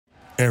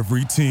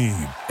Every team,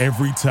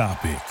 every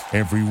topic,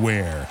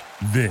 everywhere.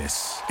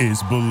 This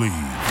is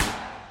Believe.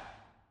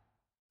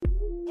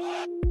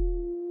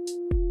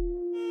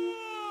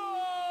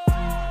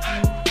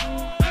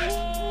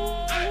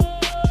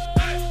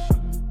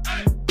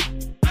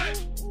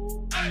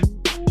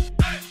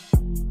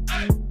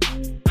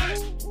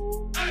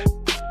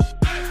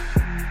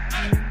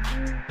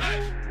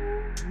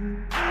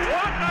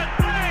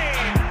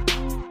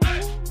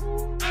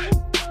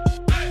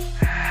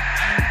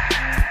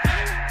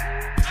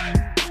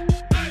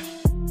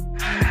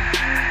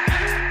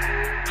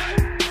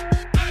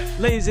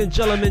 Ladies and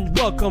gentlemen,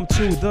 welcome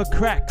to the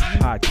Crack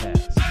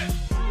Podcast.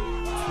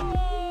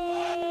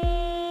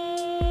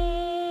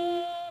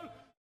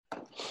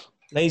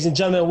 Ladies and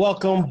gentlemen,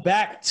 welcome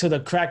back to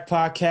the Crack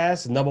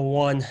Podcast, number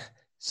one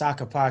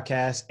soccer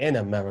podcast in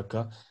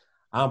America.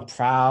 I'm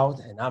proud,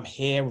 and I'm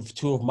here with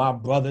two of my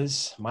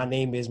brothers. My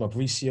name is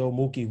Mauricio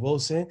Mookie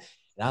Wilson,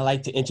 and I'd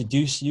like to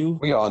introduce you.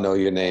 We all know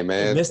your name,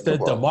 man. Mr.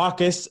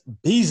 DeMarcus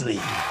Beasley.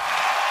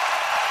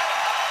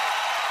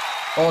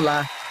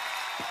 Hola.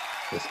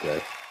 This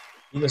guy.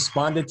 You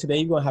responded today.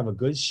 You're going to have a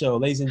good show.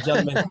 Ladies and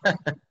gentlemen,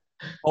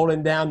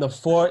 holding down the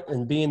fort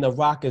and being the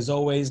rock as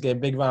always. Get a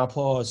big round of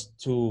applause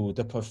to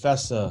the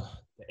professor,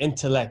 the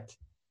intellect.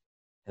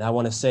 And I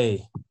want to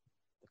say,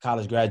 the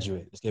college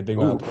graduate. Let's get a big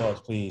round of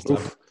applause, please. Yeah,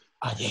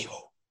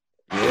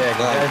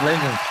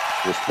 congratulations.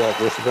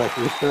 Respect.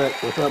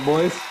 What's up,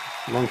 boys?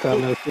 Long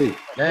time no see.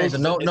 Hey, so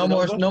no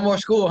more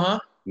school, huh?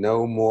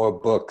 No more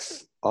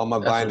books. All my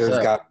binders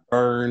got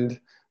burned.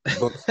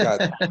 Books got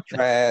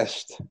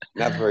trashed.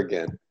 Never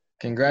again.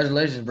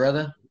 Congratulations,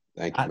 brother.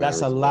 Thank you.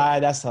 That's a lie.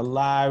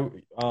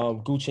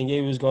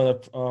 Gucci was going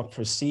to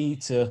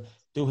proceed to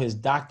do his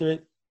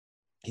doctorate.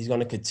 He's going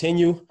to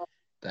continue.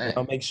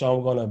 I'll make sure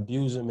I'm going to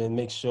abuse him and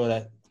make sure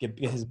that get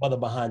his mother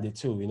behind it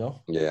too, you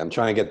know? Yeah, I'm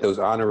trying to get those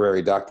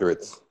honorary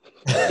doctorates.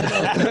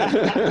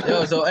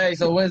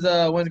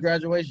 So when's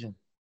graduation?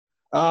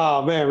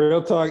 Oh, man,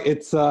 real talk.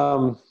 It's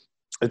on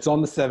the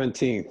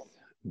 17th,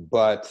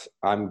 but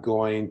I'm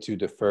going to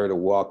defer to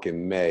walk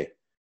in May.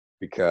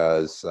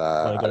 Because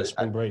go to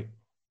spring break.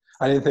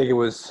 I didn't think it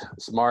was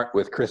smart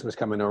with Christmas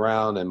coming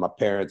around, and my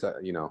parents,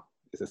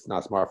 it's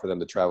not smart for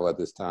them to travel at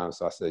this time.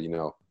 So I said,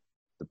 the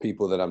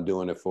people that I'm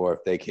doing it for,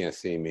 if they can't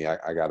see me,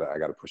 I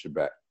gotta push it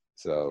back.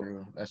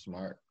 So that's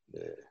smart.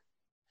 Yeah.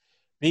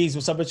 Bees,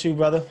 what's up with you,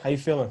 brother? How you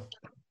feeling?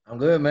 I'm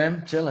good,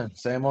 man. Chilling.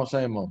 Same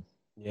old.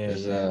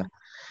 Yeah.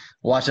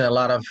 Watching a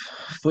lot of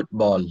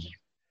football.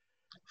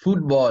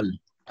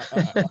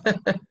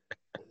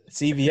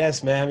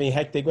 CBS, man. I mean,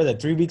 hectic. Was it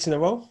 3 weeks in a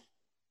row?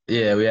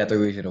 Yeah, we had 3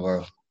 weeks in a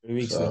row. 3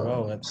 weeks in a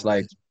row. It's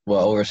like,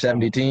 over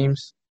 70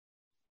 teams.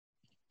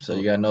 So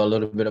you got to know a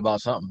little bbit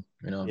about something.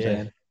 You know what I'm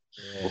saying?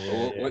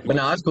 Yeah. But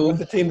no, it's cool. What's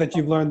the team that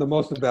you've learned the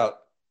most about?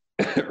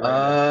 That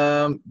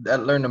I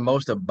learned the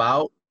most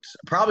about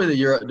probably the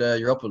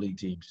Europa League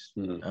teams.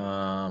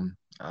 Mm-hmm.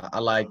 I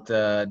liked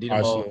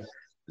Dinamo.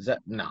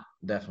 No,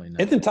 definitely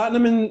not. Isn't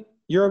Tottenham in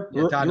Europe?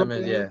 Yeah,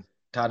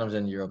 Tottenham's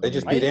in Europe. They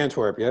just beat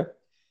Antwerp, yeah?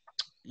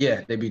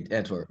 Yeah, they beat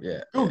Antwerp, yeah.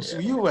 Dude, so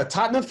you a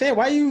Tottenham fan?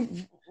 Why you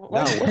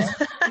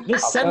 –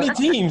 there's 70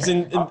 teams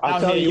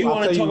out here. You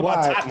want to talk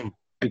about Tottenham.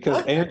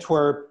 Because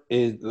Antwerp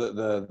is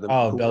the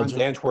who runs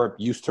Antwerp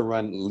used to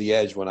run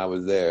Liège when I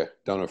was there,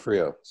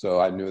 Donofrio.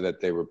 So I knew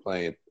that they were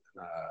playing.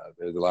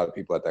 There's a lot of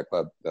people at that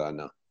club that I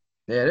know.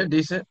 Yeah, they're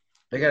decent.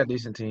 They got a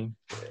decent team.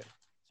 Yeah.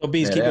 So,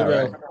 Bees, keep it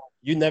real. Right.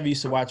 You never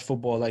used to watch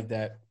football like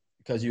that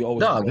because you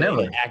always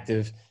never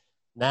active.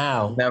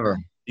 Now, never.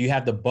 Do you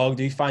have the bug?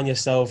 Do you find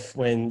yourself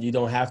when you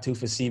don't have to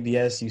for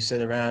CBS, you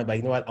sit around like,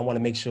 you know what, I want to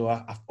make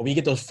sure when you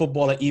get those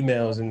footballer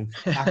emails and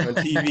on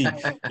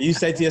TV, you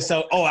say to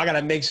yourself, I got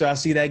to make sure I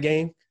see that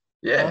game?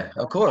 Yeah,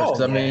 of course.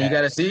 You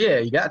got to see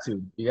it. You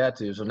got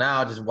to. So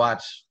now I just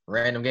watch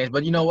random games.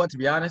 But you know what, to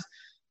be honest,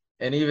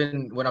 and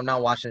even when I'm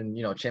not watching,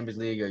 Champions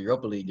League or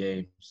Europa League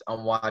games,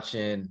 I'm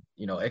watching,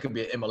 it could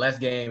be an MLS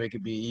game. It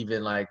could be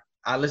even like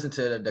I listen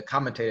to the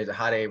commentators and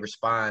how they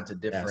respond to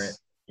different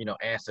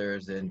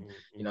answers and,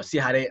 see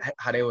how they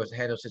would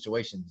handle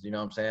situations. You know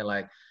what I'm saying?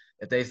 Like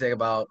if they say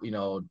about,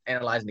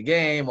 analyzing the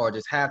game or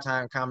just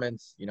halftime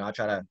comments, I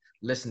try to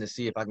listen to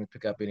see if I can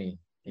pick up any.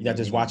 You're not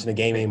just watching the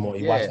game anymore.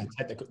 You're watching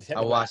technical.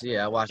 I watch the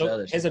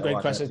other shit. Here's a great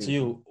question to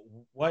you.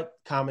 What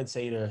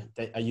commentator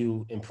are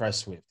you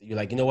impressed with? You're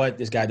like, you know what?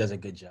 This guy does a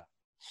good job.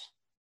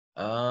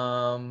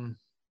 I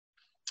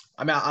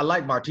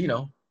like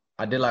Martino.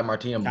 I did like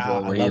Martino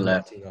before when he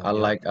left. I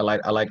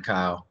like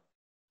Kyle.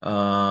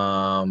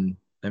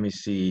 Let me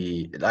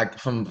see. Like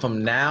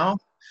from now.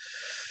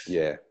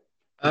 Yeah.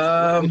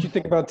 What you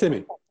think about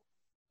Timmy?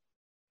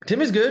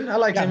 Timmy's good. I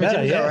like Timmy.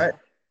 Timmy's all right.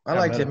 I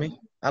like Timmy.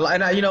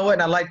 You know what?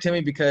 And I like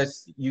Timmy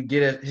because you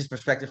get his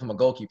perspective from a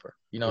goalkeeper.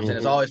 You know what I'm saying?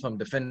 It's always from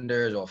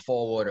defenders or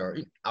forward or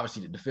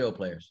obviously the field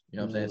players. You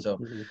know what I'm saying? So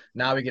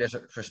now we get a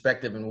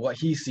perspective in what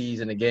he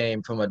sees in the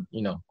game from a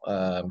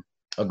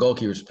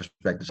goalkeeper's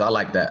perspective. So I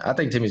like that. I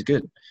think Timmy's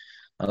good.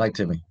 I like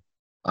Timmy.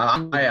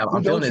 I'm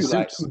feeling his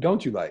suits. Who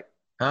don't you like?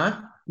 Huh?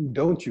 Who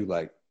don't you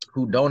like?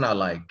 Who don't I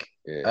like?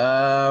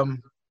 Yeah.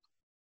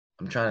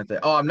 I'm trying to think.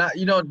 Oh, I'm not.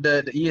 You know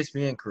the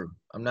ESPN crew.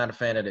 I'm not a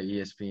fan of the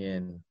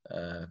ESPN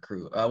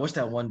crew. What's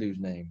that one dude's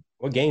name?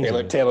 What games?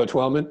 Taylor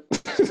Twellman.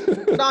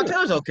 No,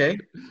 Taylor's okay.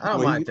 I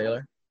don't mind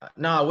Taylor.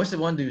 No, what's the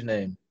one dude's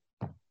name?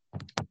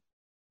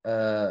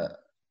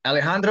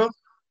 Alejandro.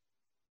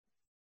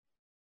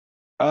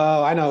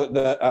 Oh, I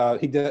know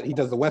he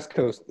does the West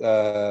Coast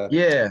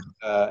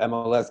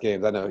MLS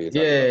games. I know who you're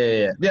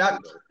talking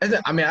about.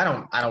 Yeah. I mean, I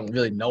don't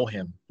really know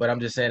him, but I'm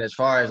just saying as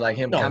far as like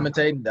him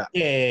commentating.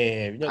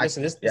 Yeah. No,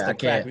 listen, this the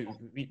crack.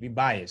 We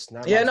biased.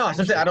 I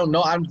don't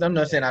know. I'm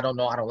not saying I don't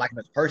know. I don't like him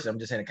as a person. I'm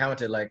just saying the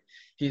commentator, like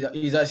he's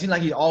seems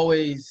like he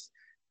always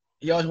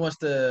wants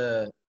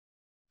to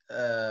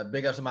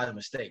big up somebody's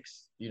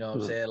mistakes. You know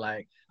what I'm saying?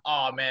 Like,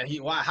 oh man,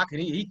 how can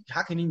he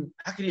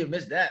have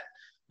missed that?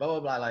 Blah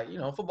blah blah. Like,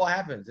 football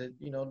happens.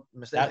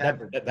 Mistakes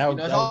happen.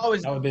 It's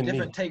always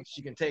different takes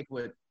you can take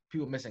with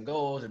people missing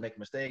goals and making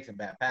mistakes and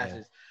bad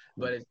passes.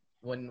 Yeah. But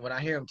when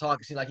I hear him talk,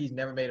 it seems like he's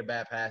never made a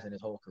bad pass in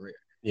his whole career.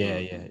 Yeah.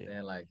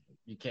 And like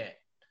you can't.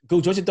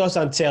 Gooch, what's your thoughts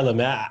on Taylor,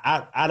 man?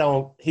 I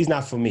don't. He's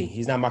not for me.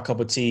 He's not my cup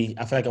of tea.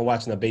 I feel like I'm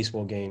watching a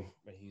baseball game.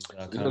 He's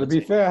to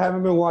be fair, I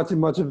haven't been watching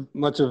much of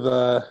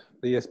the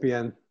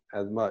ESPN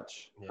as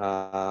much.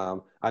 Yeah.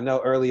 I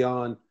know early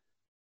on,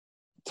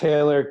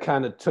 Taylor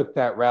kind of took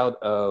that route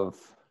of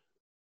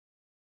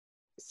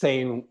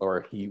saying,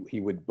 or he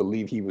would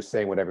believe he was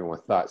saying what everyone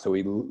thought. So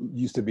he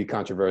used to be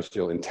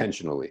controversial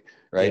intentionally,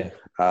 right?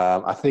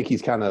 Yeah. I think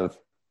he's kind of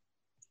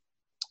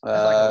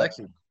like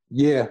Alexi.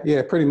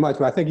 Yeah, pretty much.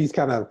 But I think he's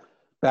kind of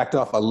backed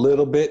off a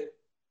little bit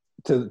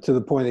to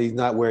the point that he's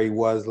not where he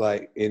was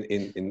like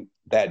in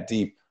that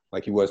deep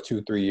like he was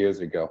 2-3 years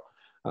ago.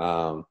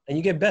 And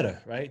you get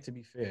better, right? To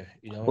be fair,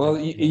 Well,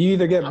 you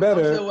either get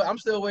better. I'm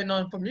still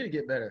waiting for me to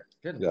get better.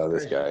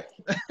 This guy.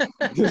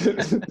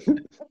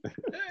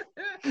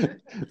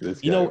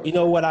 You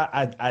know what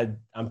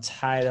I'm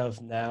tired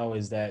of now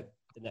is that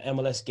in the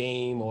MLS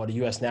game or the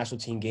U.S. national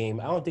team game,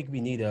 I don't think we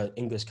need an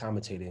English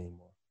commentator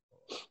anymore.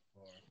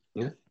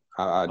 Yeah,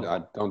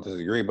 I don't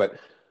disagree, but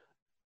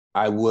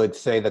I would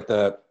say that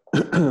the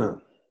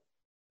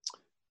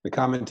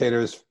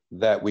commentators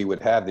that we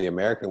would have, the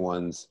American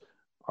ones,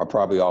 are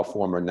probably all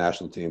former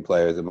national team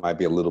players. It might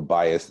be a little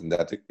biased in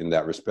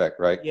that respect,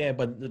 right? Yeah,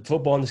 but the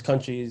football in this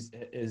country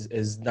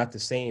is not the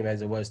same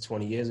as it was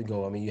 20 years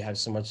ago. I mean, you have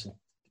so much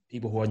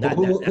people who are not.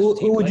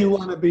 Who would you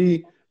want to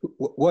be?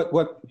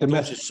 What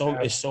domestic?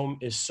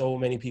 It's so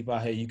many people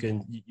out here you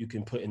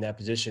can put in that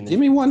position. Give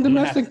me one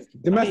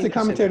domestic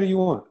commentator you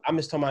want. I'm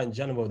just talking about in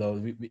general though.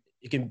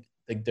 You can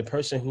the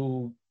person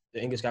who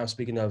the English guy I'm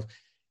speaking of.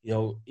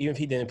 Even if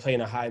he didn't play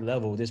in a high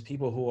level, there's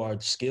people who are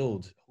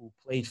skilled, who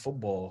played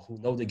football, who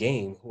know the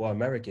game, who are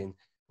American,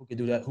 who could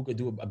do that, who could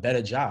do a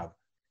better job.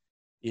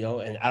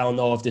 And I don't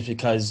know if it's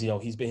because,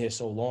 he's been here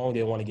so long,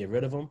 they want to get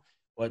rid of him,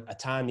 but a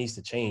time needs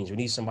to change. We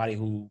need somebody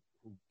who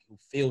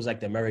feels like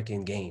the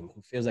American game,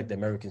 who feels like the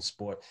American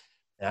sport.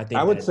 And I think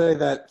I would say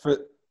that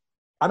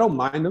I don't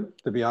mind him,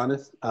 to be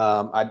honest.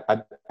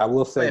 I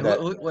will say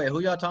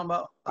who y'all talking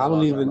about? I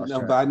don't even know,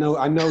 but I know.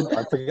 I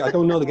forget. I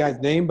don't know the guy's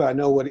name, but I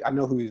know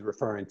who he's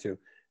referring to.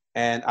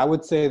 And I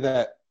would say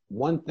that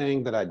one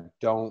thing that I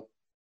don't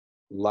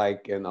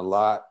like, and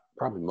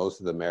probably most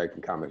of the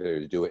American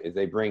commentators do it, is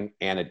they bring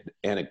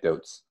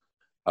anecdotes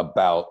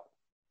about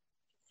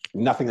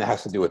nothing that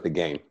has to do with the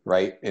game,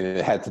 right? And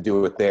it had to do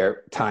with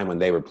their time when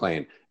they were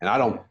playing. And I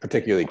don't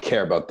particularly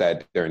care about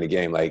that during the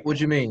game. Like, what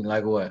you mean?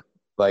 Like what?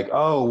 Like,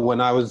 oh, when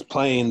I was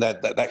playing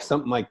that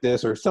something like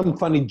this, or some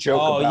funny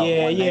joke. But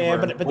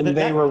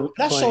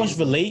that shows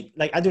relate.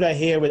 Like I do that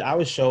here with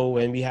our show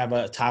when we have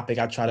a topic.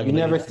 I try to. You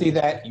never see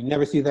that. You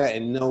never see that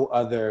in no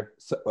other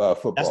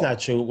football. That's not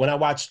true. When I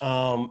watch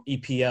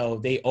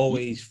EPL, they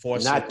always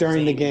force. Not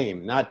during the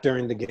game. Not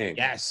during the game.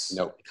 Yes.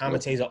 No. The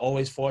commentators are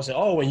always forcing.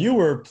 Oh, when you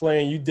were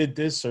playing, you did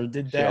this or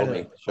did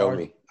that. Show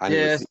me. I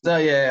agree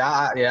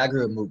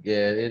with Mook.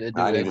 Yeah,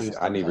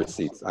 I need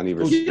receipts. I need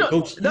receipts.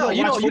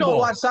 You don't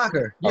watch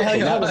soccer.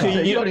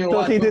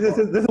 This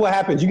is what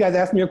happens. You guys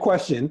ask me a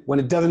question. When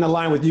it doesn't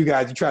align with you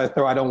guys, you try to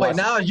throw I don't watch. Wait,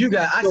 now you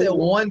guys. I said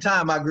one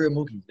time I agree with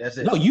Mookie. That's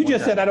it. No, you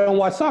just said I don't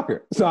watch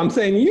soccer. So I'm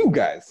saying you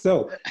guys.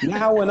 So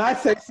now when I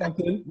say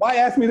something, why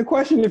ask me the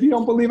question if you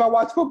don't believe I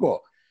watch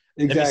football?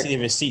 Exactly.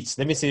 Let me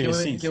see the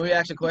receipts. Can we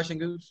ask a question,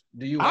 Goose?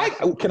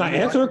 Can I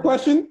answer a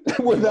question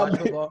without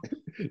football?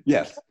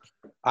 Yes.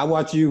 I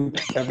watch you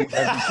every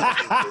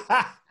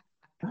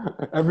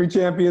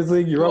Champions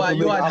League, Europa League.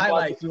 You watch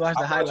highlights. You watch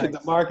the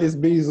highlights. Marcus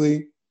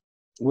Beasley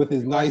with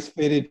his nice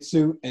fitted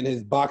suit and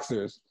his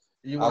boxers.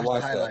 You watch the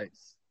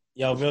highlights.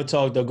 Yo, real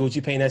talk though,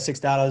 Gucci paying that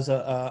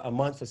 $6 a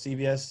month for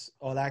CBS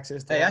All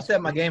Access. Hey, I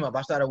set my game up.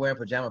 I started wearing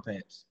pajama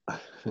pants.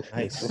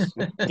 Nice.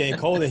 Getting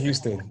cold in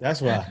Houston.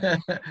 That's why.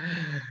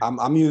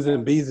 I'm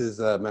using Beeze's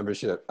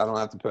membership. I don't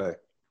have to pay.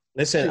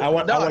 Listen,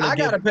 I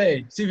gotta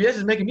pay. CBS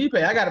is making me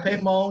pay. I gotta pay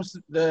for my own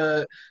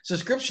the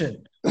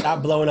subscription.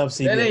 Stop blowing up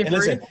CBS. That ain't free.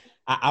 Listen,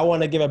 I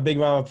want to give a big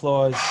round of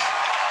applause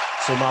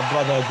to my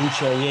brother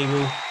Gucci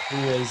Onyegu, who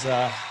is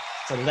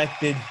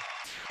selected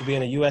to be in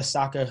the U.S.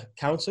 Soccer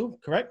Council.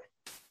 Correct?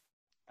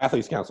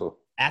 Athletes Council.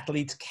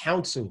 Athletes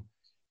Council.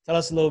 Tell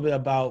us a little bit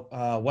about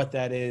what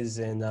that is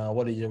and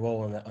what is your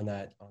role on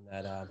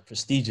that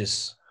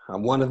prestigious.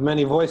 I'm one of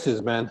many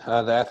voices, man.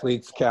 The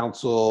Athletes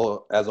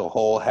Council as a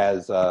whole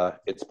has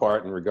its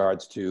part in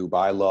regards to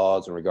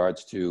bylaws, in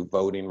regards to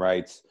voting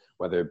rights,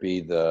 whether it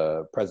be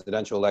the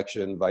presidential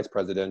election, vice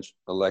presidential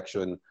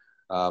election,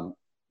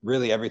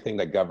 really everything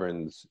that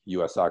governs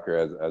U.S. soccer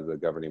as a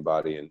governing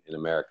body in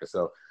America.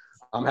 So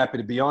I'm happy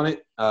to be on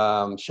it,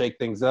 shake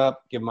things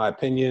up, give my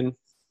opinion,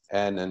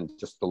 and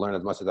just to learn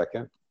as much as I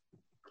can.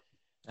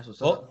 That's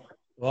what's up.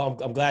 Well,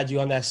 I'm glad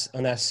you're on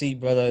that seat,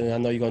 brother, and I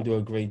know you're gonna do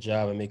a great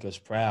job and make us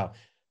proud.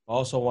 I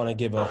also want to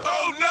give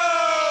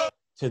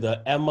to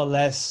the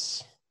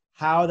MLS.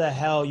 How the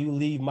hell you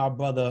leave my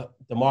brother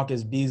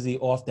DeMarcus Beasley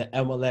off the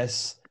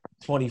MLS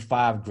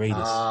 25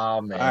 greatest?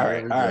 Oh man!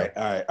 All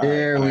right.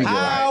 Here we go.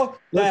 How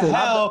the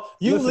hell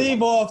you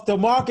leave off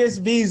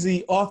DeMarcus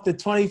Beasley off the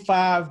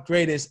 25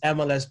 greatest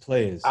MLS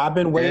players? I've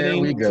been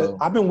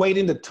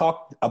waiting to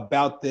talk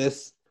about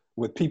this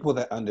with people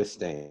that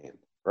understand,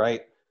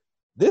 right?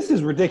 This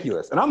is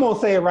ridiculous. And I'm going to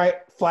say it right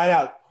flat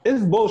out. This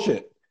is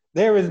bullshit.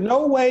 There is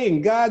no way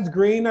in God's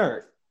green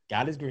earth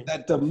God is green.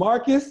 that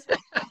Demarius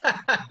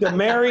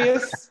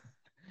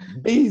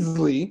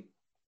Beasley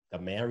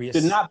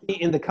should not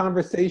be in the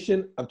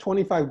conversation of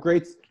 25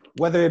 greats,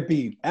 whether it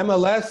be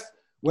MLS,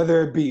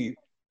 whether it be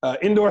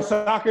indoor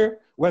soccer,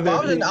 whether I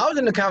was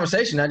in the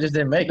conversation. I just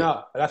didn't make it.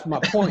 No, that's my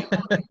point.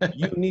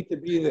 You need to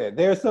be there.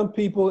 There are some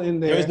people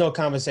in there. There is no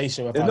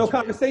conversation. There's no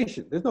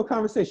conversation. There's no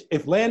conversation.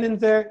 If Landon's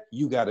there,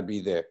 you got to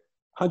be there.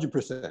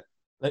 100%.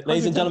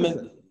 Ladies and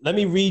gentlemen, let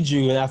me read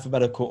you in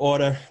alphabetical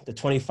order the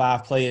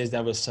 25 players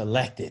that were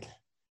selected.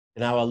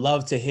 And I would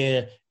love to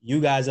hear you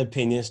guys'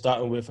 opinions,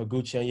 starting with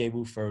Oguchi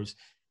Onyewu first,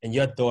 and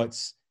your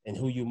thoughts and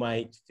who you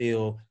might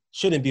feel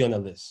shouldn't be on the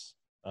list.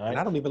 All right? And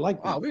I don't even like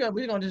Oh, we're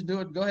going to just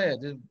do it. Go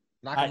ahead. Just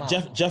knock them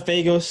out. Jeff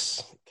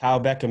Vagos,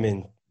 Kyle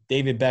Beckerman,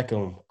 David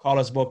Beckham,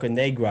 Carlos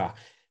Bocanegra,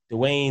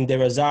 Dwayne De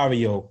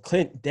Rosario,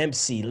 Clint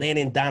Dempsey,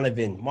 Landon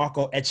Donovan,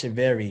 Marco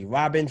Echeverri,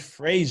 Robin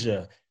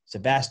Frazier,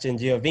 Sebastian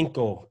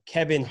Giovinco,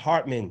 Kevin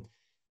Hartman,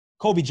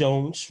 Kobe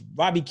Jones,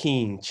 Robbie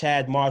Keane,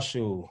 Chad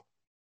Marshall,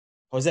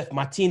 Josef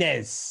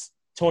Martinez,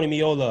 Tony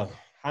Miola,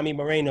 Jaime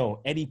Moreno,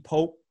 Eddie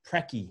Pope,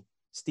 Preki,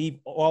 Steve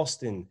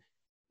Alston,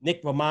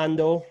 Nick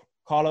Romando,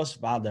 Carlos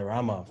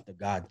Valderrama, the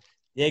God,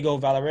 Diego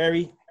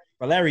Valeri,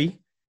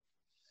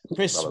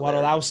 Chris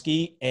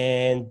Wodolowski,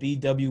 and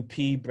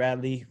BWP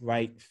Bradley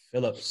Wright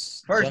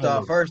Phillips. First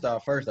off,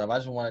 I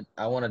do want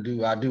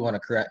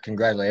to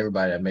congratulate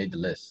everybody that made the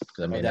list,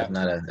 because I mean that's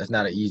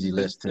not an easy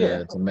list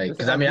to make.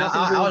 Because I mean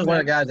I was one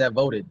of the guys that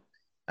voted.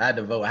 I had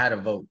to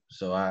vote.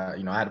 So I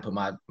had to put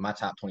my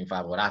top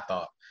 25 what I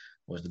thought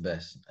was the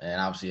best, and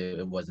obviously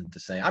it wasn't the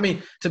same. I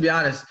mean, to be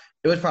honest,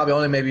 it was probably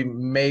only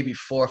maybe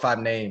 4 or 5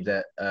 names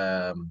that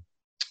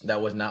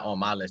was not on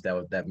my list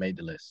that made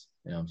the list.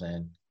 You know what I'm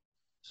saying?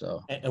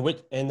 So I'm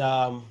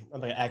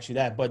gonna ask you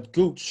that, but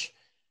Gooch,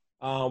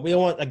 we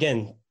don't want,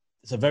 again,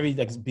 it's a very,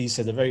 like B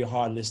said, a very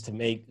hard list to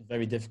make.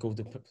 Very difficult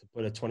to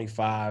put a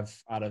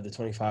 25 out of the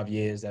 25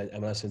 years that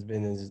MLS has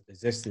been in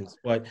existence.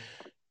 But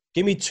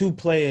give me 2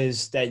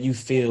 players that you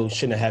feel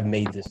shouldn't have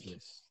made this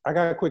list. I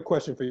got a quick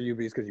question for you,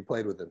 Bees, because you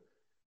played with him.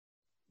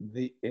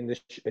 In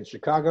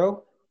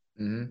Chicago,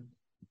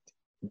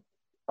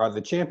 are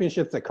the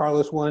championships that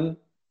Carlos won,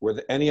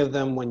 were any of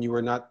them when you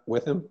were not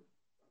with him?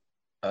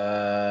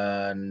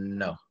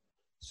 No.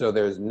 So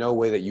there's no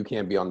way that you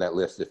can't be on that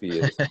list if he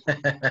is.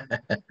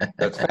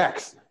 That's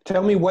facts.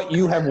 Tell me what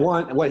you have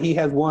won, what he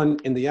has won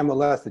in the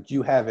MLS that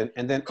you haven't,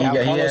 and then he had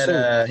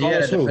a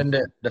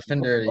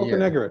defender of the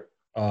year.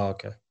 Oh,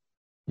 okay.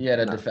 He had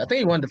I think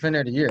he won defender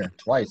of the year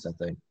twice. I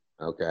think.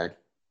 Okay.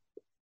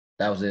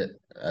 That was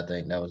it. I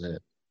think that was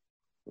it.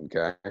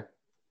 Okay.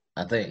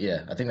 I think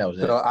that was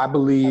it. So I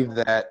believe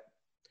that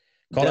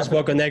Carlos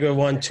Bocanegra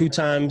won 2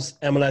 times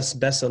MLS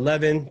Best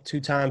 11, 2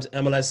 times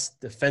MLS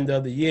Defender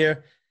of the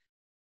Year,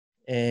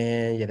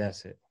 and yeah,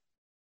 that's it.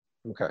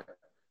 Okay.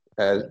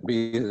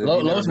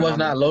 Lowe's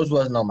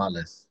wasn't on my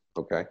list.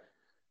 Okay.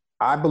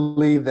 I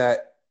believe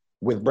that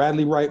with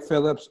Bradley Wright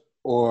Phillips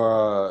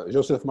or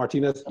Josef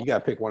Martinez, you got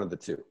to pick one of the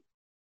 2.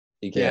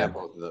 You can't have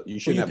both of them. You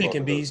shouldn't have both of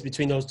picking Bees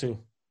between those 2?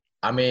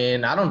 I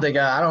mean, I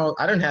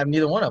didn't have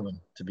neither one of them,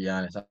 to be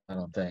honest. I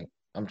don't think.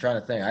 I'm trying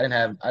to think. I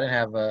didn't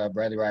have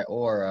Bradley Wright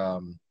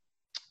or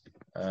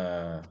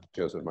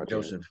Josef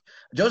Martinez.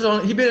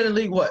 Joseph, he been in the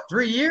league what,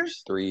 3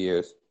 years? 3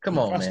 years. Come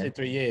on, man.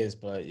 3 years,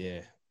 but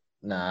yeah.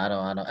 Nah, I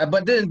don't.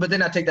 But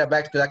then I take that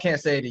back because I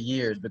can't say the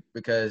years, but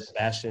because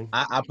Sebastian.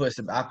 I put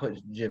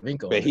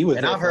Giovinco. But he was.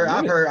 And I've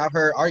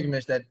heard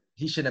arguments that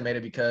he shouldn't have made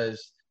it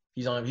because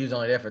he was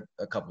only there for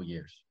a couple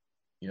years.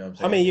 You know what I'm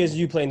saying? How many years did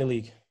you play in the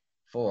league?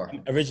 4.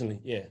 Originally,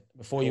 yeah.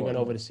 Before you went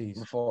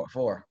overseas. 4.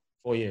 4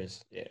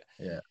 years, yeah.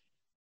 Yeah.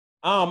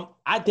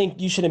 I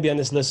think you shouldn't be on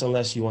this list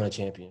unless you won a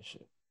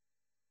championship.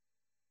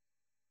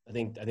 I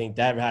think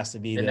that has to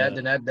be.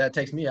 That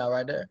takes me out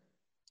right there.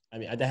 I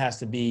mean, that has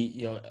to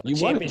be, a you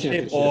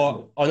championship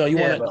or no, you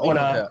want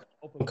an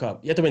Open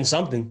Cup. You have to win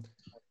something.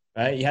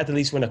 right? You had to at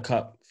least win a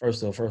cup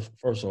first off.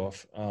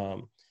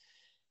 And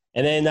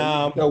then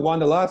so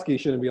Wondolowski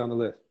shouldn't be on the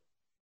list.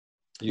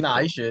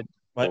 He should.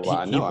 But well,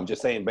 I know. I'm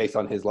just saying based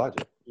on his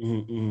logic.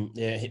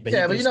 Yeah, but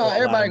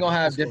everybody gonna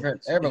have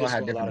different. Everybody gonna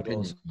have different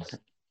opinions.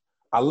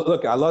 I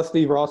love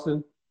Steve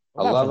Ralston.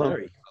 I love him.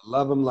 Larry? I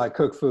love him like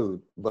cook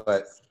food.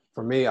 But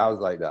for me, I was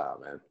like, nah,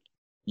 man.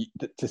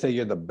 To say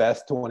you're the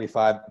best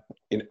 25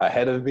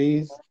 ahead of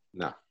Bees,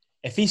 no.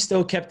 If he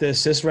still kept the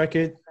assist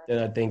record,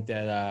 then I think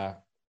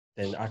that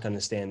then I can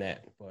understand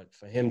that. But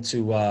for him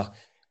to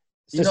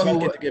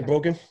to get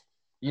broken.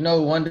 You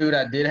know, one dude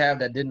I did have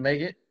that didn't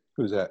make it.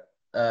 Who's that?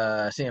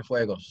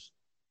 Cienfuegos.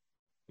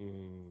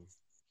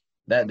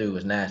 That dude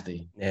was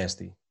nasty.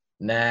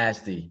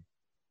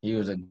 He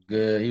was a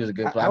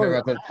good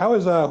player. How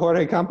is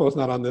Jorge Campos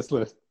not on this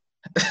list?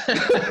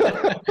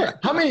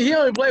 How many? He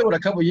only played with a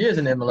couple years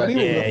in MLS. But he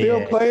was a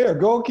field player,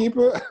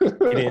 goalkeeper. He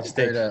didn't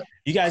stick.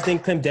 You guys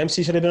think Clint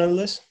Dempsey should have been on the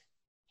list?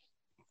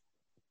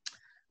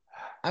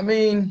 I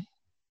mean,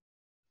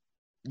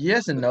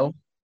 yes and no.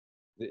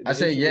 I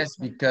say yes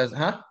because,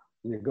 Yeah,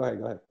 go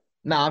ahead.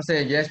 No, I'm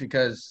saying yes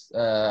because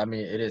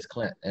it is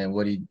Clint and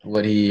what he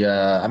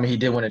he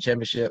did win a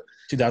championship.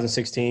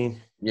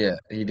 2016. Yeah,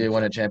 he did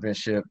win a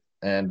championship,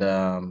 and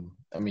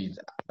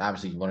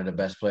obviously one of the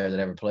best players that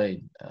ever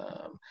played.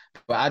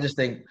 But I just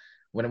think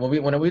when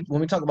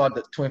we talk about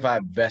the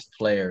 25 best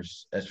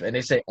players, and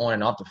they say on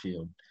and off the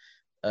field,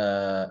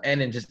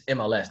 and in just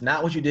MLS,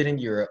 not what you did in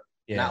Europe,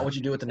 not what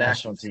you do with the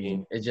national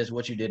team. It's just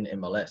what you did in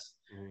MLS.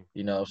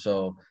 You know,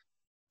 so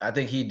I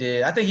think he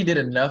did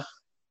enough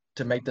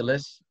to make the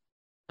list.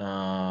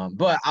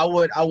 But I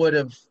would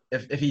have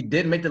if he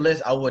didn't make the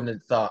list, I wouldn't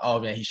have thought, oh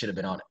man, he should have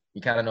been on it.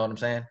 You kind of know what I'm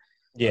saying?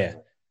 Yeah.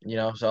 You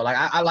know, so like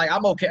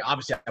I'm okay.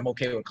 Obviously, I'm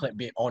okay with Clint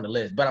being on the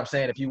list. But I'm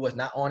saying if he was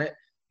not on it,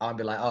 I'd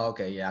be like, oh,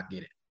 okay, yeah, I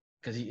get it.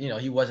 Because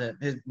he wasn't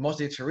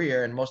most of his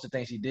career and most of the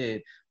things he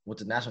did with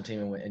the national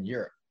team in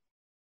Europe.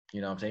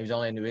 You know what I'm saying? He was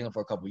only in New England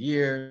for a couple of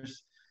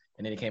years,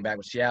 and then he came back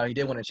with Seattle. He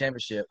did win a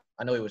championship.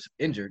 I know he was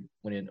injured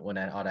when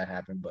all that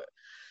happened, but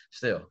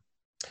still.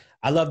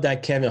 I love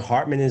that Kevin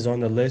Hartman is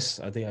on the list.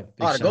 I think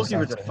the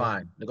goalkeepers are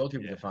fine. The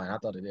goalkeepers are fine. I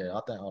thought it did. I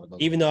thought all the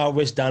goalkeepers. Even though I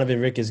wish Donovan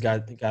Ricketts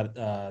got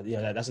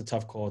that's a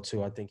tough call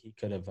too. I think he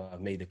could have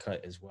made the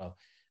cut as well.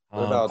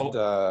 What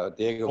about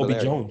Diego Kobe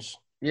Valeri? Jones?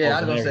 Yeah,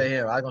 I was gonna say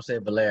him. I was gonna say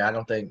Valeri. I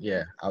don't think.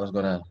 Yeah, I was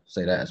gonna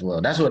say that as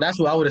well. That's what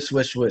I would have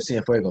switched with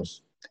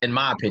Cienfuegos, in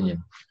my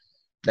opinion.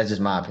 That's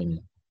just my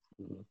opinion.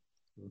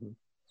 Mm-hmm.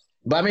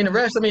 But I mean, the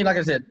rest. I mean, like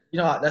I said,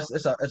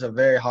 it's a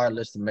very hard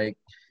list to make.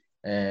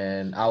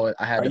 And I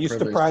had. Are you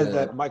surprised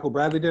that Michael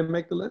Bradley didn't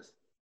make the list?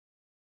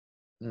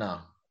 No.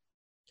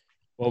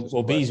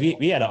 Well, Bees,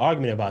 we had an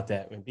argument about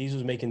that when Bees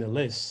was making the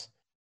list.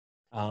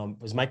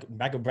 Was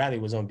Michael Bradley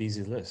was on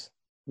Bees' list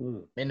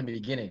in the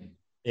beginning.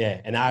 Yeah,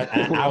 and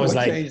I was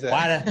like,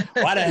 why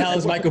the hell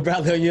is Michael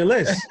Bradley on your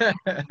list?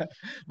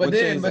 but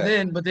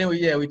then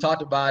we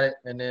talked about it,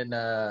 and then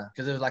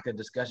because it was like a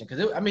discussion.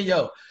 Because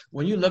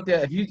when you looked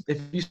at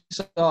if you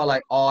saw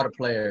like all the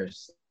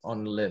players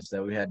on the list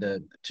that we had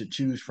to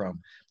choose from.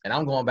 And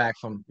I'm going back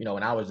from,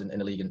 when I was in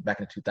the league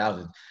back in the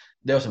 2000s,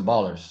 there were some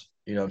ballers,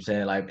 you know what I'm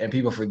saying? Like, and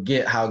people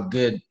forget how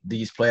good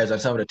these players on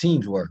some of the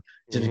teams were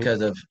just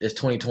because of it's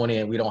 2020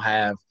 and we don't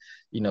have,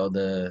 we don't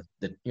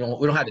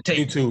have the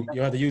tape. YouTube.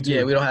 You have the YouTube.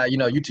 Yeah, we don't have,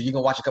 YouTube. You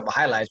can watch a couple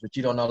highlights, but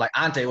you don't know, like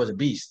Ante was a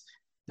beast.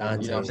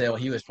 Dante. You know what I'm saying?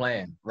 When he was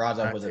playing,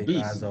 Razov was a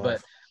beast,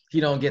 but he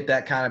don't get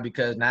that kind of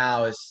because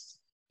now it's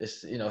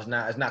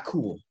not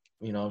cool.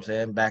 You know what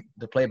I'm saying?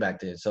 To play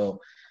back then. So,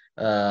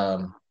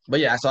 but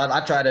yeah, so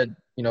I try to,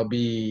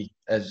 be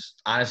as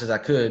honest as I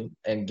could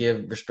and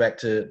give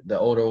respect to the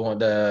older one,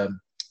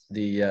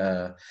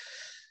 the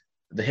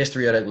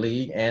history of the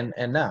league and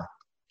now.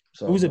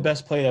 So who's the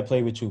best player that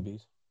played with you,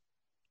 Bees?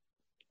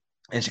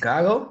 In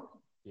Chicago?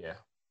 Yeah.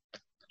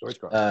 George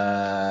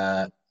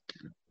Carl.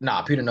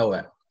 Peter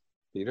Nowak.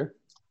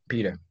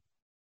 Peter.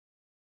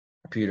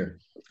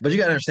 But you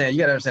gotta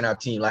understand our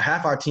team. Like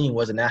half our team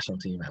was a national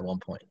team at one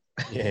point.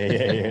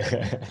 Yeah.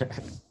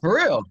 For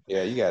real.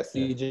 Yeah, you got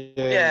CJ.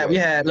 Yeah, we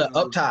had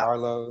up top.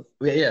 Carlos.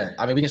 Yeah,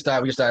 I mean we can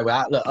start with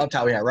up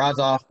top. We had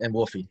Razov and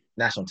Wolfie,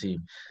 national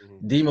team.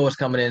 Mm-hmm. Dima was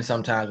coming in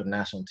sometimes with the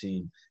national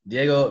team.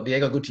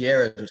 Diego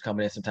Gutierrez was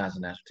coming in sometimes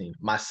with the national team.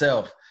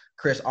 Myself,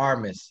 Chris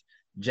Armas,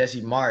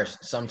 Jesse Marsh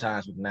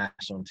sometimes with the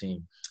national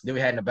team. Then we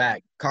had in the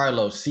back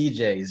Carlos,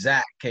 CJ,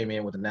 Zach came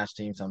in with the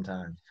national team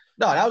sometimes.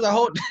 No, that was a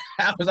whole.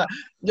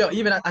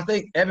 Even I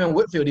think Evan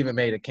Whitfield even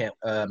made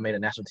a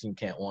national team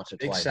camp once or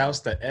twice. Big shouts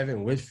to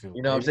Evan Whitfield.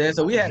 You know what I'm saying?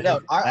 So we had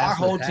our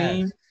whole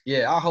team.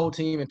 Yeah, our whole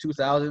team in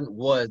 2000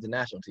 was the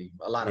national team.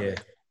 A lot of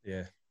it.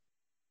 Yeah.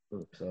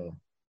 So.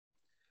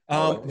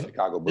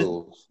 Chicago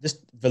Bulls.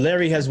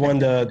 Valeri has won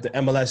the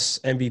MLS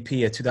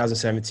MVP at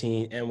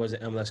 2017 and was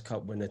an MLS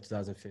Cup winner in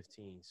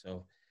 2015.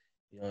 So.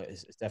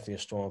 It's definitely a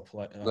strong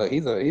play. Look,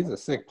 he's a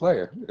sick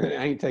player. I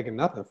ain't taking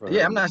nothing from him.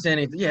 Yeah, I'm not saying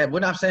anything. Yeah,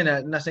 we're not saying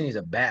that. I'm not saying he's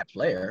a bad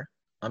player.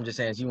 I'm just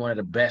saying he's one of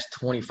the best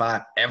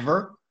 25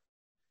 ever.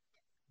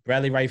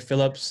 Bradley Wright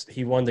Phillips,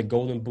 he won the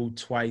Golden Boot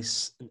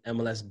twice,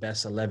 MLS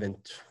Best 11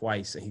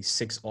 twice, and he's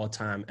 6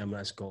 all-time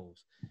MLS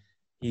goals.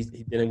 He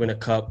didn't win a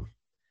cup.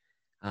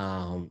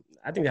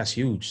 I think that's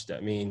huge. I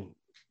mean,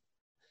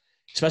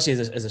 especially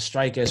as a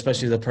striker,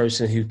 especially the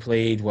person who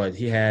played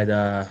he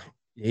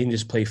didn't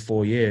just play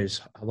 4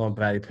 years. How long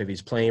Bradley played?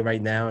 He's playing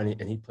right now, and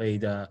he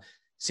played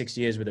 6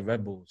 years with the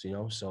Red Bulls,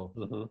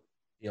 So,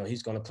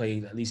 he's going to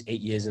play at least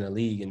 8 years in the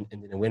league and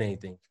didn't win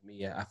anything. For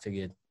me, I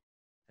figured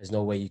there's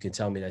no way you can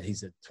tell me that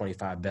he's the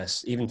 25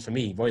 best. Even for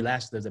me, Roy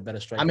Lassiter's a better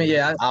striker. I mean,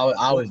 yeah,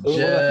 I was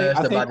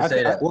just about to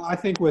say that. Well, I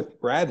think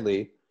with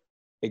Bradley,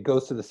 it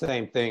goes to the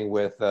same thing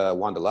with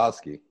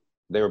Wondolowski.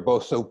 They were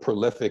both so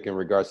prolific in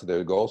regards to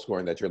their goal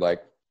scoring that you're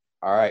like,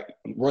 all right,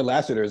 Roy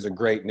Lassiter is a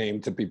great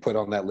name to be put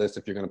on that list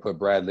if you're going to put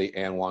Bradley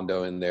and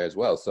Wando in there as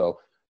well. So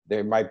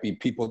there might be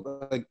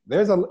people like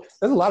there's a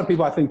lot of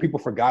people I think people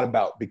forgot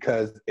about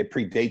because it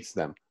predates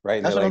them,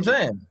 right? That's what I'm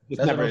saying.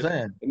 That's what I'm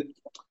saying.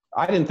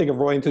 I didn't think of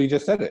Roy until you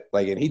just said it.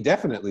 Like, and he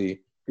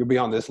definitely could be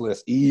on this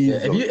list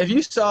easily. Yeah, if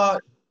you saw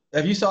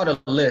the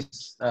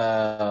list,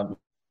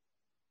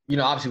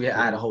 obviously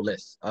I had a whole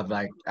list of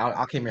like I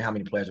can't remember how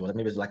many players it was.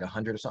 Maybe it was like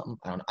 100 or something.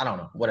 I don't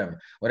know. Whatever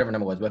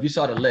number it was. But if you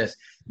saw the list,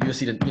 you would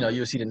see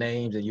the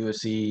names and you would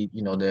see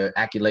their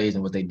accolades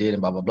and what they did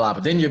and blah blah blah.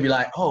 But then you'd be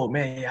like, oh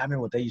man, yeah, I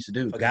remember what they used to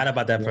do. Forgot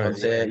about that. You know what I'm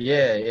saying?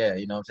 Yeah.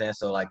 You know what I'm saying?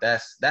 So like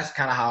that's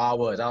kind of how I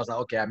was. I was like,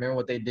 okay, I remember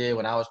what they did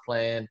when I was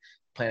playing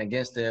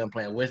against them,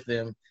 playing with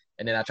them,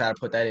 and then I try to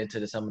put that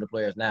into some of the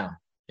players now.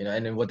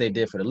 And then what they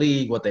did for the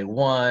league, what they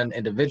won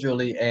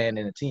individually and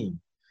in a team.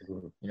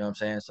 You know what I'm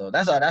saying? So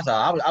that's how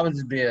I was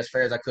just being as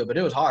fair as I could, but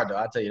it was hard though.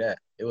 I'll tell you that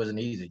it wasn't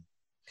easy.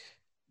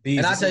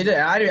 And I'll tell you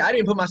that I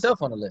didn't put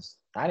myself on the list.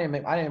 I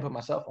didn't put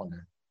myself on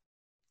there.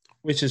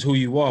 Which is who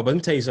you are. But let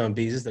me tell you something,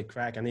 Bees. This is the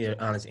crack. I need an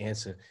honest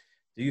answer.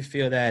 Do you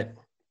feel that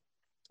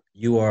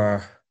you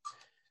are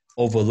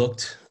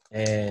overlooked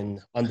and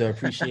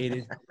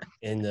underappreciated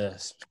in the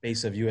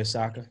space of U.S.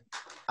 soccer?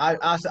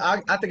 I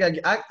think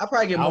I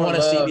probably get more love. I want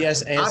a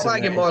CBS answer. I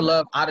probably get more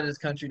love out of this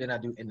country than I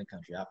do in the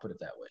country. I'll put it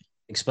that way.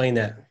 Explain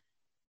that.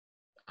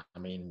 I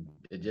mean,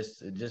 it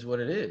just what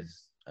it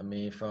is. I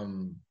mean,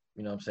 from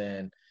what I'm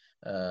saying,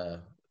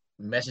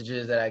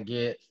 messages that I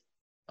get,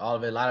 all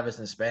of it. A lot of it's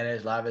in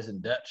Spanish, a lot of it's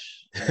in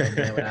Dutch.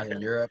 When I was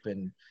in Europe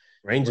and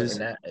Rangers,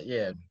 and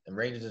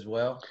Rangers as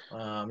well.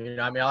 I mean,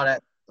 all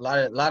that. A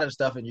lot of the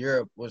stuff in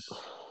Europe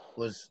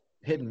was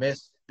hit and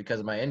miss because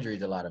of my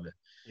injuries. A lot of it.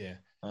 Yeah.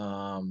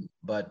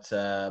 But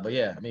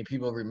yeah, I mean,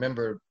 people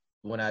remember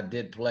when I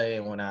did play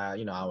and when I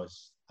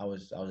was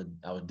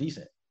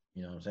decent.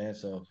 You know what I'm saying?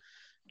 So,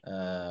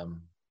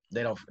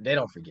 they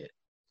don't forget.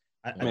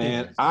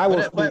 I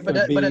will speak for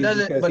B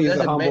because he's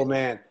a humble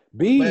man.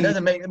 B,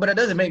 but it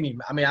doesn't make me.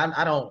 I mean,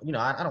 I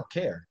don't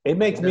care. It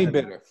makes me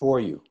bitter for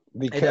you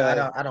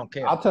because I don't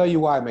care. I'll tell you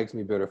why it makes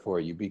me bitter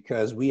for you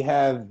because we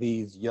have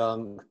these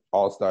young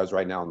all-stars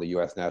right now on the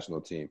U.S.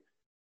 national team.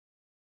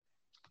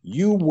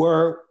 You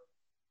were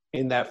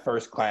in that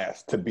first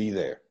class to be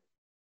there.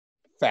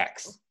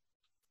 Facts.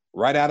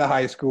 Right out of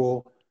high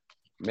school,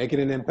 making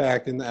an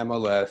impact in the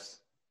MLS,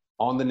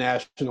 on the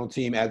national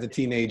team as a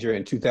teenager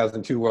in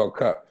 2002 World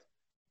Cup.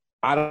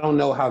 I don't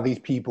know how these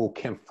people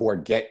can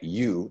forget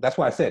you. That's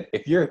why I said,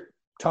 if you're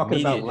talking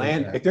about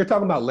if they're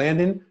talking about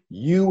Landon,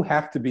 you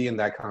have to be in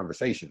that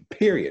conversation,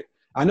 period.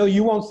 I know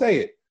you won't say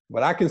it,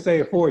 but I can say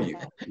it for you.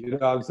 You know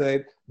what I'm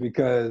saying?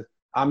 Because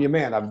I'm your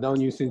man. I've known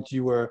you since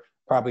you were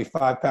probably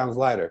 5 pounds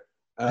lighter.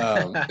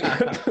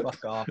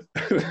 Fuck off.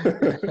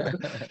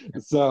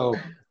 So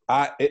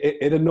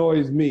it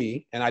annoys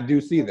me, and I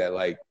do see that,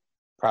 like,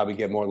 probably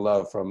get more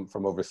love from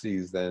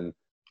overseas than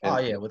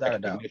without a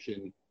doubt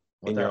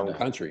in your own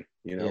country,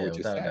 which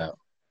is sad.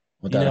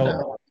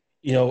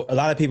 A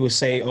lot of people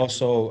say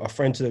also a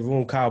friend to the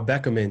room, Kyle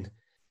Beckerman,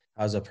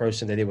 as a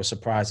person that they were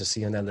surprised to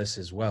see on that list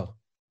as well.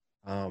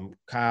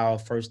 Kyle,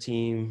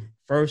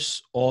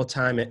 first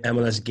all-time at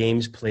MLS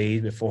games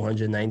played with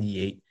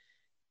 498.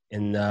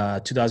 In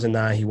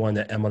 2009, he won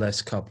the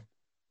MLS Cup.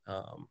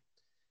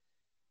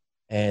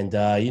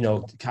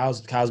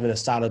 Kyle's been a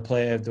solid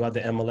player throughout the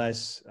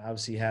MLS.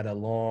 Obviously, had a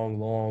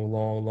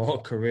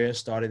long career.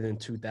 Started in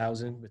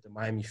 2000 with the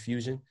Miami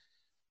Fusion.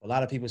 A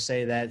lot of people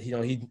say that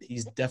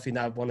he's definitely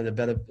not one of the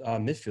better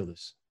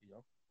midfielders.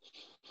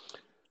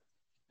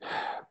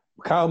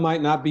 Kyle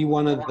might not be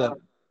one of the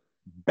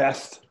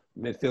best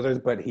midfielders,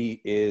 but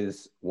he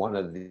is one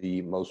of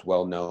the most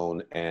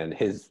well-known, and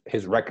his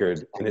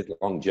record and his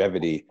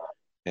longevity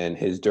and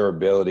his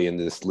durability in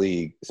this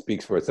league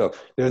speaks for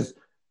itself.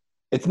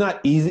 It's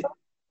not easy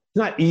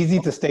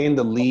to stay in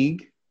the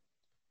league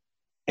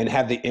and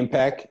have the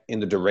impact in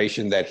the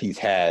duration that he's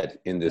had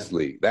in this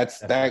league.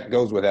 That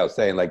goes without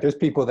saying. Like, there's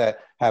people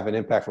that have an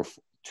impact for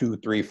 2,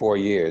 3, 4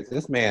 years.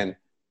 This man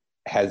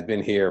has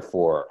been here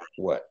for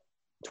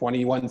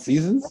 21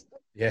 seasons?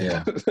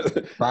 Yeah.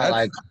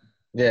 That's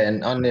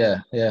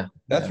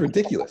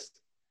ridiculous.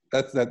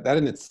 That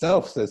in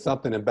itself says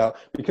something about,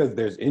 because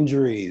there's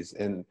injuries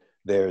and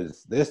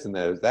there's this and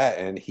there's that,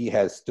 and he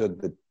has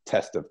stood the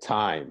test of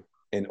time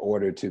in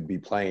order to be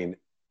playing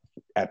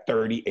at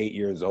 38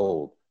 years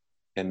old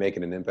and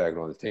making an impact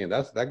on his team.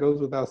 That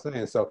goes without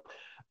saying. So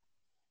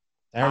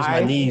that hurts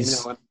my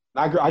knees.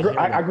 I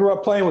grew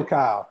up playing with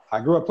Kyle. I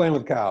grew up playing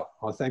with Kyle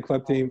on the same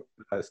club team,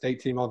 state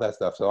team, all that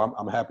stuff. So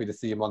I'm happy to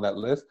see him on that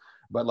list.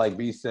 But like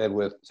B said,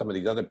 with some of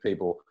these other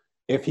people,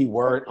 if he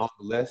weren't on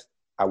the list,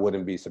 I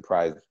wouldn't be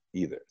surprised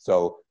either.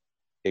 So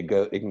it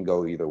can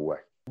go either way.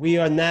 We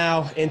are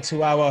now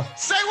into our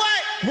Say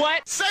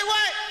what? Say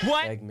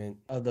what? segment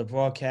of the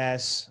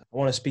broadcast. I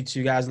want to speak to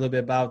you guys a little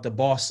bit about the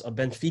boss of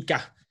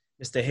Benfica,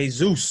 Mr.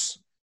 Jesus.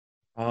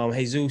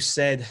 Jesus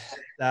said,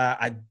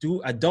 I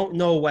don't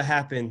know what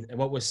happened and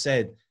what was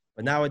said,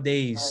 but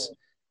nowadays,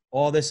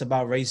 all this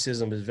about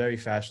racism is very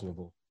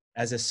fashionable.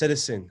 As a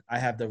citizen, I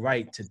have the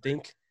right to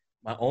think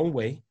my own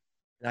way,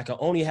 and I can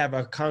only have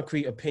a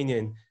concrete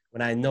opinion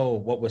when I know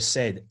what was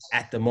said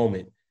at the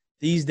moment.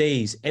 These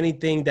days,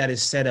 anything that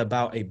is said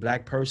about a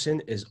black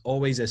person is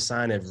always a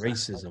sign of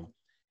racism.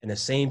 And the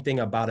same thing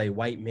about a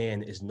white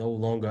man is no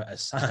longer a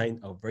sign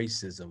of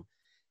racism.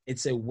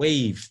 It's a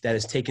wave that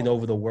is taking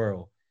over the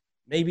world.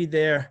 Maybe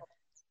there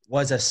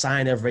was a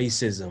sign of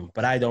racism,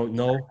 but I don't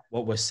know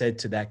what was said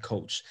to that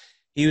coach.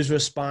 He was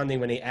responding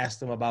when they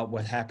asked him about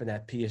what happened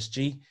at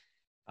PSG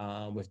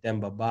with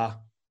Dembaba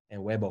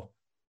and Webo.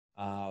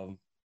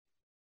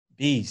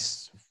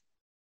 Beast,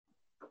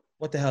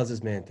 what the hell is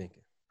this man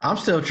thinking? I'm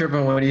still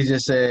tripping when he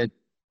just said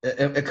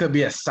it could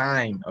be a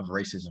sign of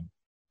racism.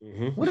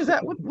 Mm-hmm. What does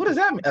that? What does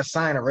that mean? A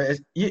sign of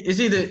racism? It's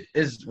either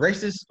it's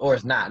racist or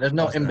it's not. There's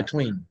no in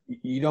between.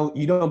 You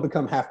don't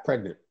become half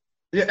pregnant.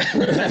 Yeah.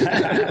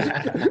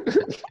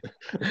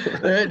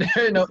 there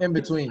ain't no in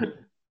between.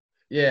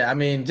 Yeah, I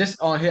mean, just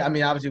on here. I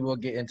mean, obviously we'll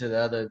get into the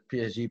other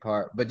PSG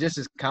part, but just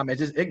as comment,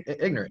 just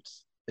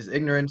ignorance. It's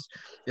ignorance.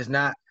 It's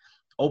not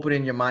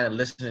opening your mind and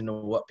listening to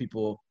what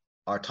people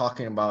are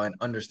talking about and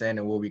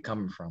understanding where we're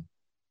coming from.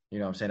 You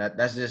know what I'm saying?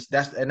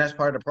 That's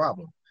part of the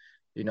problem.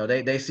 You know,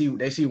 they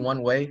see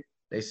one way.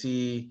 They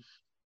see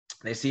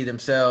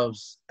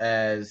themselves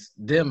as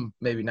them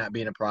maybe not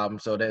being a problem.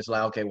 So that's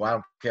like, okay, well, I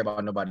don't care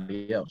about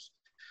nobody else.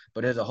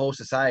 But there's a whole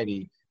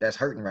society that's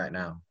hurting right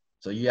now.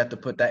 So you have to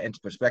put that into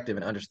perspective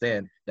and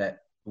understand that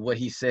what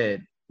he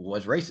said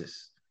was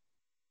racist.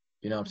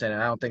 You know what I'm saying?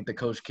 And I don't think the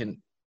coach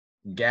can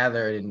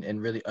gather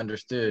and really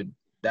understood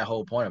that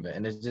whole point of it.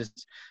 And it's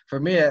just, for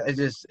me,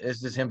 it's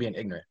just him being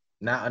ignorant,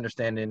 not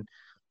understanding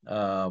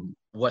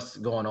what's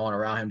going on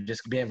around him,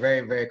 just being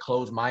very, very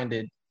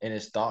closed-minded in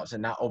his thoughts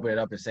and not opening it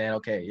up and saying,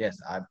 okay, yes,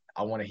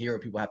 I want to hear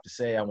what people have to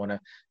say. I want to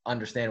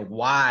understand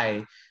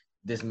why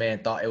this man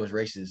thought it was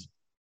racist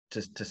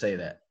to say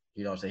that.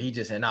 You know what I'm saying? He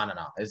just said, no.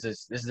 This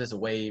is just a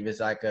wave. It's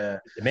like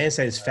a – The man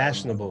said it's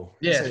fashionable.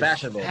 Yeah, it's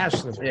fashionable.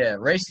 Fashionable. Yeah,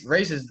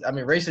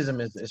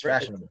 racism is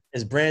fashionable.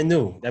 It's brand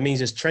new. That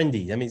means it's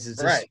trendy. That means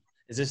it's just, right.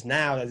 It's just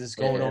now that it's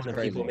going on and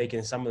crazy. People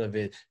making some of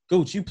it.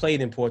 Gooch, you played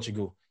in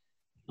Portugal,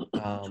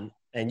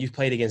 and you've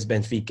played against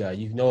Benfica.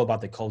 You know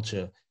about the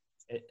culture.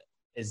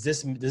 Does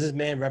this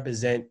man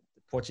represent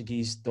the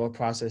Portuguese thought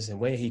process and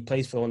where he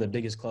plays for one of the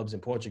biggest clubs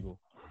in Portugal?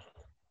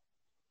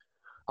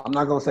 I'm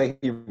not going to say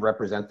he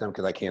represents them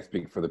because I can't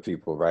speak for the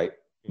people, right?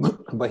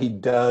 But he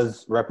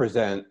does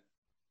represent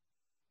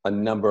a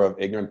number of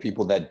ignorant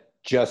people that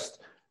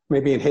just,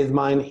 maybe in his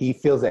mind, he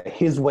feels that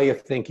his way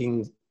of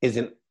thinking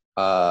isn't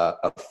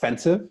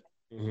offensive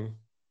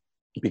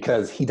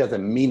because he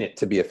doesn't mean it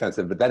to be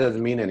offensive, but that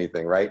doesn't mean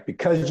anything, right?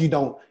 Because you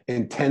don't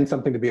intend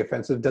something to be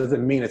offensive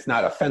doesn't mean it's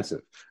not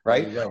offensive,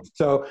 right?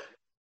 So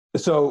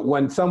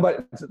when somebody,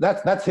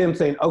 that's him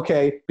saying,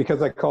 okay,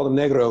 because I called him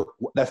negro,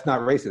 that's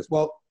not racist.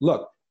 Well,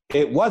 look,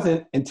 it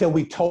wasn't until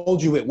we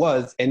told you it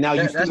was, and now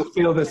you still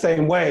feel the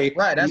same way.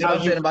 Right, that's what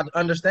I'm saying about the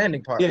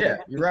understanding part. Yeah,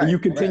 you're right. And you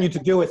continue to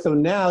do it, so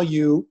now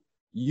you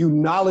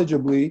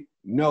knowledgeably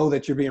know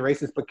that you're being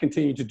racist, but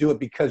continue to do it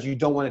because you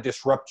don't want to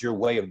disrupt your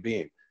way of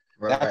being.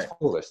 Right. That's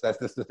foolish. That's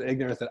just the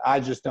ignorance that I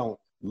just don't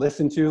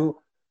listen to,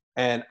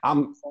 and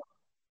I'm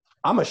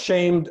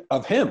ashamed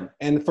of him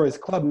and for his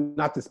club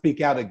not to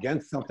speak out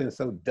against something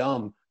so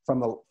dumb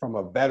from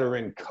a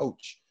veteran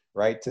coach,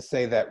 right? To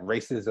say that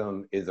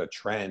racism is a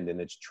trend and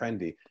it's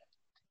trendy.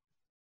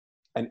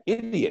 An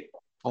idiot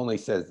only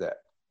says that,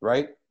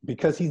 right?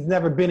 Because he's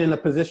never been in a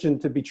position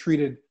to be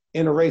treated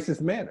in a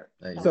racist manner.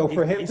 So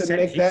for him to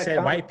make that, he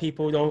said white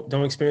people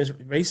don't experience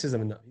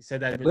racism enough. He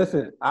said that.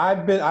 Listen,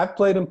 I've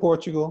played in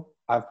Portugal.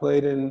 I've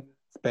played in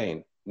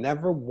Spain.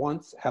 Never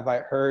once have I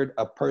heard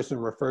a person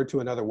refer to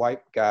another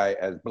white guy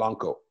as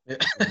Blanco.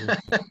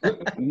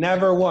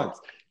 Never once.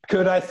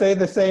 Could I say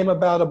the same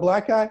about a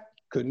black guy?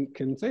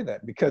 Couldn't say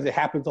that because it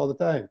happens all the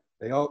time.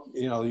 They all,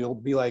 you'll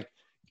be like,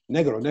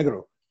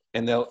 negro,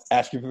 and they'll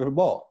ask you for the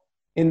ball.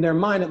 In their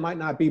mind, it might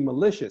not be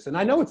malicious. And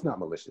I know it's not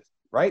malicious,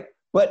 right?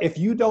 But if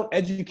you don't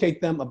educate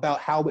them about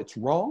how it's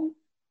wrong,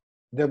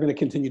 they're going to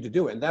continue to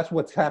do it. And that's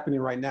what's happening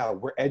right now.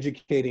 We're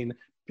educating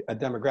a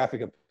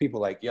demographic of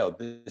people like, yo,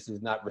 this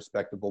is not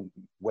respectable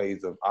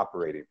ways of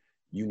operating.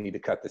 You need to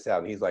cut this out.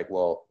 And he's like,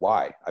 well,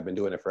 why? I've been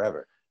doing it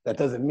forever. That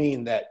doesn't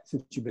mean that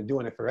since you've been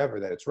doing it forever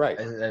that it's right.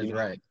 That's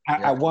right.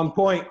 At one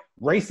point,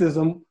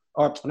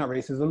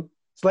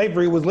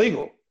 slavery was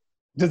legal.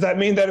 Does that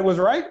mean that it was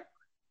right?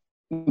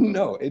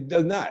 No, it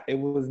does not. It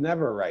was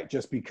never right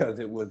just because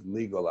it was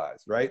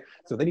legalized, right?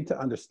 So they need to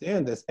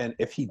understand this. And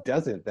if he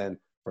doesn't, then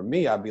for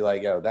me, I'd be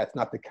like, yo, that's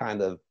not the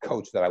kind of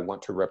coach that I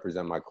want to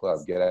represent my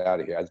club. Get out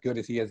of here. As good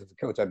as he is as a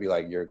coach, I'd be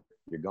like, you're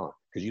gone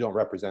because you don't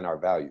represent our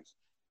values.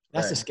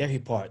 That's the scary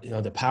part,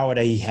 the power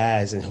that he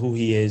has and who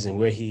he is and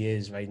where he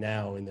is right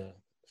now in the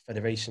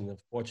Federation of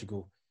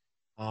Portugal.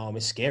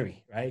 It's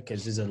scary, right?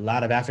 Because there's a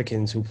lot of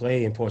Africans who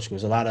play in Portugal.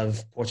 There's a lot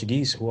of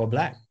Portuguese who are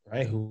black,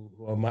 right? Who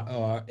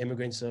are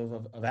immigrants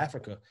of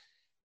Africa.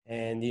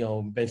 And,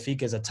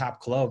 Benfica is a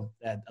top club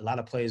that a lot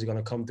of players are going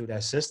to come through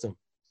that system.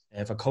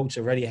 And if a coach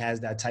already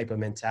has that type of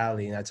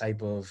mentality and that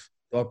type of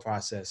thought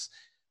process,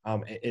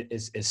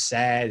 it's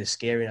sad, it's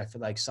scary. And I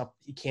feel like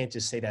he can't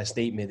just say that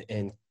statement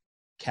and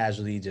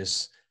casually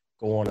just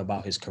go on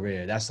about his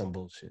career. That's some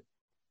bullshit.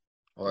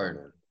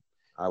 Or,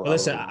 well,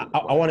 listen,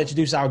 I want to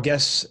introduce our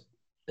guests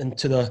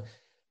into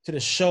the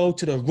show,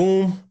 to the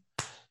room.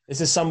 This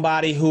is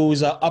somebody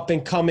who's up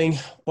and coming,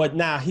 but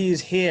now he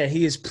is here.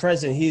 He is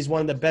present. He's one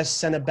of the best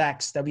center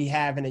backs that we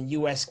have in the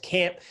U.S.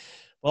 camp.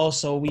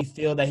 Also, we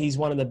feel that he's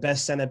one of the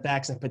best center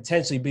backs and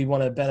potentially be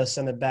one of the better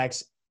center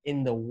backs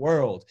in the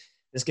world.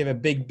 Let's give a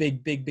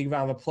big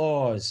round of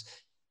applause.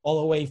 All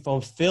the way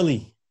from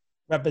Philly,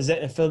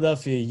 representing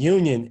Philadelphia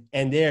Union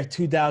and their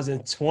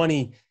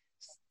 2020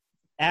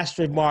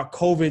 *Mark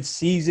COVID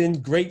season,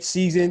 great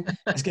season.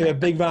 Let's give a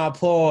big round of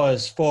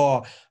applause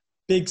for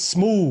Big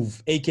Smooth,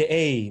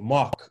 a.k.a.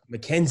 Mark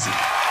McKenzie.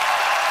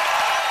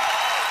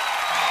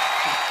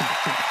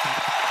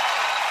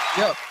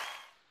 Yo,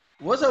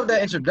 what's up with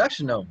that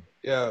introduction, though?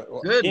 Yeah.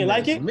 You didn't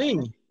like it? Me.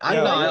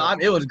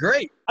 It was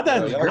great. I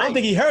don't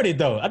think he heard it,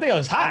 though. I think it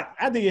was hot.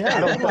 I think he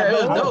heard it.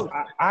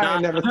 I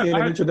ain't never seen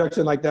an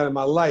introduction like that in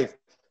my life.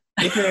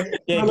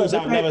 Goose,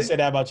 I would never say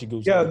that about you,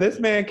 Goose. Yeah, this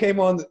man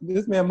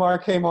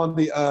Mark came on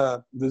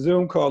the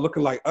Zoom call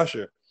looking like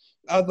Usher.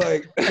 I was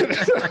like,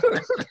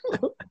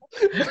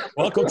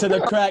 welcome to the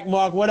crack,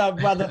 Mark. What up,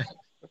 brother?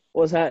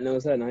 What's happening?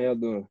 How y'all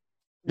doing?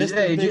 Did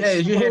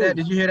you hear that?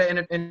 Did you hear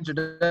that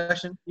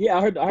introduction? Yeah,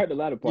 I heard the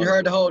latter part. You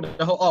heard the whole.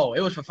 Oh,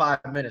 it was for 5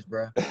 minutes,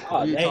 bro.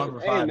 Oh,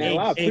 hey, man,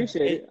 I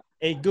appreciate it.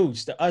 Hey,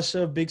 Goose, the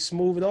Usher, Big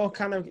Smooth, it all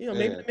kind of,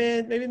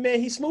 maybe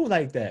man, he's smooth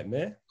like that,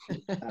 man.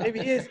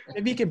 Maybe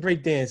he can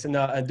break dance and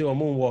do a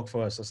moonwalk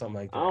for us or something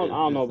like that. I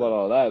don't know about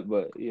all that,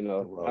 but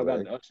I've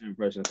got the Usher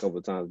impression a couple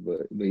of times,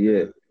 but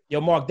yeah.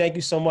 Yo, Mark, thank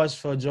you so much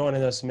for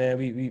joining us, man.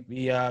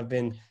 We have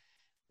been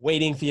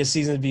waiting for your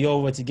season to be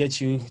over to get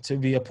you to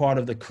be a part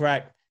of the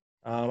crack.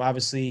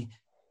 Obviously,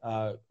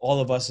 all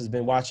of us has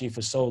been watching you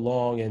for so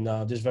long, and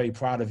just very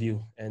proud of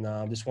you. And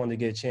just wanted to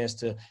get a chance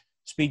to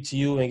speak to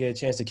you and get a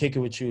chance to kick it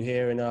with you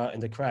here in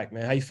the crack,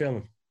 man. How you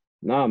feeling?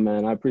 Nah,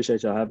 man, I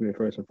appreciate y'all having me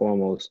first and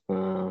foremost.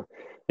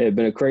 It's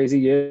been a crazy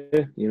year,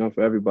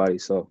 for everybody.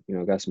 So,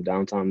 got some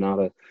downtime now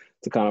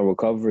to kind of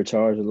recover,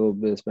 recharge a little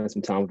bit, spend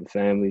some time with the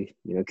family,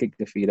 kick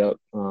the feet up.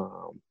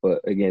 But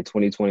again,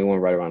 2021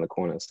 right around the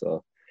corner.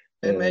 So,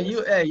 hey man,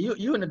 you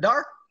in the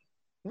dark?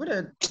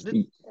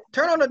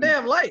 Turn on the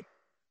damn light.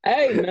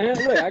 Hey man,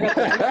 look, I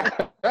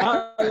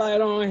got the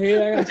light on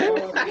here.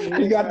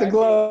 He got the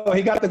glow.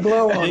 He got the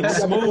glow on. Big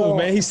Smooth,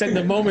 man. He set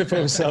the moment for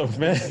himself,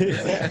 man.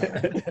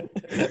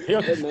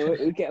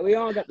 We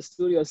all got the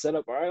studio set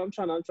up. All right, I'm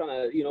trying to,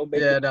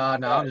 make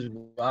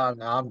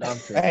I'm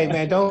Hey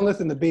man, don't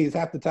listen to Bees.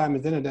 Half the time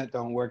his internet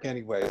don't work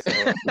anyway. So.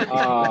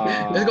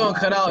 It's gonna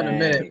cut out in a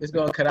minute. It's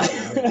gonna cut out.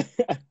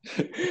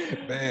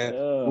 Man,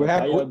 we're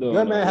happy.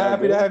 Good man,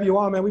 happy to have you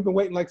on, man. We've been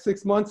waiting like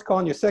 6 months,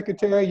 calling your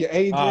secretary, your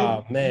agent.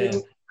 Oh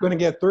man. Going to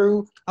get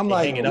through. I'm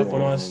like, hanging up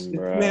on us.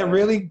 Man,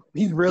 really?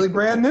 He's really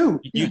brand new.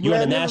 You're in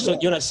the national.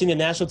 You're not senior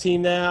national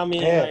team now. I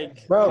mean,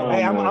 like, bro.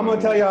 Hey, I'm gonna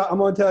tell y'all. I'm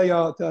gonna tell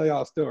y'all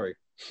a story.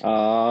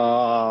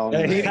 Oh,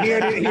 he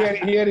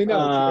already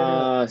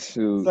knows.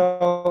 Shoot.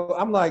 So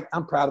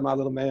I'm proud of my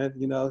little man.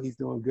 He's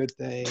doing good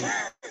things.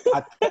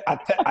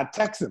 I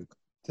text him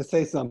to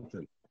say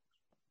something.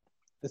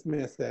 This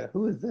man said,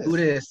 "Who is this?" Who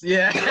this?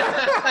 Yeah.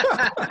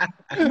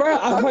 Bro,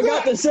 I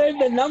forgot to save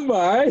the number.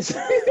 All right? He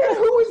said,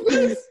 "Who is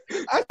this?"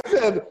 I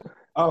said,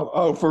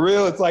 "Oh, for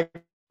real? It's like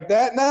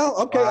that now?"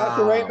 Okay, wow.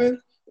 After Raymond,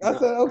 I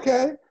said,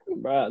 "Okay."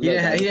 Bro, he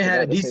didn't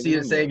have a DC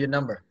to save your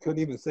number. Couldn't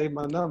even save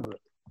my number.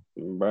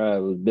 Bro, I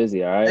was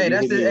busy. All right. Hey,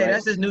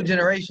 that's his new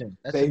generation.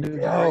 I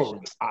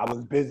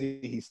was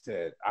busy. He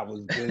said, "I was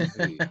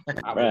busy."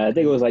 I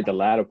think it was like the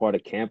latter part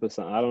of camp or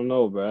something. I don't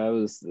know, bro. I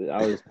was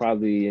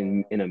probably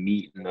in a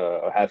meeting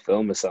or had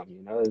film or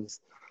something.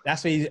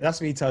 That's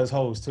what he tells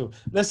hoes too.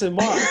 Listen,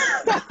 Mark.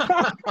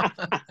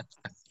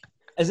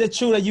 Is it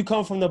true that you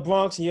come from the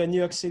Bronx and you're in New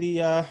York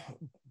City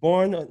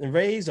born and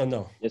raised, or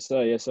no? Yes,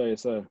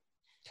 sir.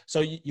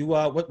 So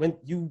when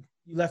you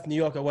left New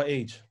York at what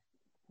age?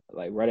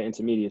 Like right at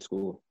intermediate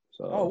school.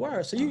 So. Oh,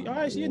 word. So you're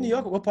in New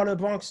York. What part of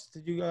the Bronx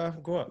did you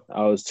grow up?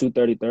 I was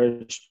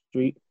 233rd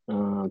Street,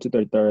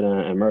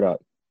 233rd and Murdoch.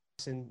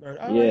 All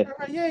right.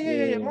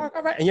 Yeah. Mark.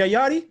 All right. And you're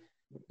Yachty?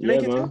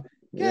 Yeah, man.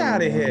 Get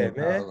out of here,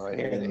 man. Oh,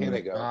 here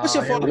they go. What's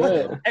your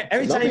father?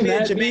 Every time you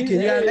meet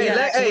Jamaican, you gotta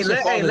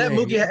let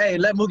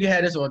Mookie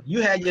have this one.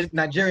 You had your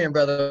Nigerian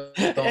brother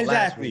on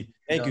last week.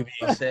 Thank you.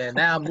 I'm saying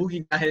now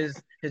Mookie got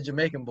his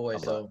Jamaican boy.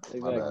 So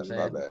my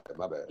bad.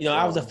 You know,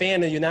 I was a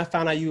fan of you, and I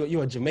found out you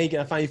were Jamaican.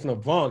 I found you from the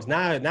Bronx.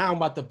 Now I'm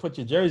about to put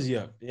your jersey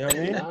up. You know what I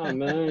mean? Nah,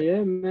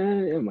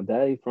 man. Yeah, my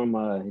dad, he's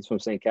from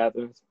St.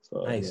 Catharines.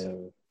 So, nice. Yeah.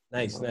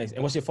 Nice.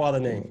 And what's your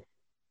father's name?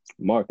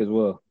 Mark as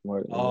well.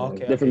 Mark. Oh,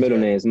 okay. Different middle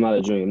names. I'm not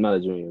a junior,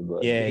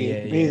 but yeah.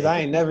 I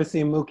ain't never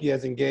seen Mookie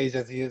as engaged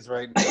as he is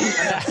right now.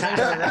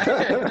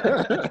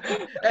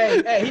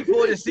 hey, he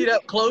pulled his seat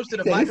up close to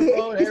the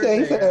microphone. He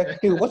said,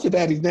 hey, what's your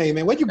daddy's name,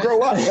 man? Where'd you grow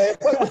up, man?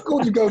 What school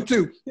did you go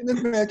to? And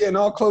this man getting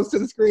all close to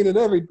the screen and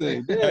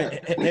everything. Yeah.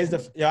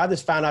 I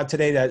just found out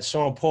today that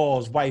Sean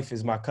Paul's wife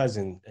is my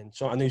cousin, and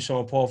I knew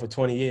Sean Paul for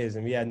 20 years,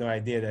 and we had no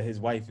idea that his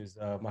wife is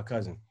my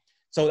cousin.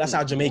 So that's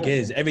how Jamaica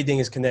is. Everything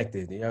is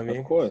connected. You know what I mean?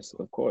 Of course.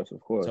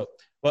 So,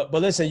 but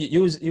listen,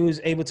 you was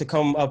able to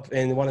come up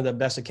in one of the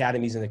best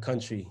academies in the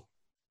country,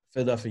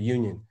 Philadelphia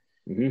Union.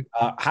 Mm-hmm.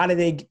 How did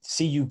they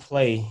see you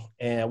play,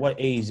 and at what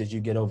age did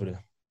you get over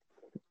there?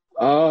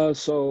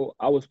 So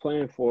I was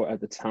playing for, at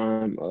the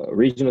time, a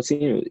regional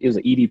team. It was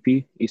an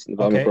EDP, Eastern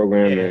Development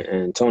Program,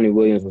 and Tony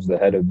Williams was the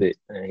head of it.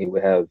 And he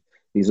would have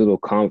these little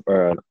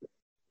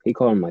he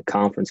called them like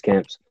conference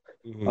camps.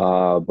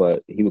 Mm-hmm.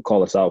 But he would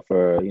call us out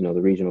for,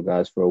 the regional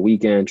guys for a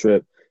weekend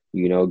trip,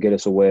 get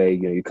us away.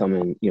 You come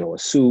in, a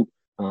suit,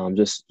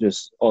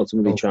 just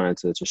ultimately trying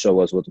to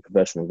show us what the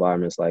professional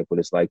environment's like, what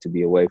it's like to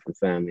be away from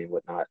family and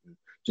whatnot, and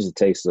just a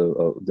taste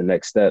of the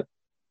next step.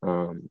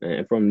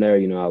 And from there,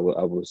 I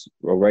was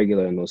a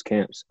regular in those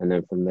camps. And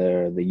then from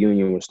there, the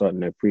Union was starting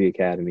their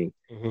pre-academy,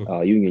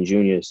 Union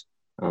Juniors.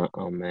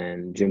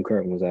 And Jim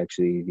Curtin was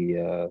actually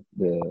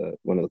the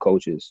one of the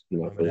coaches,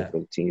 for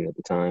the team at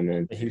the time.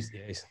 And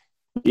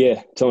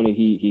yeah, Tony,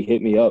 he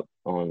hit me up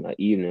on an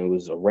evening. It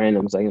was a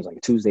random, it was like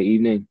a Tuesday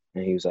evening.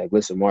 And he was like,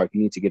 listen, Mark,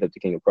 you need to get up to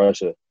King of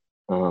Prussia.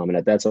 And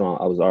at that time,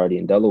 I was already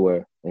in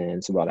Delaware, and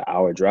it's about an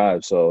hour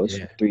drive. So it's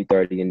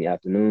 3:30 in the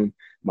afternoon.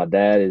 My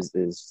dad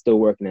is still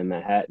working in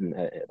Manhattan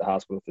at the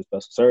hospital for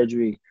special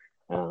surgery.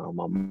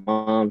 My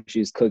mom,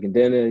 she's cooking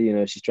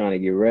dinner. She's trying to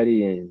get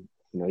ready. And,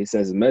 he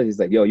sends a message. He's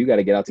like, yo, you got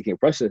to get out to King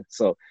of Prussia.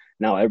 So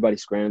now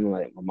everybody's scrambling.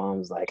 Like, my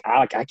mom's like,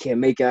 I can't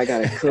make it. I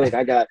got to cook.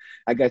 I got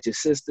your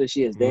sister.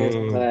 She has dance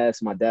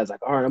class. My dad's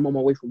like, all right, I'm on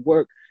my way from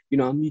work.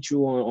 I'll meet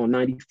you on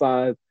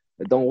 95.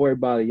 But don't worry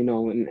about it,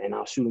 and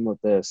I'll shoot him up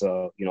there.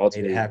 So,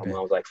 ultimately, my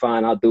mom was like,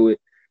 fine, I'll do it.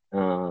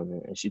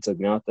 And she took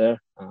me out there.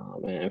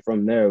 And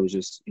from there, it was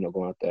just,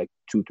 going out there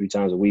 2-3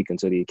 times a week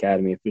until the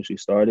academy officially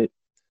started.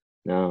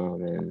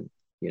 And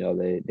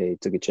they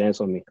took a chance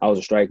on me. I was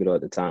a striker though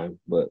at the time,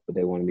 but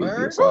they wanted me to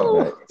be a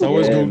center back.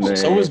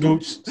 So was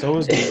Gooch.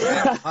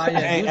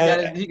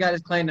 He got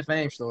his claim to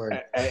fame story.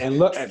 And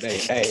look,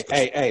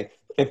 hey.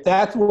 If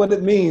that's what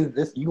it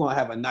means, you're going to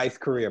have a nice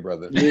career,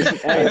 brother. But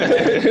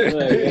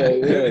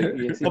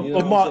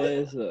Mark,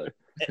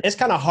 it's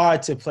kind of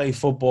hard to play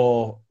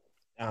football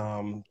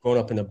growing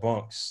up in the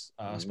Bronx,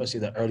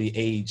 especially the early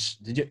age.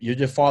 Did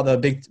your father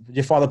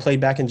play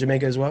back in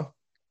Jamaica as well?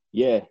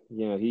 Yeah,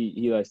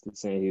 he likes to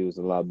say he was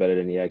a lot better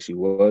than he actually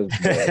was.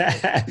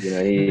 But,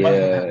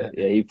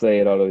 he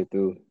played all the way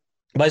through.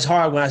 But it's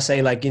hard when I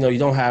say, like, you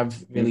don't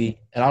have really,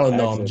 and I don't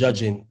know, I'm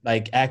judging,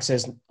 like,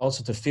 access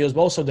also to fields,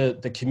 but also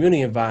the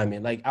community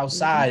environment. Like,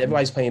 outside,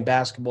 everybody's playing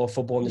basketball,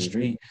 football in the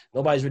street.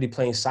 Nobody's really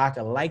playing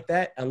soccer like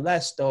that,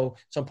 unless, though,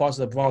 some parts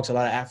of the Bronx, a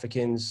lot of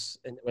Africans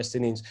and West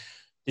Indians.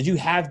 Did you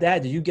have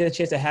that? Did you get a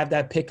chance to have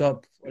that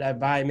pickup, that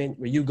environment?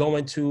 Were you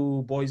going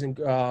to Boys and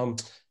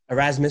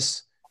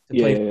Erasmus to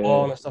play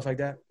football and stuff like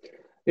that?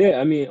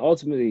 Yeah, I mean,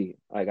 ultimately,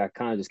 like, I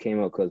kind of just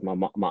came up because my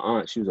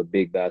aunt, she was a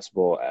big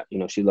basketball,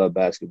 she loved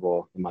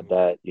basketball. And my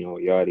dad,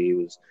 Yardi, he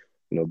was,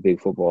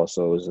 big football.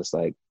 So it was just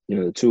like,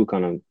 the two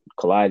kind of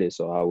collided.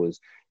 So I was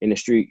in the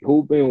street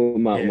hooping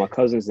with my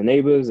cousins and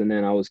neighbors. And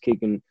then I was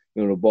kicking,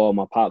 the ball,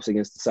 my pops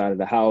against the side of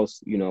the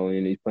house,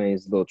 and he's playing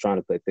his little, trying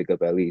to play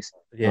pickup at least,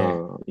 with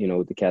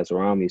the cats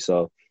around me.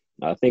 So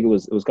I think it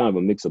was kind of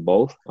a mix of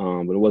both.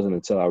 But it wasn't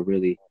until I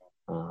really,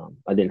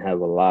 I didn't have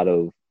a lot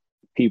of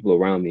people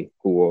around me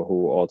who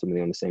were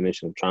ultimately on the same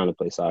mission of trying to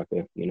play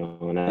soccer,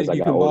 and as I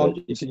got older.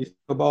 Can you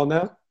ball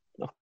now?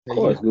 Of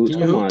course, Gooch.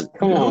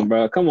 Come on,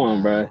 bro. Come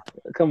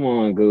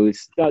on, Gooch.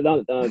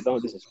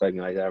 Don't disrespect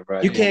me like that,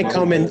 bro. You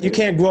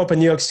can't grow up in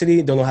New York City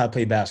and don't know how to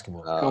play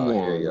basketball. Come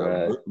on,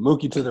 bro.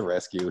 Mookie to the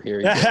rescue. Here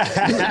he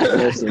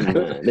goes.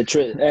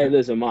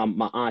 Listen, man.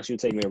 My aunt, she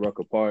would take me to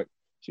Rucker Park.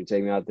 She would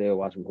take me out there,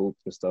 watch some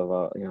hoops and stuff.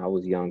 I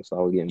was young, so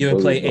I was getting. You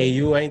ever play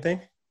AU or anything?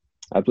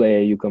 I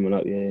play AU coming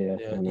up, yeah.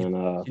 And then, you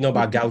know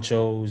about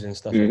gauchos and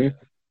stuff. Like that.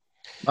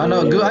 I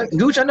know,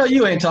 Gooch. I know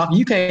you ain't talking.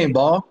 You can't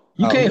ball.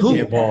 You can't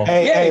hoop. Ball.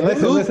 Hey,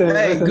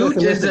 listen. Gooch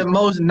is the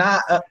most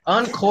not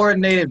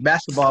uncoordinated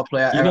basketball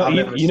player.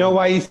 You know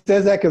why he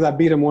says that? Because I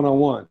beat him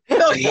 1-on-1.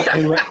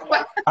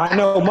 I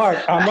know, Mark.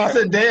 That's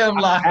a damn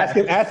lie.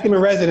 Ask him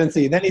in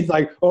residency. Then he's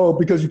like, "Oh,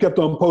 because you kept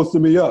on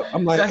posting me up."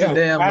 I'm like, That's a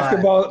damn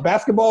basketball. lie.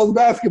 Basketball is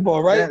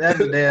basketball, right? That's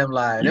a damn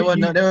lie. There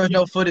was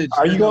no footage.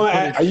 Are you going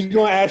to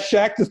ask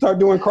Shaq to start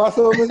doing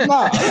crossovers?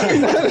 Nah.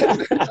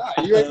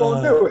 Nah, you ain't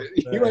gonna do it.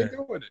 You ain't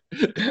doing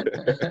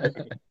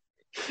it.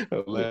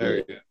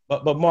 Hilarious.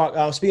 But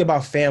Mark, speaking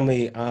about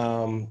family,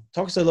 talk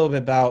to us a little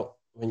bit about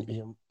when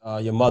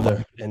your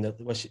mother and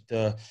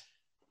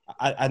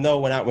I know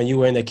when you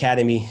were in the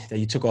academy that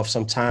you took off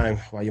some time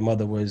while your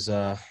mother was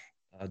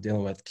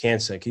dealing with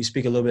cancer. Can you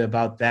speak a little bit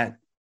about that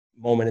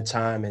moment in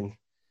time and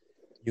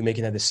you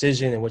making that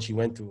decision and what you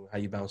went through, how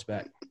you bounced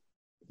back?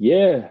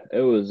 Yeah,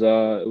 it was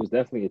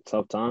definitely a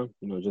tough time,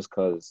 just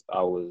because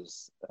I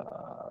was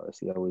I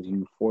was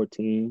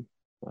U14,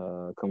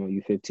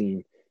 coming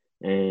U15,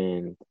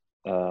 and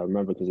I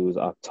remember because it was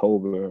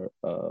October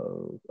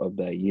of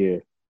that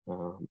year,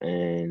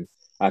 and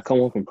I come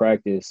home from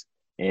practice,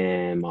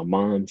 and my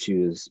mom, she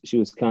was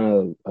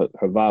kind of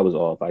her vibe was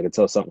off. I could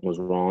tell something was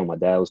wrong. My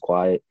dad was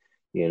quiet,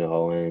 and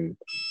I'll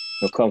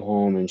come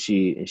home and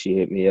she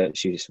hit me up.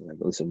 She was like,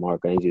 "Listen,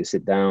 Mark, I need you to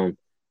sit down.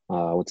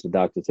 I went to the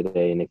doctor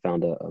today and they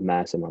found a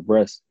mass in my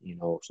breast,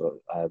 so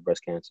I have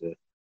breast cancer,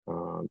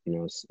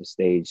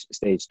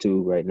 stage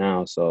 2 right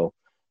now. So,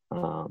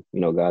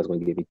 God's going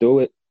to get me through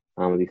it.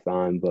 I'm going to be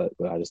fine, but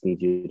I just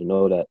need you to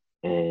know that."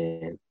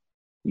 And,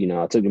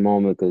 I took a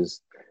moment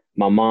because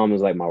my mom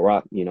is like my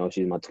rock,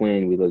 she's my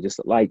twin. We look just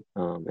alike,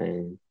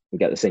 and we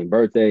got the same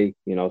birthday,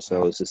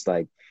 so it's just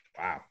like,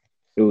 wow.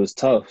 It was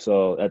tough.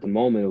 So at the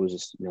moment, it was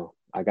just,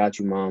 I got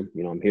you, Mom.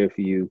 I'm here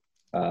for you.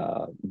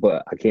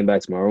 But I came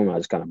back to my room and I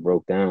just kind of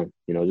broke down,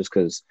 just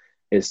because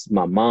it's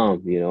my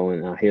mom,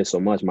 and I hear so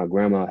much. My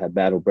grandma had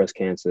battled breast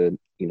cancer,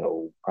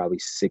 probably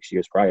 6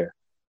 years prior.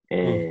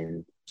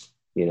 And,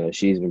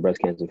 she's been breast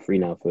cancer free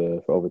now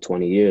for over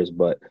 20 years.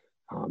 But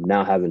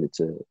now having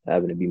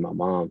to be my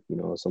mom,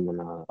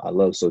 someone I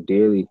love so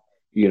dearly,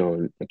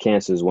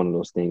 cancer is one of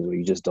those things where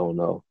you just don't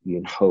know,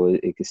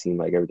 it could seem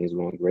like everything's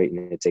going great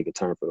and it take a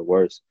turn for the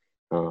worse.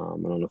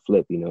 And on the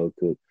flip, it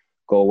could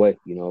go away,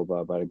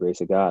 by the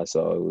grace of God.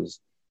 So it was,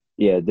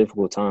 a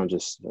difficult time.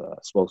 Just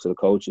spoke to the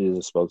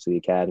coaches, spoke to the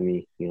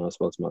academy,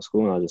 spoke to my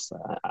school, and I was just,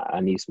 I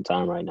need some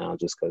time right now,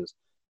 just because,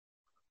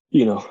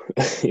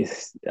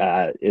 it's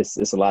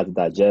a lot to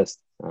digest.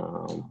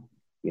 On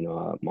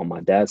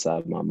my dad's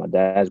side, my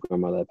dad's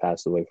grandmother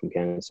passed away from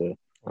cancer.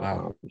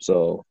 Wow.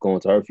 So going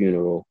to her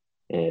funeral,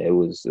 and it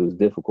was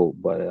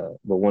difficult, but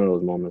one of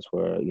those moments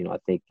where I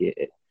think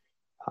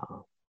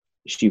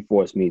she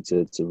forced me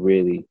to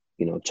really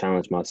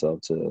challenge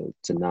myself to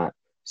not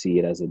see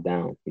it as a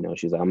down.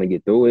 She's like, "I'm gonna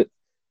get through it,"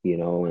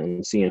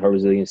 and seeing her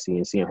resiliency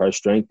and seeing her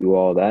strength through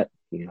all that,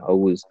 it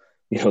was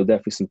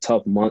definitely some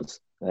tough months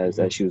as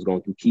she was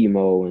going through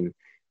chemo and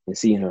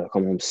seeing her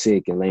come home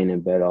sick and laying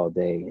in bed all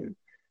day, and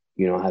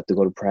I have to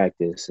go to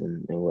practice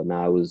and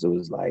whatnot. It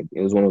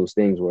was one of those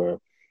things where,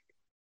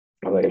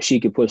 like, if she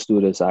could push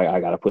through this, I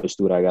gotta push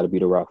through it. I gotta be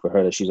the rock for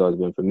her that she's always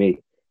been for me.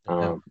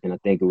 And I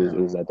think it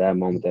was at that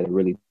moment that it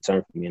really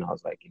turned for me, and I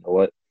was like, you know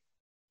what,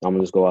 I'm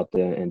gonna just go out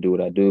there and do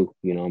what I do.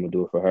 I'm gonna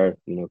do it for her,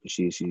 because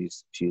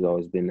she's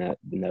always been that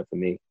for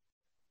me.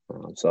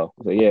 So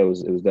yeah, it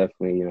was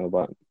definitely,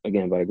 by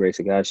the grace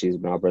of God, she's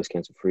been breast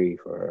cancer free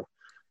for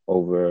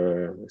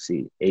over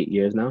 8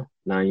 years now,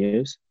 9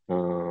 years.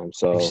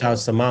 So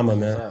shouts to mama,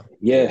 man.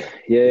 Yeah,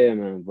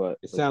 man. But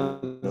it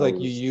sounds like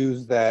you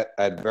use that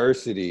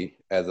adversity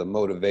as a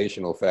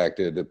motivational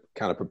factor to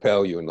kind of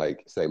propel you and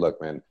like say,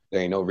 "Look, man,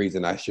 there ain't no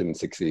reason I shouldn't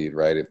succeed,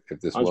 right?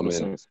 If this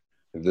 100%.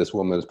 If this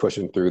woman is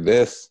pushing through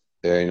this,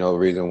 there ain't no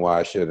reason why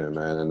I shouldn't,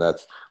 man." And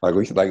that's like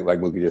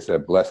Mookie just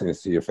said,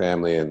 blessings to your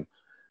family and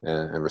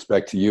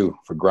respect to you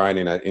for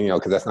grinding at,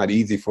 because that's not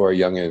easy for a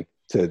youngin'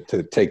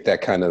 to take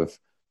that kind of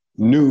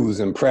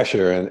news and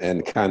pressure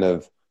and kind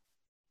of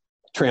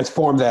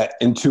transform that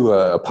into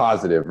a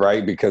positive,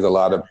 right? Because a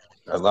lot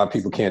of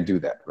people can't do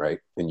that, right?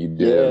 And you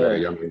did at a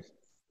very young age.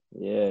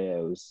 Yeah,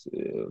 it was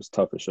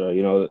tough for sure.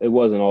 It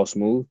wasn't all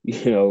smooth.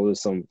 It was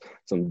some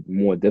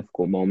more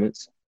difficult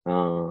moments.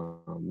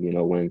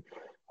 When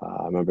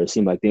I remember it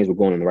seemed like things were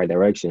going in the right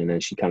direction, and then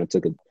she kind of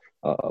took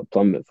a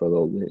plummet for a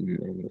little bit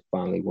and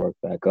finally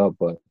worked back up.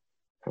 But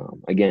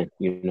again,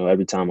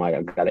 every time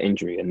I got an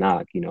injury, a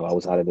knock, I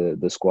was out of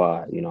the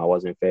squad. I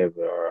wasn't in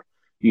favor, or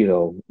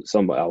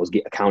somebody I was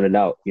getting counted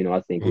out.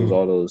 I think it was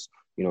all those,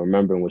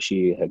 remembering what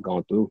she had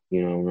gone through.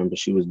 Remember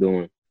she was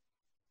doing,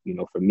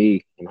 for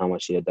me and how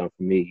much she had done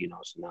for me.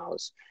 So now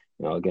it's,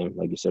 again,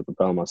 like you said,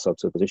 propelling myself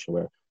to a position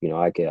where,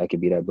 I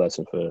could be that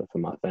blessing for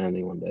my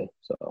family one day.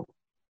 So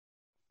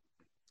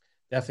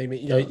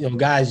definitely,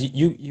 guys,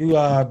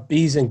 you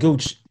Bees and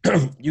Gooch,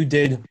 you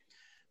did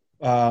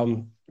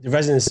the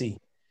residency,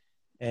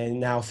 and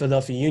now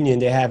Philadelphia Union,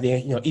 they have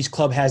their, each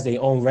club has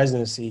their own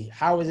residency.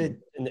 How is it?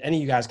 And any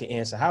of you guys can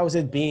answer. How is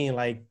it being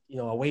like,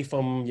 away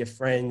from your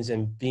friends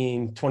and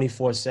being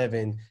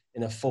 24/7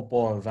 in a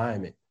football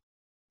environment?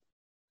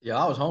 Yeah,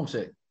 I was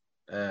homesick.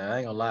 I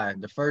ain't gonna lie.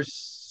 The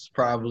first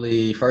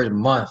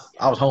month,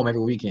 I was home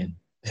every weekend.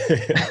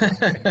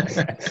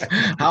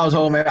 I was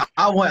home.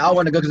 I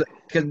want to go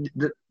because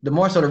the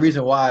more so the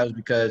reason why was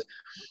because,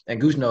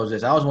 and Goose knows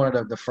this. I was one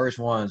of the first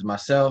ones.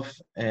 Myself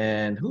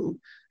and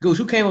Goose,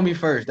 who came with me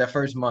first that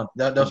first month,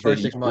 those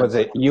first 6 months. Was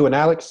it you and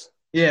Alex?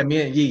 Yeah,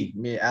 me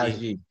and Alex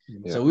G.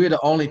 Yeah. So we were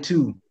the only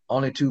two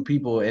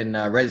people in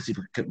residency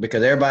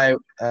because everybody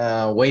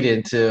waited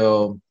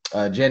until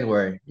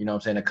January. You know what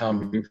I'm saying, to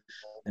come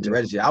into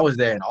residency. I was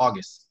there in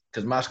August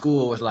because my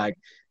school was like,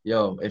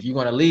 yo, if you're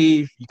gonna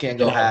leave, you can't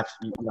go half.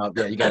 You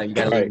gotta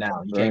leave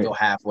now. You can't go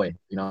halfway.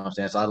 You know what I'm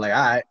saying? So I was like, all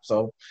right,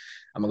 so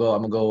I'm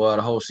gonna go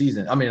the whole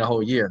season. I mean, the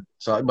whole year.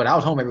 So, but I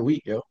was home every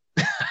week, yo.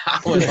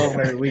 I was home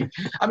every week.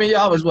 I mean,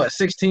 I was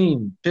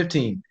 16,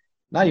 15,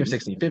 not even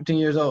 16, 15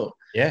 years old.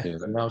 Yeah. You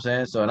know what I'm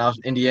saying? So, and I was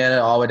in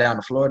Indiana all the way down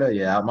to Florida.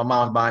 Yeah, my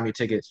mom was buying me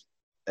tickets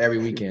every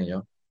weekend,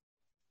 yo.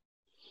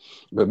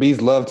 But Bees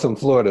loved some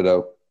Florida,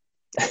 though.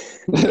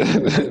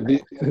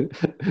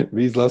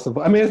 Bees love some.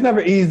 I mean, it's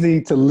never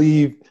easy to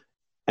leave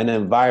an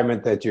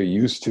environment that you're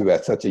used to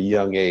at such a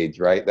young age,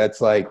 right? That's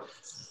like,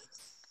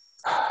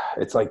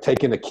 it's like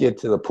taking a kid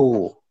to the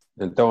pool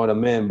and throwing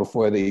them in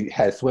before they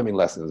had swimming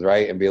lessons,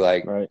 right? And be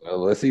like, well,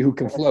 let's see who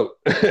can float.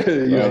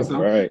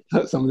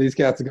 Some of these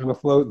cats are going to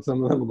float and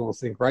some of them are going to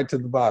sink right to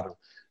the bottom,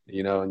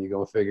 you know, and you're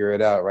going to figure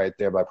it out right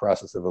there by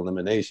process of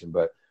elimination.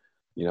 But,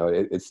 you know,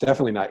 it's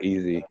definitely not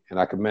easy. And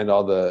I commend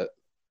all the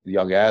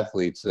young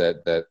athletes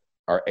that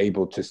are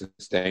able to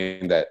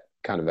sustain that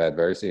kind of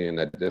adversity and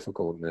that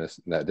difficult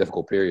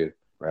period,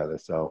 rather.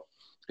 So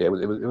yeah, it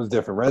was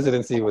different.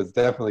 Residency was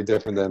definitely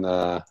different than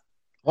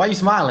Why are you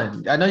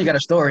smiling? I know you got a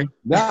story.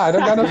 Nah, I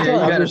don't got no story.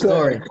 You got a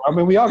story. I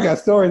mean, we all got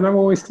stories. Remember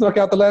when we snuck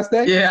out the last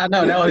day? Yeah, I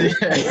know. That was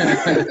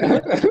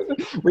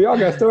we all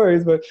got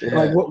stories, but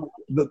like what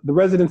the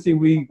residency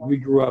we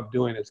grew up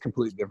doing is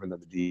completely different than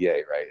the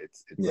DA, right?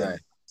 It's right.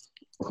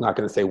 It's not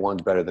going to say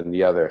one's better than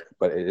the other,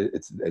 but it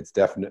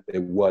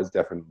was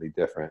definitely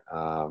different.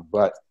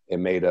 But it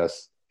made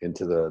us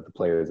into the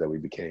players that we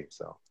became.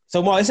 So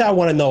Mark, this is what I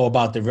want to know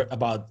about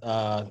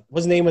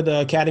what's the name of the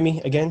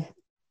academy again?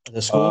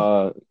 The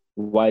school?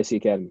 YC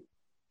Academy.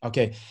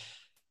 Okay.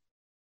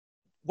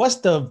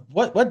 What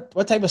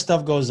type of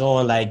stuff goes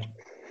on? Like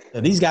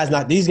these guys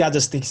are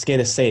scared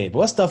to say it, but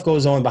what stuff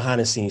goes on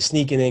behind the scenes?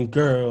 Sneaking in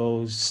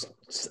girls,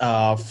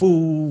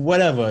 food,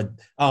 whatever.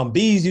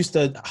 Bees used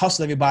to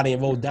hustle everybody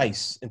and roll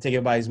dice and take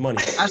everybody's money.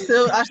 I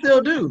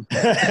still do.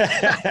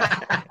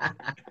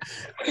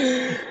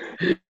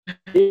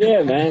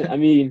 Yeah, man. I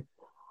mean,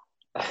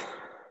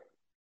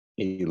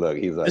 he's like,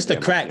 it's the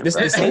crack. This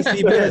is the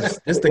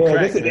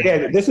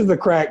crack. This is the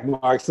crack,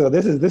 Mark. So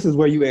this is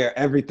where you air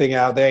everything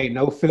out. There ain't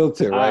no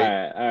filter,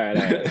 right? All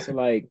right. So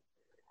like,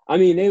 I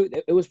mean,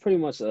 it was pretty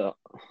much the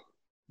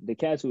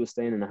cats who were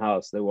staying in the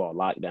house. They were all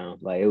locked down.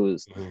 Like it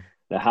was,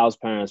 the house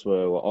parents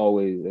were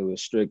always, they were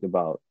strict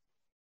about,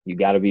 you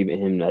got to be with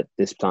him at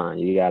this time.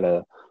 You got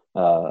to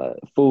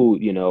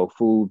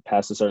food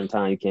past a certain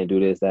time. You can't do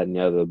this, that, and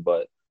the other.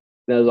 But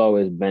there's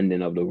always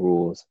bending of the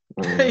rules.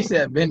 He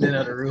said bending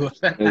of the rules.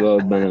 There's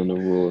always bending of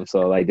the rules.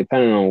 So like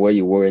depending on where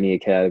you were in the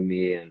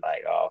academy and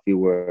like if you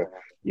were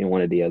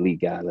one of the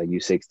elite guys, like you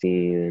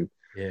 16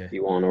 and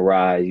you on a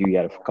rise, you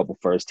got a couple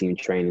first team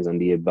trainings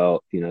under your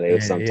belt. You know, they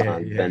would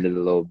sometimes bend it a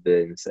little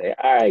bit and say,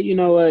 all right, you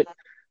know what?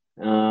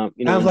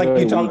 Sounds like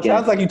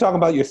you talking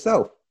about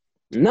yourself.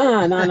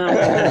 Nah. Not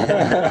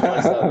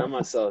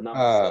myself.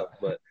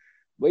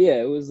 But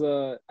yeah, it was.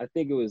 I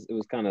think it was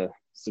kind of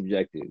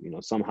subjective. You know,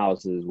 some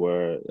houses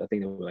were. I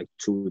think there were like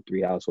 2 or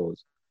 3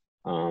 households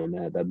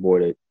that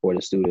boarded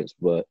students,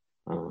 but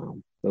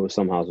there were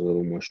some houses a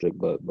little more strict.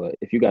 But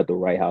if you got the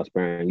right house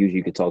parent, usually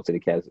you could talk to the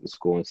cats at the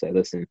school and say,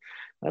 listen,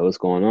 like what's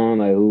going on?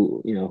 Like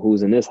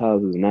who's in this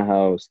house? Who's in that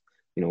house?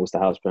 You know, what's the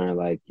house parent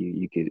like?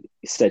 You could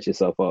set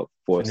yourself up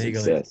for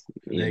success.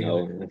 You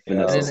know,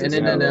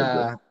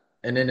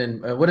 and then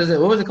what is it?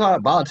 What was it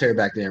called? Voluntary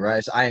back then, right?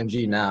 It's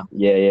IMG now.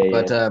 Yeah.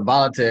 But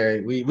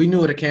voluntary, we knew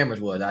what the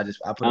cameras was. I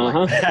put it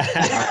like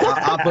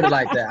that. I'll put it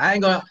like that. I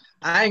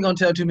ain't gonna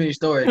tell too many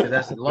stories because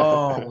that's a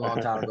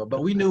long time ago.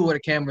 But we knew what the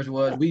cameras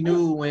was. We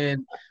knew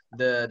when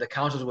the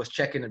counselors was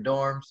checking the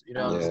dorms. You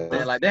know,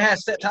 like they had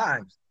set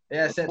times. They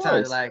had set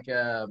times. Like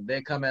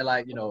they come at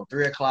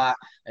 3:00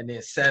 and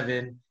then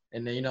 7.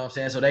 And then, you know what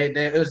I'm saying? So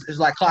it was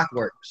like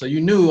clockwork. So you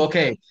knew,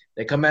 okay,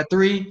 they come at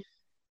 3.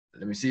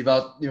 Let me see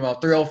about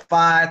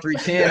 3:05,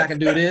 3:10. I can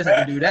do this, I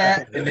can do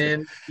that, and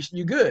then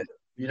you good.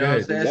 You know what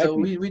I'm saying?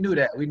 Exactly. So we knew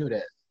that. We knew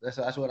that. That's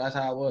how it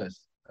was.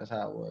 That's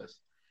how it was.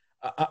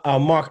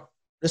 Mark,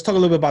 let's talk a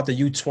little bit about the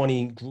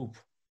U20 group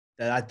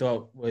that I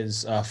thought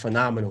was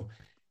phenomenal.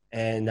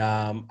 And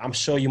I'm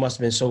sure you must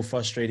have been so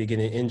frustrated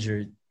getting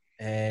injured.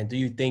 And do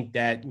you think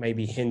that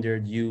maybe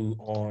hindered you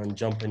on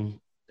jumping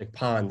the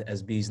pond,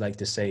 as bees like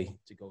to say,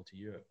 to go to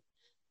Europe?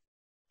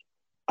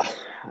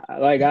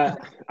 Like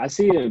I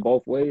see it in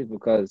both ways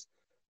because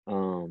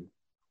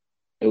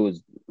it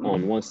was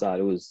on one side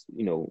it was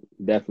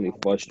definitely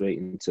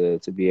frustrating to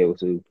be able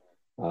to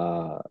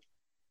or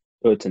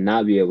to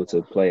not be able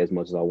to play as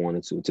much as I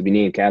wanted to be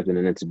named captain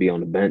and then to be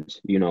on the bench.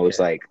 It's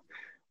like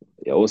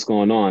yo, what's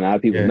going on? I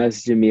have people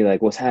messaging me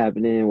like, what's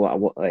happening?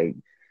 What like,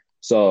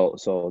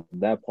 so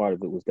that part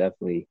of it was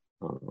definitely,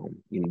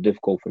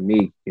 difficult for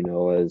me,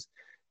 as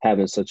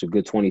having such a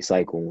good 20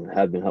 cycle and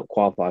having helped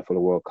qualify for the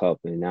World Cup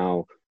and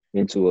now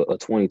into a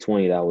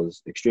 2020 that I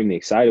was extremely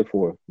excited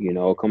for,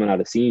 coming out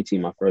of senior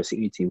team, my first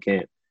senior team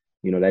camp,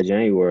 that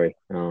January,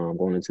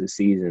 going into the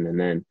season and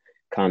then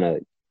kind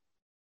of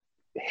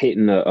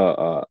hitting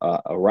a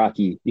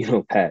rocky,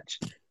 patch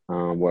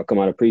where I come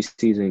out of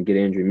preseason, get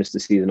injured, miss the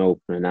season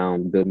open, and now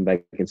I'm building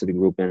back into the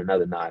group and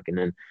another knock, and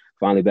then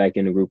finally back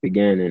in the group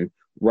again. And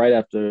right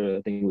after,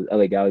 I think it was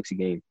LA Galaxy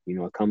game,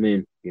 I come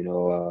in,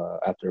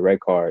 after the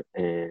red card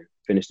and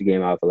finish the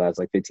game out for the last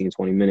like 15,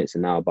 20 minutes,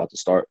 and now about to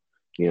start,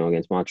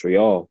 against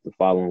Montreal the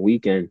following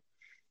weekend.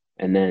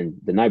 And then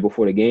the night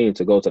before the game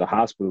to go to the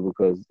hospital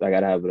because I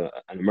got to have an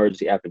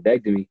emergency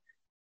appendectomy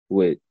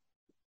with,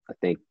 I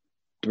think,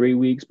 3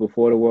 weeks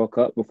before the World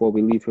Cup, before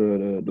we leave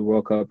for the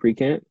World Cup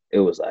pre-camp. It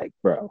was like,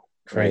 bro,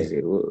 crazy.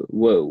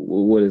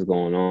 What is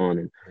going on?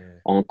 And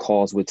on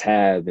calls with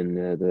Tab and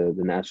the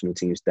national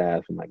team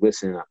staff, and like,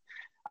 listen,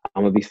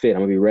 I'm gonna be fit,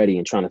 I'm gonna be ready,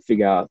 and trying to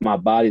figure out if my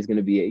body's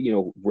gonna be,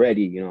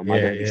 ready. Am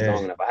I gonna be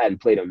strong enough? I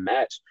hadn't played a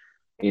match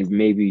in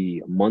maybe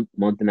a month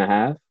and a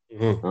half.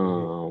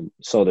 Mm-hmm.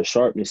 So the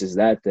sharpness is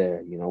that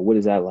there. What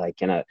is that like?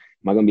 Am I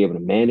gonna be able to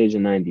manage a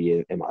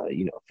 90? Am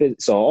I,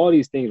 fit? So all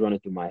these things running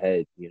through my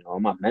head.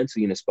 Am I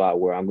mentally in a spot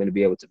where I'm gonna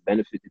be able to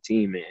benefit the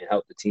team and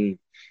help the team,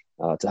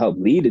 to help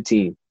lead the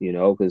team?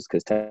 Because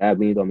Tab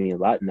leaned on me a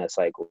lot in that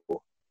cycle,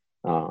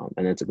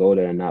 and then to go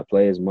there and not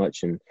play as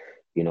much, and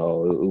it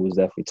was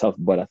definitely tough.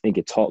 But I think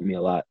it taught me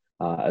a lot.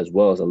 As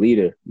well as a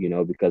leader,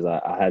 because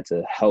I had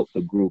to help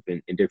the group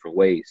in different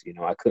ways.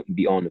 I couldn't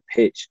be on the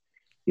pitch,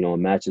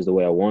 in matches the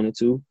way I wanted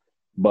to.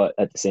 But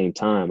at the same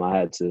time, I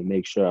had to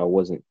make sure I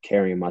wasn't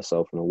carrying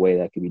myself in a way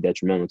that could be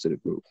detrimental to the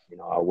group.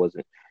 I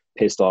wasn't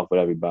pissed off with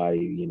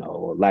everybody,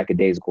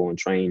 lackadaisical in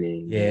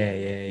training.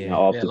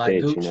 Off the like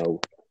pitch,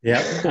 Gooch.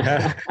 Yep.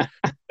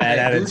 Bad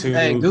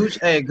attitude.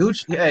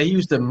 Gooch, he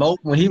used to mope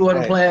when he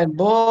wasn't playing.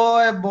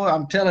 Boy,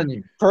 I'm telling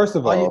you. First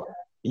of all,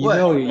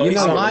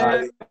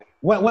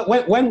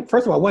 when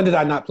first of all, when did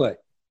I not play?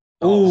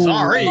 Oh,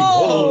 sorry.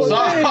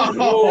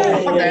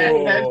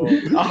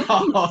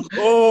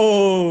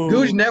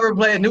 Gooch never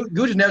played.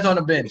 Gooch never on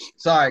the bench.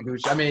 Sorry,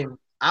 Gooch. I mean,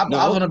 I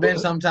was on the bench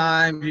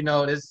sometimes.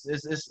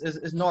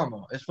 It's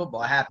normal. It's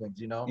football. It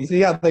happens. You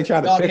see how they try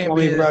to pick on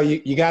me, bro.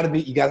 You gotta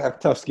have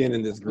tough skin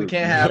in this group. We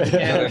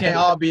can't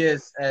all be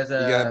as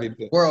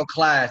world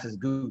class as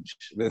Gooch.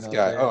 This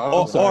guy.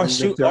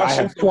 I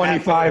have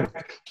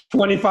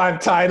 25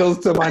 titles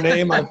to my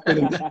name. I've been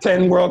in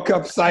 10 World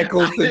Cup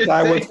cycles since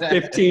I was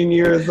 15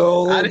 years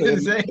old. I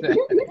didn't say that.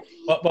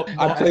 But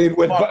I played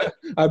with.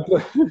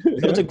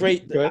 Those are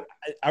great.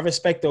 I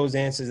respect those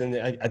answers, and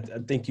I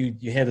think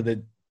you handled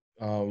it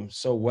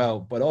so well.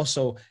 But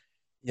also,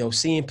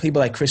 seeing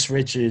people like Chris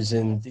Richards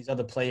and these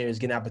other players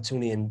get an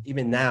opportunity, and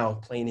even now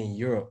playing in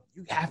Europe,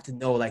 you have to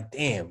know, like,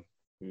 damn,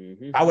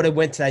 if I would have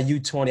went to that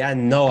U20, I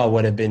know I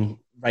would have been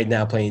right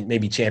now playing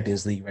maybe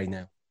Champions League right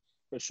now.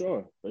 For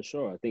sure.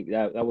 I think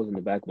that was in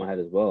the back of my head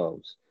as well. It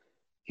was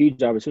a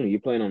huge opportunity. You're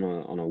playing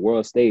on a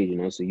world stage,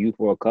 it's a youth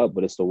World Cup,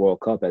 but it's the World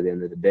Cup at the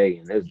end of the day,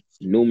 and there's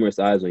numerous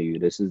eyes on you.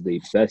 This is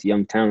the best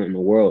young talent in the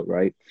world,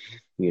 right?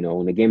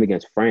 In the game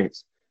against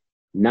France,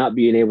 not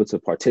being able to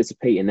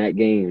participate in that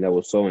game that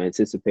was so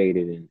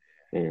anticipated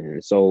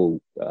and so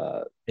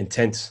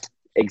intense.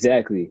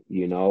 Exactly.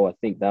 I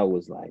think that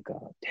was like,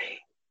 dang.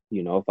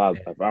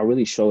 If I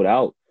really showed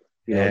out,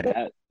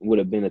 that would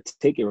have been a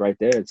ticket right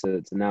there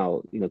to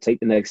now,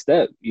 take the next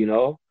step,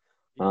 You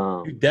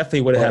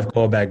definitely would have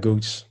called back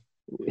Gooch.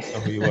 That's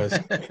who he was.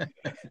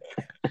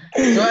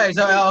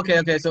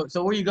 Okay.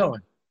 So where you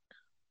going?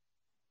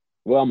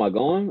 Where am I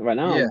going? Right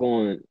now I'm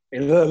going. Nah.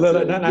 You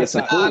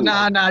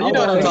know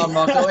what I'm talking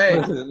about. So, hey,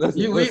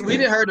 we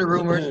didn't heard the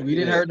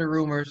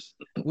rumors.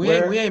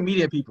 We ain't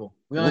media people.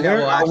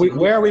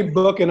 Where are we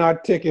booking our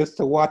tickets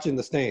to watching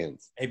the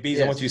stands? Hey,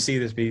 Bees, I want you to see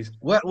this, Bees.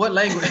 What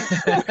language?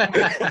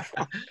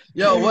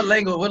 What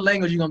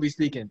language you gonna be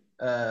speaking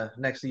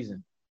next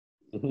season?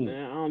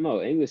 Man, I don't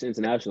know. English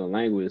international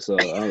language. So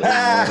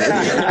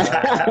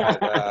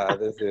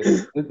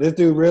this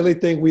dude really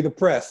think we the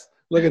press.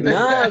 Look at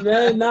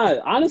this. Nah.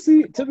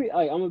 Honestly,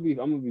 I'm gonna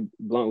be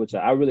blunt with you.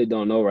 I really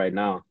don't know right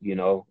now. It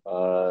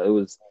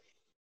was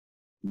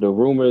the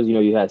rumors.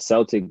 You had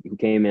Celtic who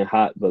came in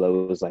hot, but it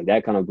was like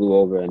that kind of blew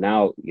over. And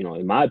now,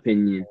 in my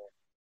opinion,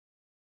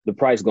 the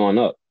price gone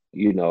up.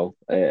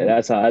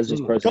 That's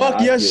just personal.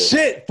 Talk your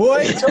shit,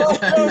 boy.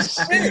 Talk your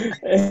shit.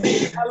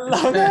 I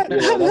love that.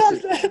 I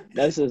love that.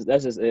 That's just,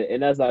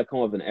 and that's not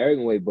come up in an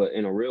arrogant way, but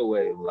in a real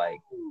way, like,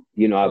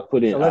 I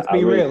put in. So let's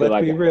be real.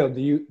 Let's be real.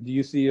 Do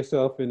you see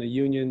yourself in a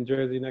Union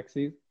jersey next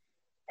season?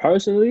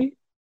 Personally.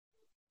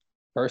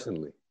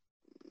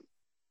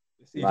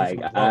 Like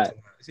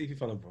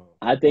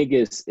I think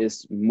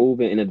it's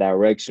moving in a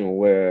direction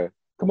where.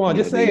 Come on,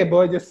 just say it,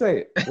 boy. Just say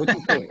it. What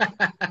you think?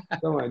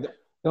 Come on.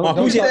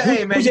 Who's your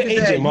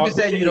agent, Mark? You can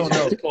say you don't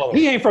know.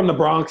 He ain't from the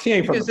Bronx. He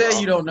ain't from the Bronx. You can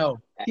say you don't know.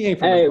 He ain't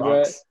from the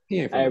Bronx. He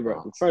ain't from Hey, the bro.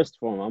 Bronx. First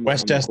of all, I'm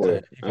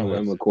Westchester.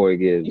 a Corey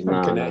Gibbs. He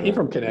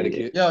from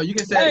Connecticut. Yo, you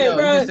can say. Hey, Yo,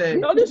 bro. you can say.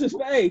 No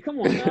disrespect. Hey,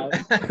 come on now.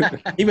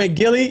 Even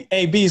Gilly.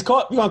 Hey, B's,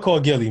 we gonna call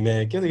Gilly,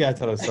 man. Gilly gotta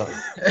tell us something.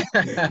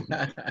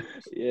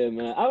 Yeah,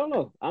 man. I don't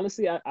know.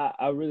 Honestly,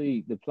 I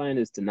really the plan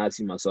is to not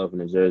see myself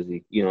in a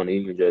jersey, in the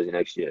England jersey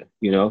next year.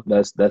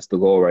 That's the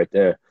goal right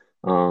there.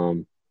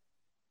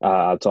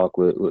 I talk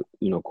with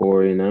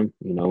Corey and them,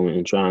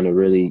 and trying to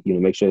really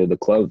make sure that the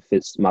club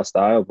fits my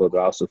style, but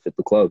I also fit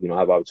the club.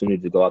 Have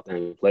opportunity to go out there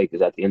and play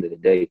because at the end of the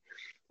day,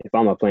 if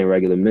I'm not playing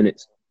regular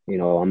minutes,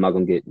 I'm not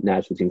gonna get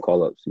national team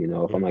call ups.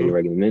 If I'm not getting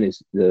regular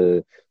minutes,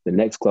 the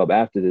next club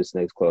after this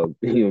next club,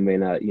 may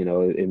not,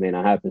 it may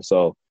not happen.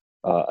 So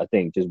I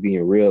think just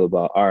being real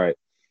about, all right,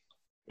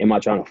 am I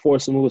trying to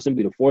force a move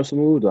simply to force a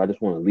move? Do I just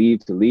want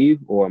to leave,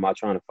 or am I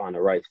trying to find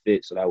the right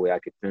fit so that way I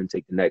can then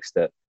take the next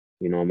step,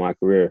 in my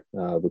career?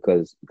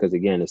 Because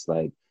again, it's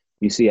like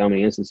you see how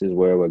many instances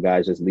where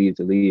guys just leave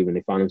to leave and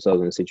they find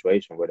themselves in a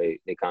situation where they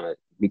kind of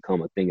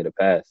become a thing of the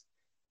past.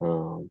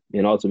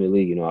 And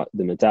ultimately,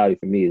 the mentality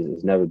for me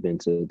has never been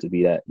to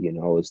be that,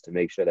 is to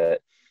make sure that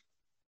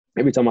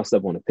every time I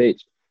step on the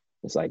pitch,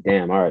 it's like,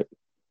 damn, all right,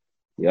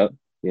 yep,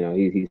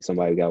 he's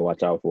somebody you got to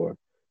watch out for.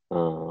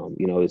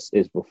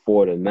 It's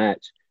before the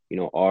match,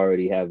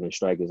 already having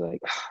strikers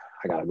like,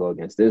 I got to go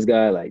against this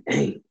guy, like,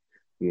 dang,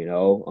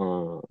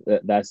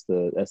 that's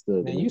the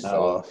Man, you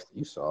soft.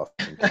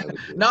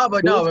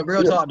 but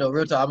real talk though,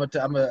 real talk. I'm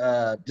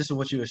just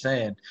what you were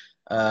saying.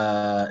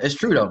 It's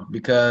true though,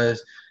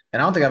 because,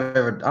 and I don't think I've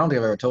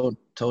ever told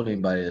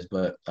anybody this,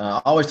 but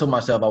I always told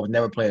myself I would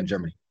never play in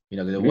Germany.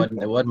 It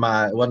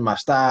wasn't my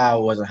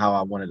style, wasn't how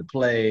I wanted to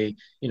play.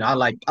 I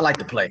like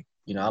to play.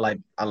 I like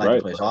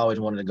to play. So I always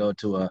wanted to go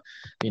to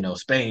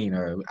Spain,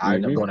 or I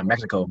ended up going to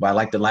Mexico, but I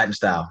like the Latin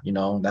style.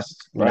 That's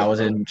when I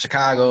was in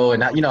Chicago,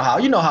 and you know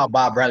how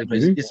Bob Bradley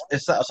plays.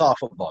 It's all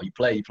football. You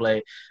play.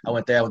 I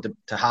went there. I went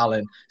to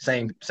Holland.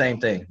 Same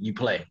thing. You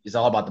play. It's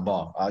all about the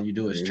ball. All you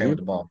do is train with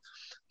the ball.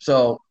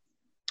 So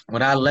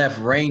when I left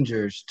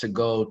Rangers to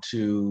go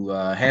to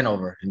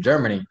Hanover in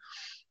Germany,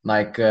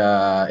 like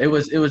it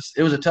was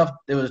a tough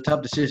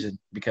decision,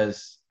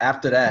 because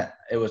after that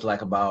it was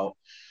like about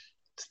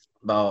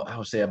I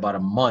would say about a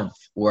month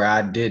where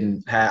I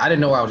didn't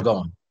know where I was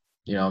going.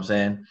 You know what I'm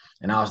saying?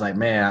 And I was like,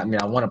 man,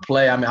 I want to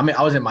play.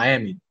 I was in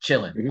Miami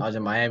chilling. I was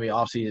in Miami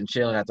off season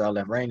chilling after I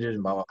left Rangers,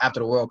 and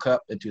after the World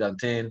Cup in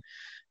 2010.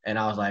 And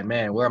I was like,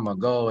 man, where am I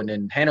going?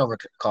 And then Hanover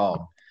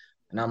called,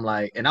 and I'm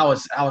like, and I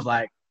was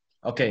like,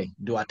 okay,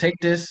 do I take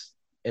this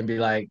and be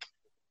like,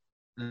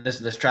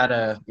 let's try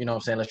to,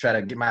 let's try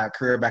to get my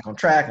career back on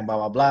track and blah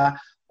blah blah,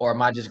 or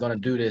am I just going to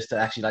do this to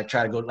actually like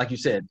try to go, like you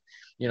said,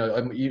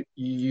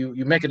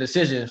 you make a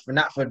decision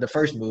not for the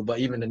first move, but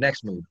even the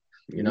next move.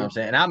 You know what I'm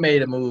saying? And I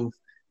made a move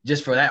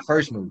just for that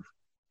first move,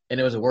 and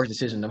it was the worst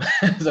decision of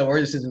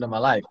my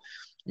life.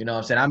 You know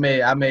what I'm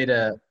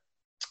saying?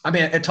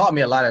 It taught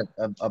me a lot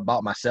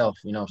about myself.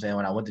 You know what I'm saying?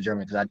 When I went to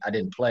Germany, because I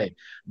didn't play,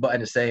 but at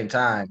the same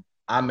time,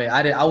 I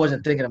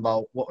wasn't thinking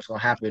about what was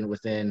going to happen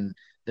within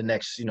the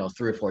next 3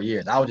 or 4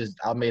 years. I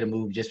made a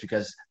move just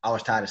because I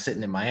was tired of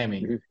sitting in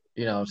Miami.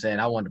 You know what I'm saying?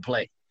 I wanted to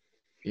play.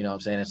 You know what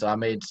I'm saying? And so I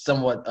made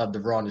somewhat of the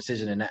wrong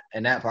decision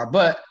in that part,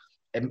 but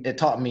it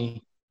taught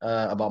me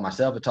about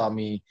myself. It taught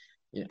me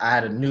I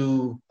had a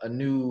new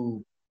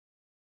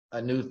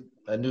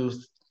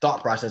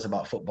thought process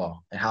about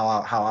football and how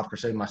I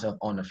perceived myself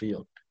on the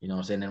field. You know what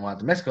I'm saying? And when I went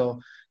to Mexico,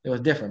 it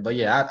was different. But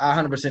yeah,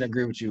 I 100%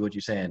 agree with you what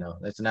you're saying though.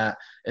 It's a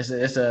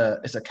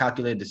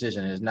calculated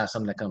decision. It's not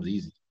something that comes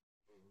easy.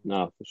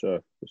 No, for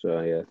sure,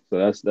 yeah. So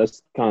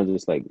that's kind of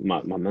just like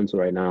my mental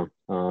right now.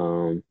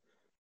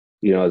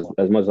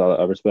 As much as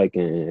I respect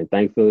and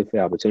thank Philly for the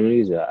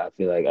opportunities, I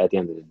feel like at the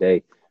end of the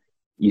day,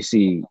 you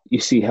see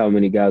how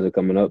many guys are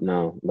coming up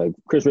now. Like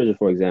Chris Richards,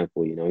 for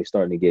example, he's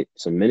starting to get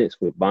some minutes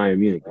with Bayern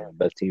Munich, the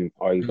best team,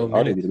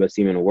 arguably the best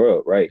team in the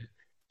world, right?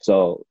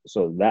 So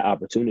that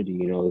opportunity,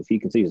 if he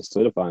continues to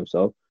solidify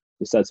himself,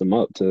 it sets him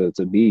up to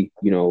be,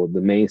 the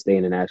mainstay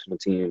in the national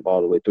team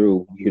all the way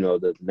through,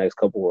 the next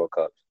couple World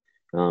Cups.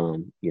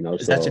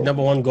 Is that your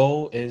number one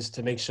goal, is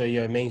to make sure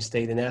you're a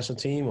mainstay in the national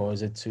team, or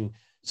is it to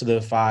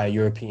solidify a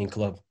European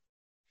club?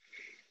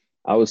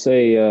 I would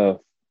say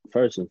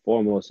first and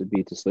foremost would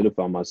be to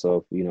solidify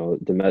myself,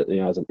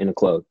 as in a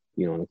club,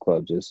 in a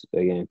club, just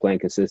again playing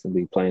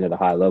consistently, playing at a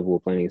high level,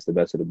 playing against the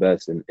best of the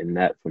best, and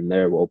that from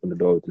there will open the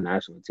door with the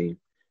national team.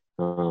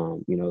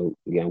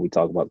 Again, we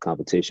talk about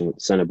competition with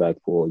the center back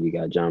pool. You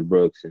got John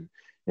Brooks and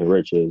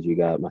Richards. You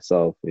got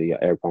myself. You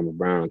got Eric Palmer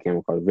Brown,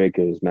 Cameron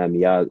Carter-Vickers, Matt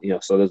Miaz.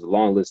 So there's a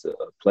long list of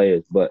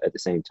players, but at the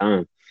same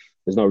time,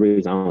 there's no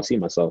reason I don't see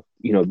myself,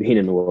 being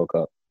in the World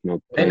Cup.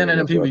 Ain't none of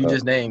them people you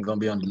just named gonna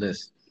be on the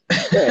list.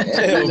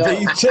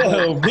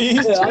 Chill, B.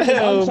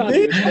 Yourself.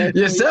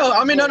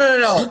 I mean, no.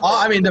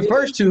 I mean, the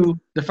first two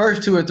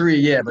or three,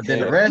 yeah, but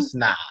then the rest,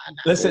 nah.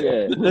 Listen.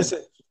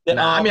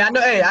 I mean, I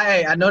know.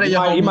 Hey, I know that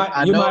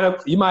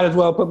you might as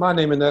well put my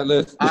name in that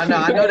list. I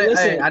know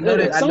that. I know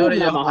that your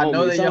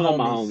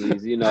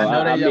homies.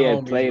 I may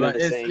have played on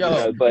the same,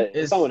 but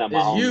some of them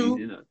are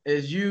homies.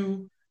 It's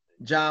you,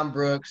 John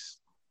Brooks.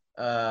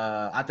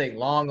 I think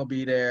Long will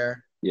be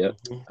there. Yep.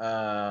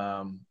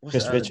 What's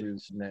Chris the other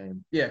Richards. dude's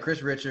name? Yeah,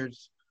 Chris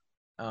Richards.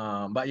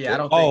 But yeah, I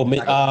don't Oh,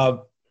 think.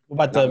 what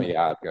about Not the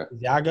Miazga.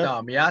 Yaga?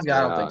 No, Miazga,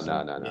 I don't think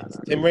so.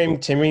 No.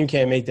 Tim Ream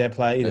can't make that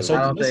play either. So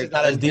I don't this is think.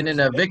 not as deep. And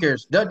then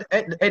Vickers.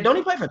 Hey, don't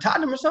he play for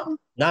Tottenham or something?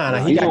 Nah,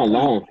 Nah, he He's got. on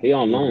loan. He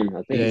on loan.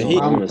 I think Yeah, he's he-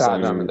 on loan From or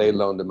Tottenham, something. and they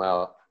loaned him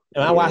out.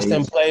 And I Yeah, watched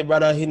him he's- play,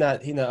 brother. He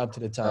not up to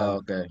the time. Oh,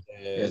 okay.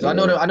 Yeah, Yeah, so I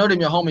know them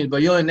your homies,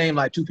 but you only name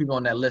like 2 people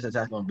on that list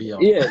that's going to be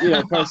on.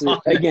 Yeah, personally,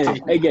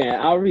 again,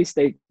 I'll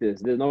restate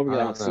this. There's no reason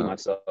I don't see know.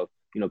 myself, I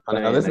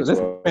playing know, this next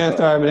World man Cup.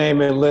 started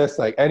naming lists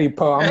like Eddie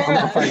Pope.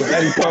 I'm fighting with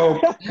Eddie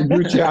Pope,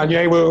 Gucci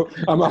Onyewu.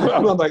 I'm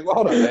like, well,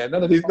 hold on, man.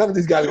 None of these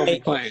guys are gonna be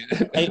playing.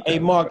 Hey,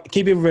 Mark,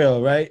 keep it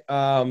real, right?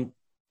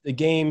 The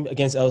game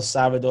against El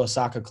Salvador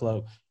Soccer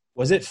Club,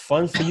 was it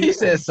fun for you? He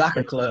said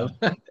soccer club.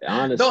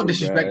 Honestly, Don't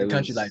disrespect bro, the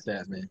country like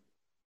that, man.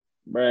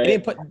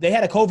 Right? They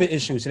had a COVID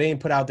issue, so they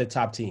didn't put out the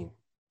top team.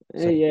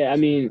 So, Yeah, I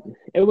mean,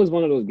 it was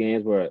one of those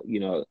games where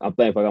I'm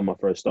playing if I got my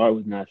first start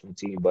with the national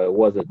team, but it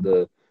wasn't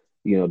the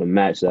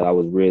match that I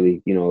was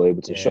really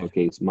able to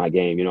showcase my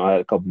game. I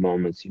had a couple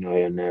moments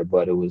here and there,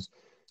 but it was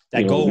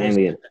that goal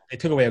mainly they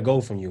took away a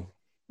goal from you.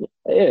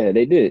 Yeah,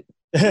 they did.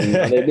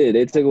 They did.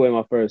 They took away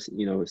my first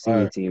senior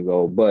Right. team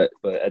goal, but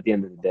at the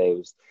end of the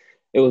day,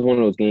 it was one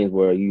of those games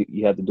where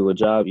you have to do a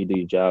job, you do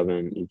your job,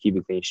 and you keep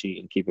a clean sheet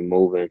and keep it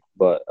moving.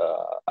 But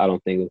I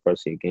don't think it was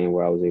personally a game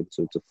where I was able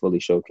to fully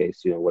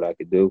showcase what I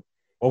could do.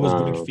 What was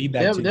good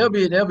feedback to There'll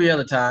you? be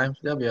other times.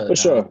 There'll be other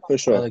For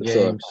times. sure, Other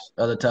games,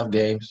 other tough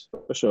games.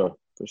 for sure.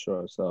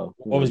 So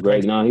What was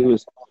Greg? great? Now it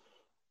was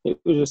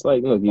just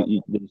like, look,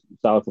 you did a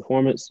solid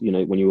performance.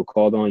 When you were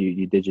called on,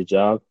 you did your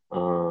job.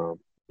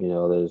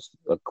 There's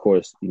of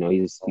course,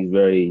 he's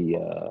very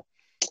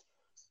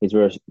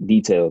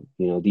detailed,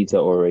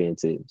 detail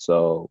oriented.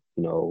 So,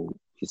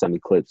 he sent me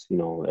clips,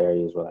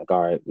 areas where like,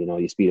 all right,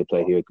 your speed of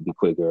play here could be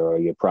quicker, or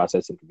your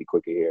processing could be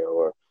quicker here,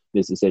 or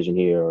this decision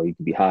here, or you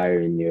could be higher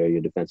in your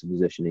defensive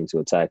positioning to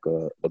attack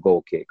a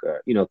goal kick,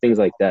 or, things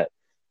like that.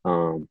 That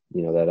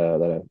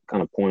are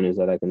kind of pointers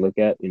that I can look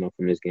at,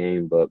 from this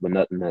game, but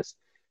nothing that's,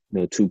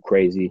 too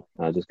crazy,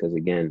 just because,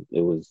 again,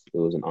 it was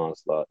an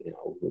onslaught, it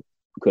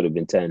could have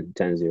been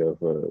 10-0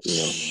 for,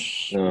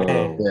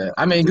 Yeah,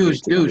 I mean,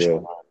 Gooch,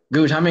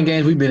 how many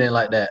games we been in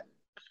like that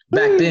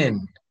back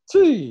then?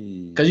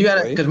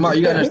 Because Mark,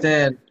 you gotta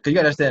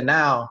understand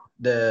now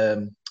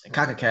the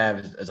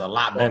CONCACAF is a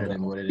lot better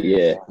than what it is.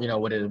 Yeah.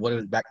 What it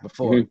was back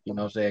before. Mm-hmm. You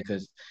know what I'm saying?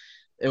 Because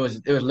it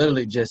was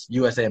literally just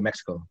USA and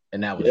Mexico,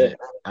 and that was Yeah. it.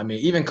 I mean,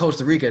 even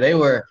Costa Rica, they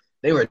were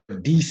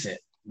decent.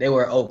 They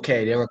were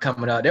okay. They were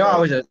coming up. They were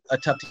always a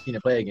tough team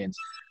to play against.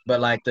 But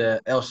like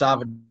the El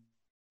Salvador.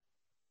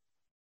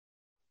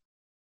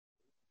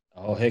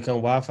 Oh, here come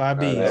Wi-Fi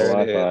bees.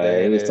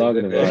 Wi-Fi. He was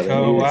talking about it.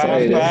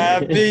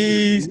 Wi-Fi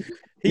bees.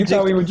 You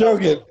thought we were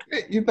joking.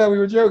 You thought we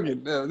were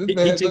joking. No, this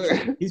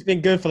man, he's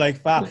been good for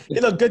like 5. He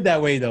look good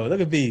that way though. Look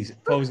at bees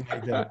posing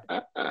like that.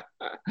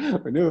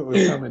 I knew it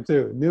was coming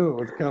too. Knew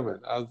it was coming.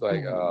 I was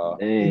like,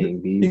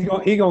 Dang,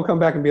 he gonna come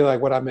back and be like,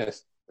 what I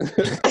missed.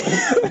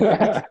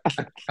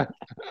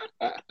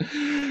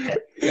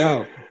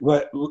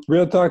 But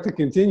real talk, to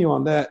continue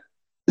on that,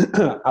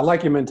 I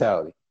like your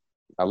mentality.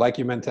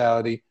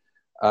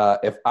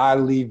 If I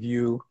leave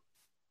you,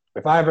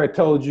 if I ever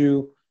told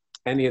you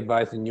any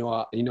advice, and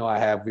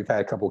we've had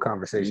a couple of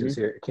conversations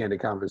here,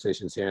 candid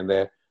conversations here and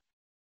there.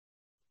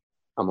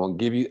 I'm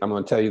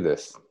gonna tell you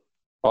this.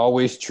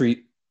 Always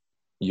treat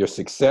your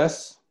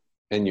success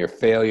and your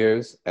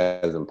failures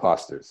as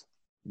imposters.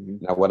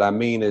 Mm-hmm. Now, what I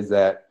mean is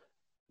that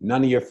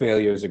none of your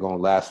failures are gonna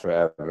last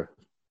forever,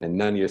 and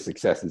none of your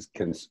successes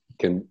can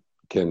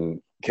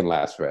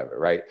last forever,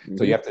 right? Mm-hmm.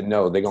 So you have to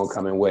know they're gonna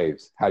come in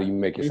waves. How do you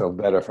make yourself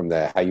better from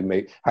that?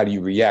 How do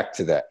you react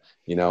to that?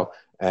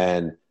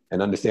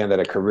 And understand that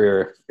a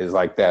career is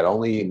like that.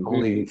 Only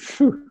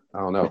I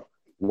don't know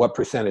what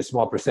percentage,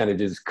 small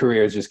percentages,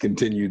 careers just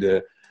continue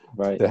to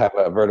have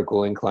a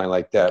vertical incline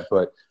like that.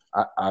 But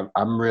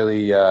I'm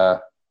really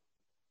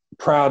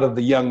proud of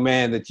the young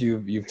man that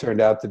you've turned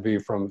out to be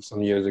from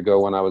some years ago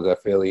when I was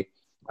at Philly,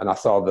 and I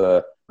saw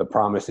the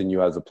promise in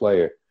you as a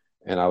player.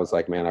 And I was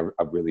like, man,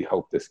 I really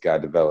hope this guy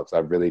develops. I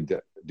really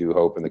do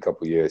hope in a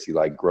couple of years he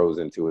grows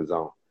into his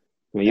own.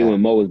 When you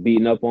and Mo was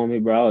beating up on me,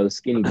 bro, I was a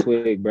skinny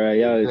twig, bro.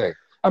 Y'all.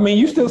 I mean,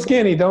 you still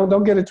skinny.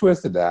 Don't get it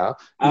twisted now.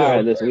 All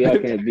right, listen, we all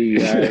can't be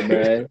all right,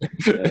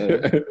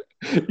 bro.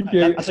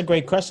 That's a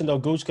great question though,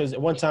 Gooch, because at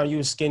one time you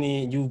were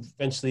skinny and you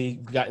eventually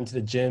got into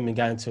the gym and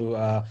got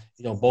into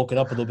bulking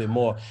up a little bit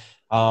more.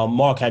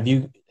 Mark, have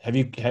you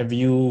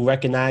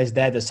recognized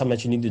that there's something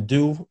that you need to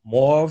do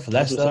more of,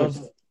 less 100%.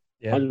 Of?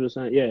 Yeah.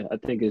 100%. Yeah, I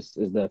think it's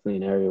definitely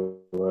an area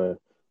where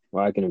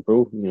I can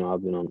improve.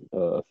 I've been on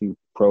a few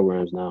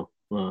programs now.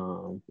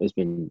 It's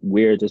been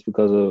weird just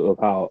because of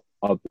how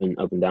up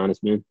and down it's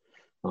been.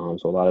 So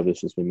a lot of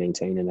it's just been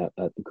maintaining at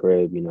the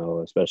crib,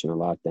 especially in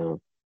the lockdown.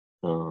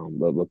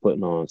 But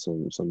putting on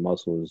some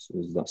muscles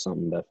is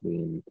something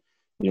definitely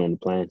in the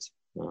plans.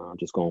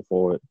 Just going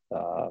forward.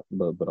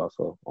 But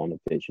also on the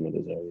pitch,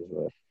 there's areas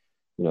where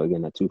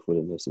again, that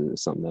two-footedness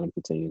is something that I'm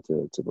continuing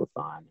to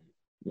refine.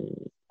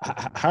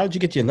 How did you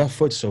get your left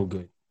foot so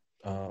good?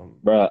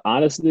 Bro,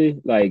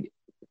 honestly, like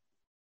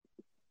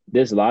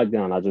this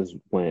lockdown, I just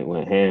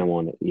went ham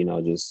on it.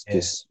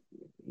 Just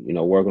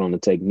working on the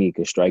technique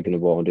of striking the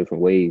ball in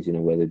different ways.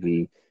 Whether it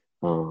be,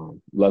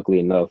 luckily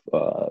enough,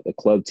 the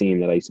club team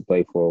that I used to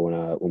play for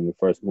when we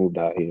first moved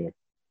out here,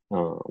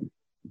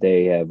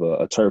 they have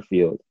a turf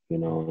field,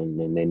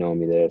 and they know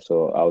me there,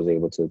 so I was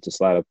able to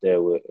slide up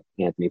there with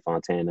Anthony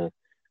Fontana,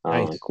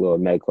 Nice.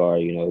 Claude Metcalf.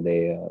 We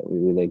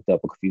linked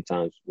up a few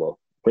times. Well,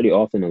 pretty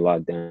often in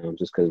lockdown,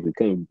 just because we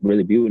couldn't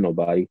really be with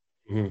nobody.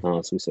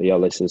 So we said, yo,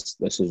 let's just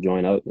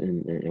join up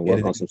and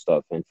work on some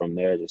stuff. And from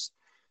there, just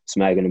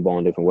smacking the ball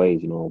in different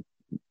ways,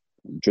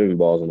 driven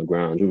balls on the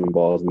ground, driven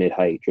balls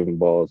mid-height, driven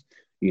balls,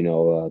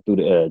 through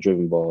the air,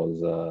 driven balls,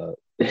 to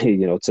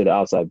the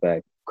outside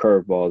back,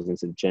 curve balls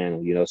into the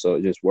channel,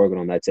 So just working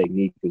on that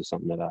technique is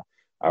something that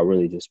I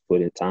really just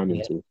put in time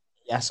into.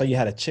 Yeah, I saw you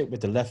had a chip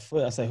with the left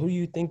foot. I said, who do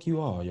you think you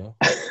are, yo?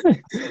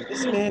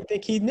 This man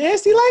think he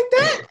nasty like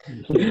that?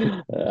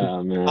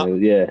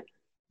 Man, yeah.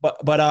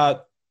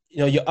 But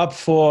you're up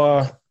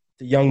for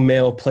the Young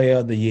Male Player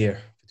of the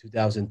Year for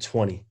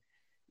 2020.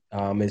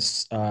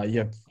 It's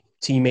your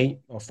teammate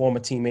or former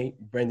teammate,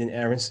 Brendan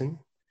Aronson,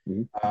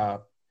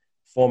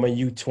 former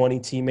U20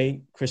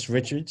 teammate, Chris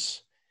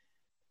Richards,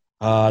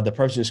 the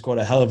person who scored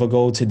a hell of a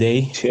goal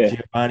today,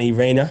 Giovanni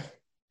Reyna.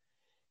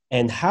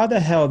 And how the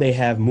hell they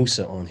have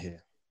Musa on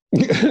here?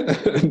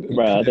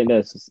 Bro, I think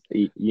that's just,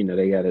 they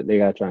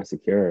gotta try and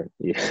secure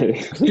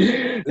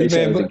it. This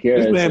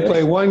man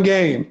played one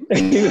game.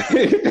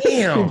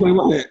 Damn.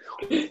 Player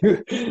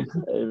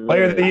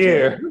of the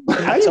year.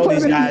 I told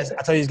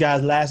these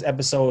guys last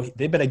episode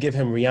they better give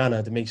him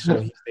Rihanna to make sure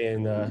he's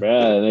staying.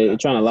 Bro, they're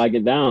trying to lock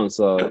it down.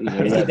 So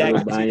is he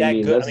that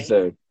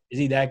good? Is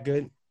he that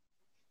good?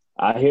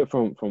 I hear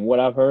from what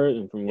I've heard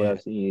and from what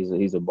I've seen,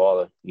 he's a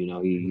baller.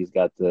 He's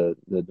got the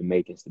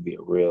makings to be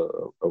a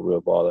real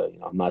baller.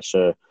 I'm not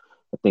sure.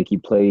 I think he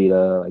played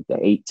like the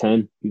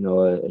 8-10,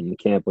 in the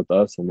camp with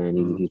us, and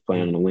then he's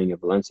playing on the wing at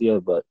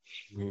Valencia. But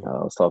I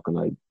was talking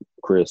like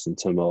Chris and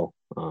Timo,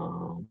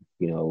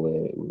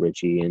 with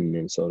Richie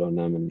and Soto and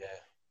them, and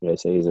they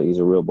say he's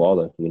a real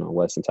baller.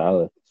 Weston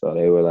Tyler. So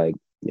they were like,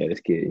 yeah, this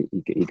kid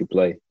he could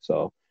play.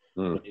 So.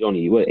 He's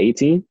only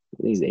 18?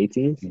 He's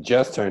 18. He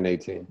just turned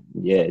 18.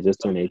 Yeah, just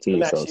turned 18.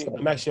 Let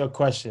me ask you a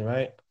question,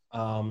 right?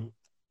 Gucci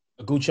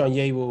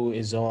Onyewu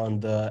is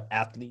on the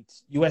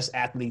U.S.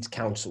 Athletes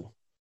Council,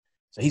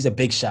 so he's a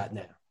big shot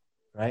now,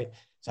 right?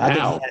 So I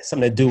think he has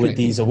something to do with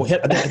these awards. You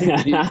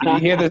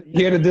hear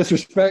the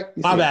disrespect?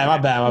 My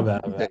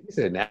bad. He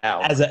said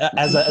now as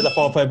a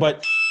ball player,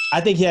 but I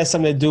think he has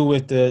something to do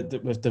with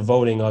the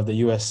voting of the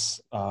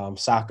U.S.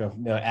 Soccer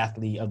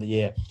Athlete of the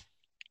Year.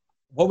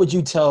 What would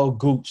you tell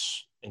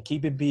Gooch, and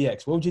keep it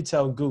BX, what would you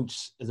tell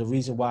Gooch is the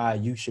reason why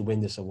you should win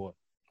this award?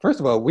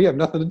 First of all, we have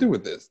nothing to do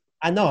with this.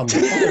 I know. I'm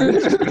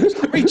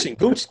reaching.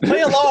 Gooch,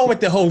 play along with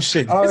the whole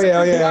shit. Oh,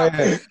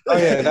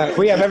 yeah.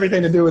 We have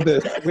everything to do with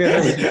this. We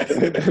have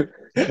everything.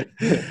 Hey,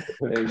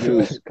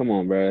 Gooch, come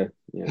on, bro.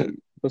 Yeah,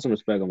 put some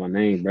respect on my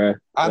name, bro.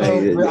 I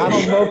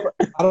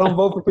don't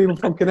vote for people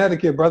from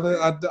Connecticut, brother.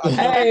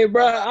 Hey,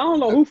 bro, I don't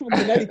know who from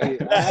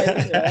Connecticut.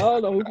 I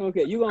don't know who from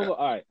Connecticut. You gonna vote?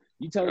 All right,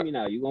 you telling me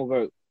now? You gonna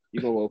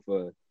vote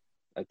for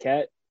a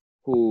cat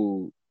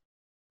who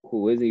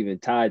isn't even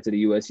tied to the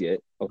U.S.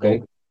 yet, okay?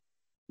 Nope.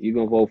 You're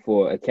going to vote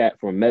for a cat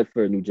from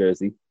Medford, New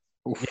Jersey.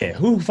 Yeah,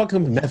 who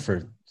fucking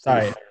Medford?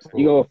 Sorry.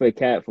 You go for a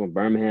cat from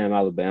Birmingham,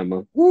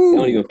 Alabama.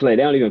 Woo. They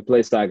don't even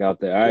play soccer out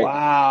there, all right?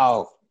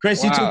 Wow.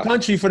 Chris, you too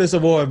country for this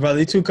award, brother.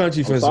 You too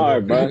country for this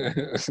award. Sorry,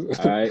 bro.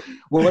 All right.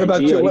 Well, what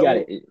about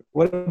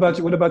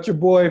your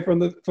boy from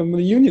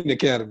the Union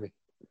Academy?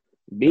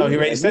 He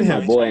already sent him.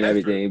 My boy and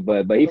everything,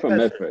 but he from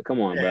Medford. Come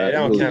on, bro. Yeah,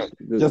 don't count.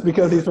 Just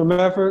because he's from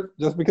Medford?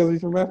 Yeah,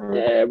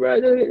 bro.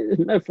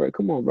 Medford.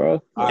 Come on,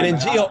 bro. And then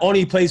Gio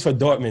only plays for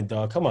Dortmund,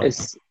 dog. Come on.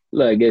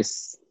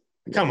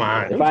 Come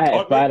on. If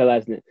I had the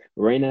last name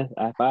Reyna,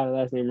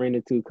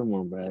 Reyna too. Come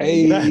on, bro.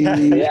 Hey, you know what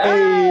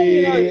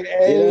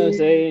I'm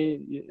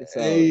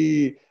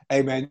saying?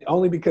 Hey, man.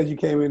 Only because you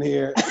came in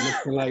here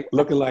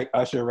looking like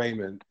Usher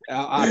Raymond.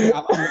 I'm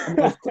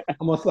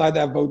gonna slide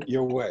that vote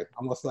your way.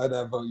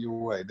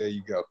 There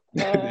you go.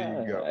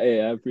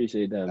 Hey, I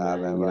appreciate that,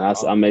 man.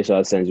 I'll make sure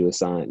I send you a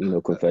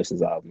signed,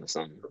 Confessions album or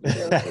something.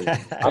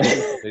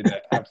 I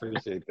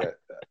appreciate that.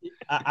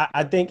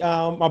 I think,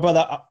 my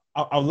brother,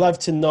 I'd love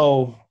to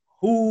know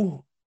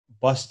who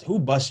bust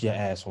your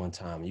ass one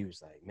time. You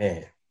was like,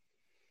 man,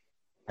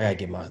 I gotta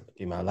get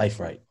my life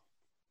right.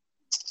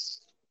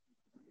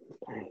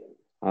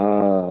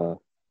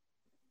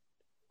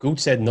 Gooch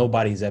said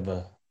nobody's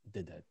ever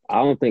did that.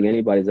 I don't think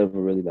anybody's ever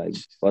really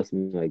busted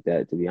me like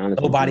that, to be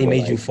honest. Nobody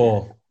made you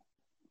fall.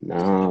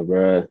 Nah,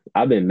 bro.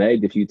 I've been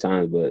megged a few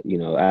times, but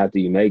after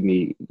you meg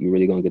me, you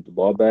really gonna get the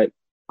ball back.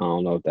 I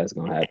don't know if that's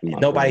gonna happen.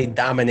 Nobody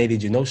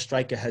dominated you. No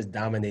striker has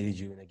dominated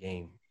you in a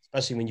game,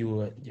 especially when you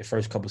were your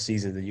first couple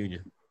seasons of the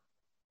Union.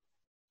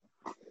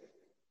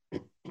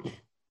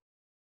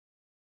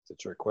 a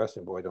trick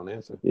question, boy. Don't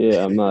answer.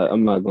 Yeah, I'm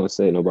not gonna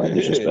say nobody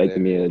disrespecting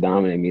me or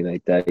dominating me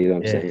like that. You know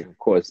what I'm saying? Of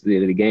course,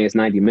 the game is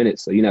 90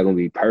 minutes, so you're not gonna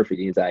be perfect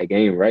the entire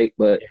game, right?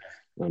 But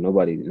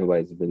nobody's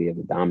really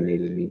ever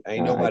dominated me.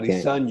 Ain't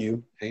nobody son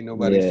you. Ain't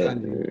nobody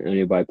son you.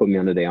 Anybody put me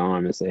under their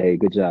arm and say, "Hey,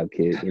 good job,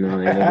 kid." You know,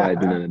 ain't nobody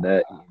do none of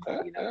that.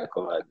 You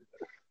know,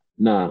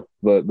 nah,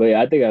 but yeah,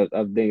 I think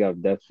I've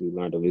definitely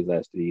learned over these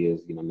last 3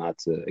 years, you know, not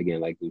to, again,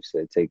 like we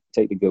said, take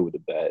the good with the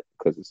bad,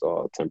 because it's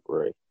all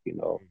temporary. You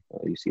know,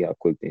 you see how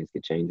quick things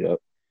can change up.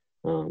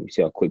 You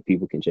see how quick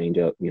people can change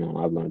up. You know,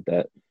 I've learned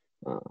that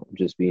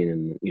just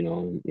being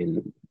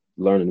in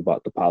learning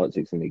about the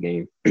politics in the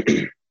game.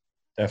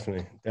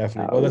 Definitely.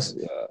 Well,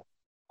 listen,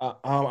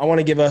 I want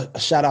to give a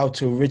shout out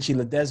to Richie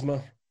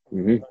Ledesma.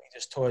 Mm-hmm. He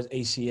just tore his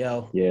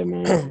ACL. Yeah,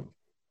 man.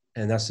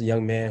 And that's a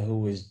young man who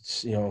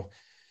was, you know,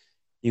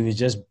 he was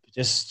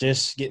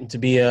just getting to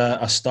be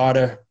a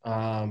starter,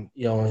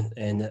 you know,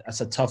 and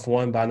that's a tough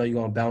one, but I know you're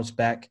going to bounce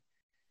back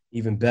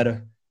even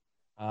better.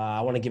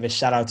 I want to give a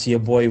shout out to your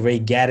boy, Ray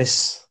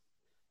Gaddis.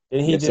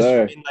 Didn't he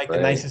win like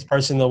the nicest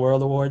person in the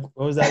world award?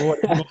 What was that award?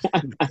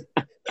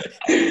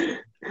 Ray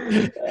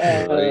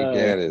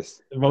Gaddis.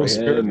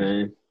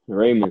 Man.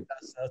 Raymond.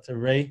 Shout out to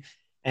Ray.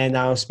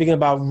 And speaking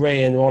about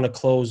Ray, and I want to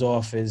close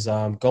off, is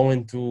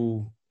going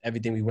through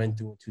everything we went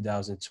through in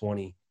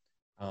 2020.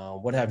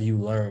 What have you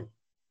learned?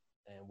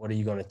 And what are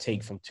you going to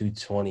take from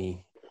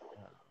 2020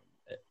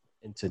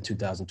 into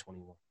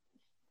 2021?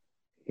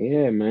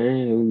 Yeah,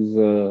 man,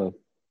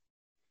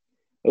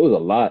 it was a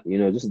lot, you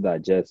know, just to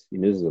digest. You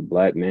know, this is a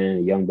black man,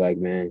 a young black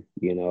man,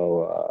 you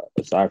know,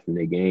 aside from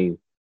the game,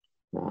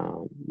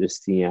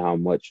 just seeing how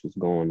much was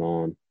going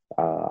on.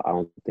 I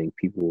don't think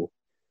people,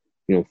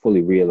 you know,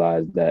 fully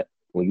realize that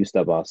when you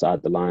step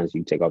outside the lines,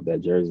 you take off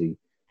that jersey,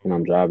 and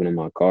I'm driving in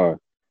my car,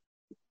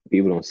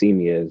 people don't see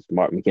me as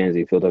Mark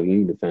McKenzie, Philadelphia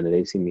Union defender.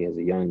 They see me as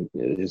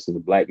just as a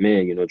black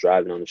man, you know,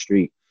 driving on the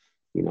street.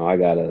 You know, I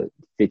got a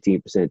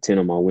 15% tint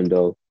on my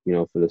window, you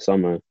know, for the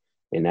summer,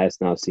 and that's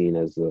not seen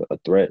as a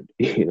threat.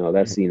 You know,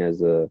 that's seen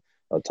as a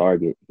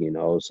target, you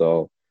know.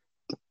 So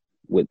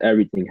with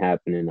everything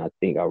happening, I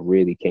think I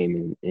really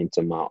came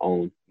into my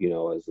own, you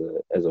know,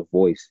 as a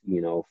voice,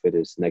 you know, for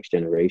this next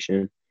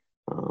generation,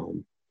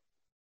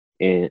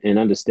 and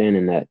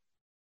understanding that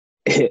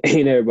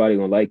ain't everybody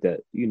gonna like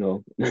that, you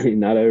know.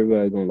 Not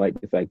everybody gonna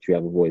like the fact you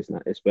have a voice,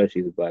 not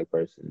especially the black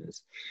person.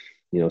 It's,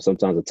 you know,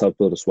 sometimes a tough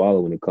pill to swallow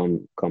when it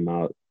come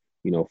out,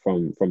 you know,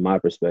 from my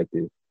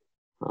perspective.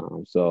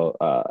 So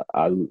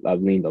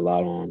I've leaned a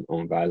lot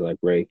on guys like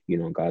Ray, you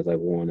know, guys like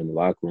Warren in the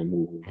locker room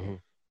who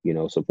you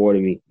know,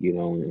 supported me, you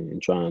know,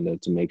 and trying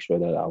to make sure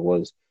that I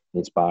was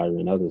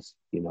inspiring others,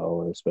 you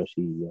know,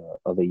 especially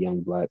other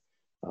young black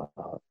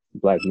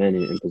men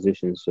in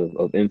positions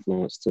of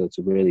influence to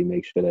really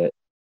make sure that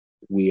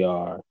we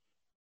are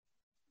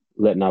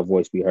letting our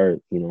voice be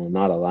heard, you know,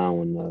 not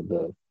allowing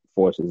the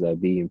forces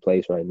that be in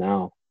place right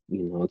now,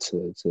 you know,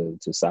 to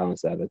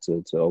silence that or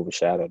to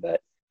overshadow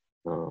that,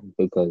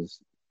 because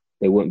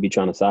they wouldn't be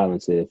trying to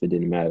silence it if it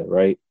didn't matter,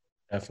 right?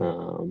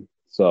 Definitely.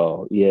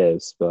 So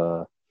yes,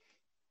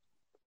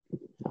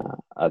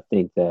 I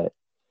think that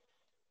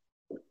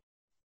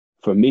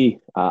for me,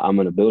 I'm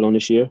going to build on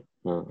this year,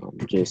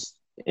 just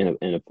in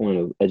a point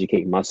of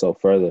educating myself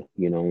further,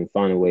 you know, and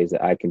finding ways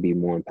that I can be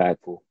more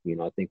impactful. You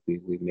know, I think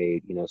we've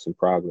made, you know, some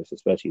progress,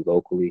 especially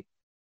locally,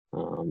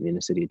 in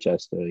the city of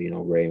Chester. You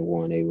know, Ray and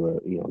Warren, they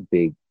were, you know,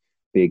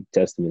 big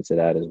testament to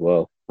that as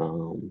well.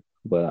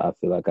 But I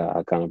feel like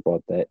I kind of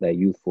brought that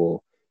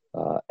youthful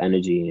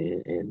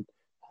energy and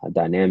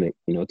dynamic,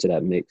 you know, to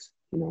that mix,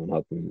 you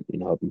know,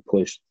 and helping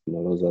push, you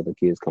know, those other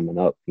kids coming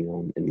up, you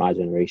know, in my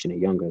generation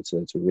and younger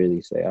to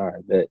really say, all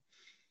right, bet,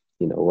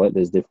 you know what,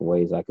 there's different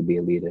ways I could be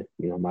a leader,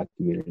 you know, in my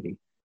community.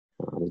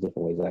 There's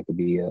different ways I could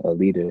be a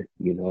leader,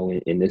 you know,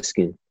 in this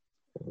skin,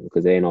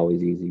 because they ain't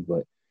always easy,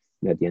 but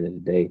you know, at the end of the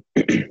day,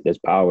 there's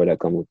power that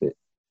comes with it.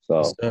 So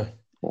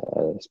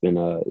it's been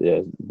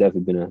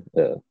definitely been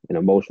an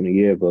emotional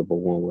year, but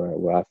one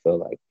where I feel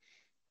like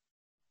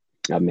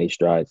I've made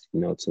strides, you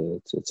know,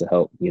 to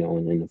help, you know,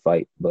 in the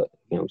fight, but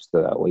you know,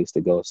 still got ways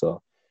to go.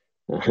 So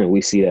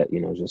we see that, you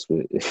know, just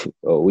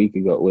a week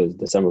ago was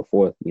December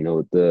 4th, you know,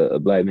 with a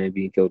black man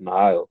being killed in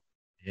Ohio,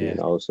 you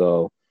know,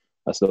 so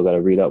I still got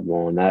to read up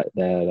more on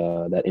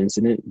that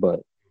incident,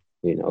 but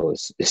you know,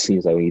 it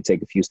seems like when you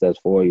take a few steps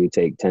forward, you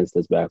take 10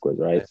 steps backwards,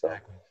 right?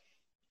 Exactly.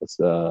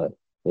 So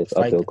it's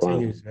uphill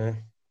climb.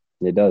 Man.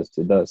 It does.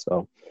 So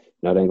you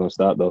know, it ain't gonna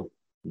stop though.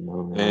 You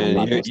know, I'm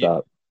not gonna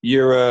stop.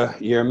 You're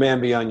a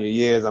man beyond your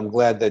years. I'm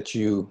glad that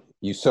you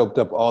soaked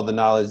up all the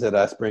knowledge that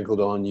I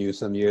sprinkled on you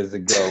some years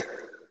ago,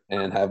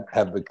 and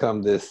have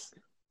become this,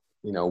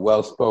 you know,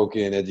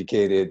 well-spoken,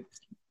 educated,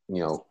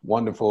 you know,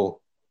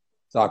 wonderful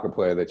soccer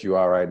player that you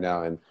are right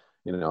now. And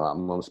you know,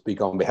 I'm gonna speak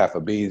on behalf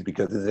of Bees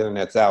because this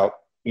internet's out.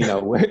 You know,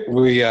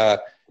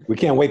 we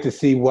can't wait to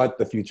see what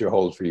the future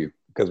holds for you,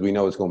 because we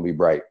know it's gonna be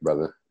bright,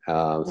 brother.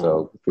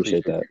 So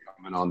appreciate that. You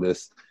coming on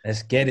this.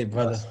 Let's get it,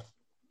 brother.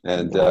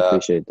 And I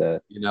appreciate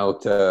that. You know,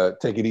 to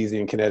take it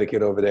easy in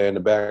Connecticut over there in the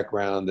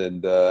background,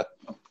 and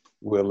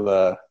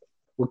we'll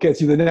We'll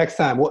catch you the next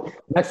time.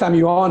 Next time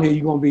you're on here,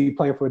 you're gonna be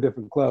playing for a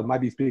different club.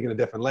 Might be speaking a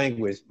different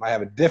language. Might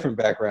have a different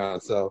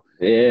background. So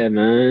yeah,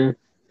 man.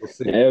 We'll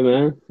see. Yeah,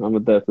 man. I'm gonna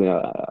definitely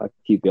I'll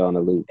keep you on the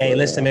loop. Hey,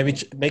 listen, maybe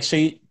make sure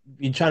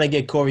you're trying to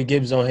get Corey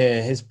Gibbs on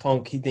here. His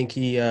punk, he think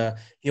he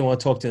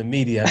want to talk to the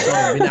media.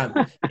 So he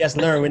has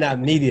to learn we're not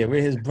media.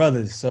 We're his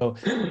brothers. So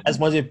I just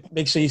want you to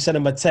make sure you send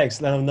him a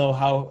text, let him know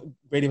how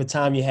great of a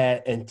time you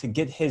had, and to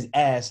get his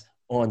ass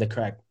on the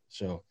Crack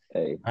Show.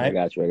 Hey, all right? I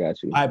got you.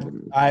 All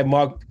right,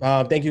 Mark.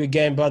 Thank you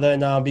again, brother,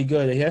 and be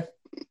good. Yeah.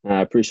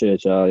 I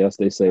appreciate y'all. Y'all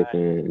stay safe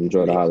and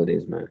enjoy the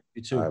holidays, man.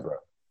 You too, all right, bro.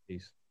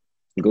 Peace.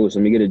 Goose,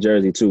 let me get a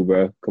jersey too,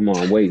 bro. Come on,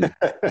 I'm waiting.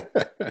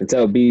 And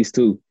tell Bees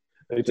too.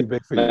 They're too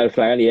big for you. Matter of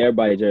fact, I need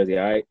everybody a jersey,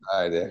 all right?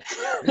 All right,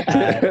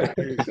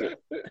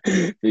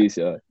 then. Peace,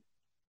 y'all.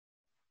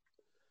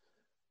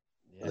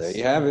 Yes. There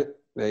you have it.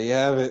 There you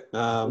have it.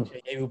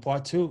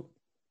 Part 2,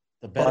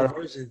 the better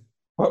version.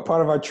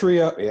 Part of our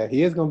trio. Yeah,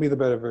 he is going to be the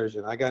better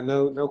version. I got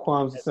no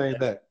qualms in saying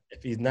that.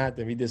 If he's not,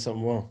 then we did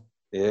something wrong.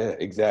 Yeah,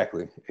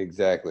 exactly.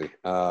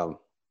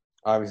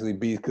 Obviously,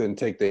 Bees couldn't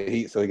take the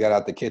heat, so he got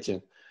out the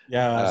kitchen.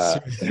 Yeah.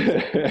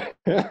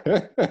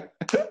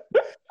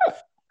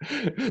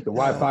 The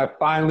Wi-Fi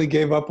finally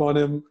gave up on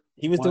him.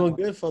 He was doing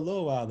good for a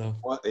little while, though.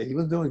 He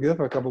was doing good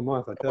for a couple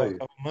months, I tell you. A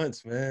couple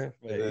months, man.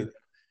 But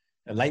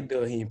a light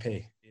bill he didn't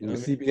pay. You know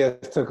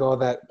CBS took all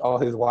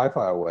his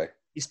Wi-Fi away.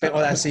 He spent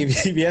all that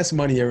CBS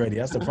money already.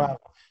 That's the problem.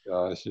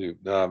 Oh, shoot.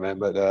 No, man.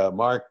 But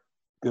Mark,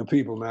 good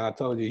people, man. I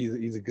told you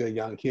he's a good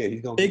young kid.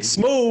 He's gonna Big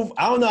Smooth.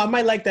 I don't know. I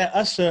might like that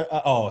Usher.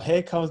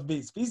 Here comes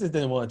Beats. Beats just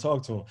didn't want to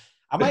talk to him.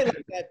 I might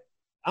like that.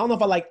 I don't know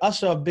if I like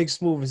Usher or Big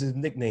Smooth as his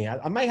nickname.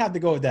 I might have to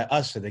go with that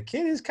Usher. The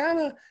kid is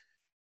kind of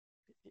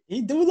 –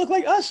 he do look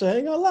like Usher. I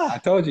ain't going to lie. I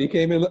told you he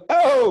came in –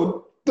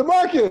 oh,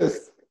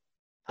 DeMarcus.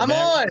 I'm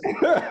on.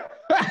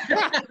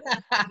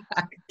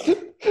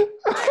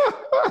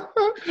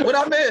 What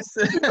I miss?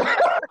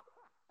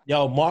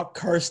 Yo, Mark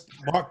cursed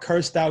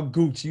out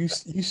Gooch. You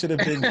should have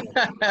been there.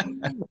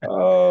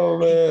 Oh,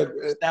 man.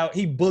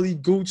 He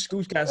bullied Gooch.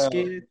 Gooch got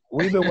scared.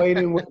 We've been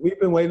waiting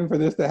for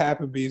this to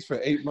happen, Bees,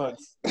 for 8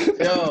 months.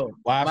 Yo,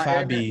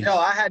 Wi-Fi Bees. Yo,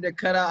 I had to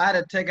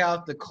take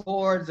out the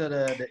cords of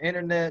the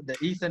internet, the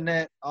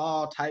Ethernet,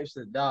 all types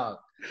of dog.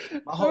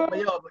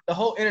 The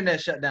whole internet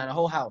shut down, the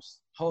whole house,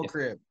 whole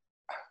crib.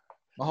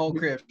 My whole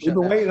crib. We've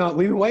been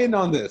waiting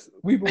on this.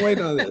 Well,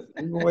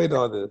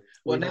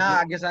 now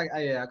I guess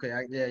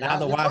okay. Now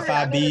the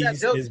Wi-Fi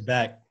Bees is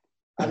back.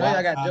 I know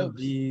I got jokes.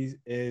 Bees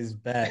is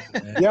back,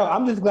 man. Yo,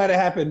 I'm just glad it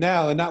happened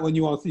now and not when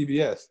you on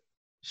CBS.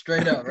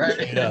 Straight up, right?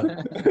 Straight up.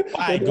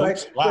 Why,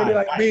 Gooch?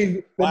 Why?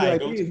 Why,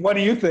 Gooch? What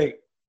do you think?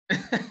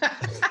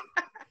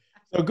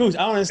 So, Gooch,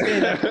 I don't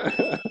understand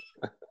that.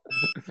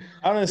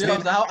 I don't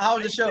understand. Yo, so how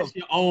was the show?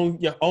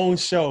 Your own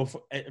show.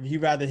 If you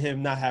rather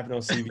him not have it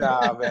on CBS.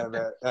 Nah, man.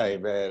 Hey,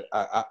 man.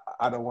 I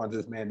don't want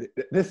this, man.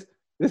 This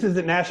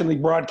isn't nationally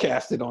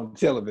broadcasted on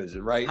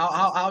television, right?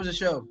 How was the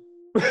show?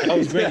 That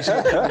was great.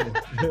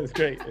 It was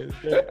great.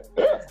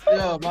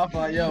 Yo, my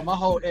fault. Yo,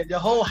 the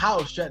whole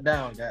house shut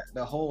down.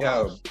 The whole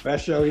house.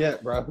 Best show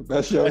yet, bro.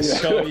 Best show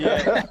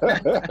yet.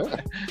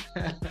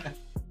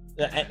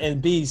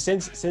 And B,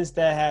 since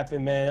that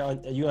happened,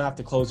 man, you don't have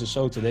to close the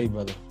show today,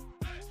 brother.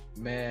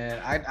 Man,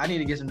 I need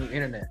to get some new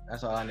internet.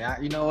 That's all I need.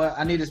 You know what?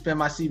 I need to spend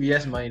my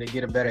CBS money to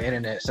get a better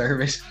internet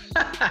service.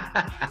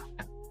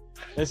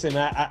 Listen,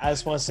 I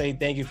just want to say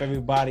thank you for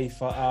everybody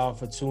for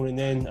tuning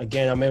in.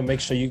 Again, I'm going to make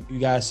sure you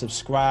guys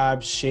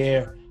subscribe,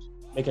 share,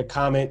 make a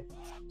comment,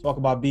 talk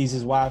about Bees'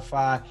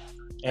 Wi-Fi.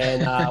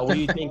 And what do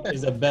you think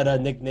is a better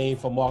nickname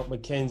for Mark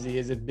McKenzie?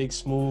 Is it Big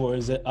Smooth or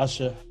is it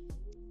Usher?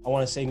 I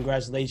want to say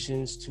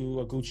congratulations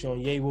to Aguchi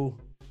Onyewu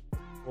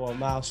for a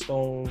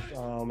milestone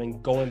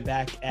and going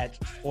back at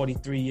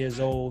 43 years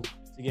old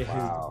to get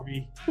his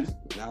degree.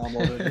 Now I'm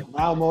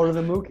older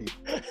than Mookie.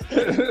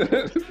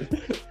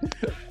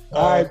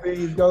 All right,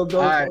 Bees, go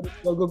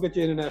get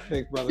your internet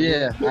fixed, brother.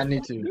 Yeah, I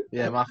need to.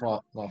 Yeah, my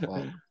fault.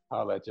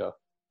 I'll let y'all.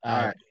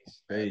 All right,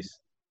 peace.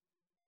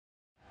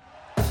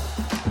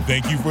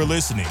 Thank you for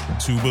listening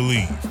to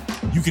Believe.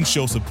 You can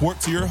show support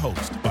to your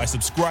host by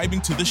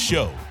subscribing to the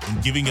show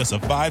and giving us a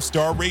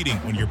 5-star rating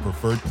on your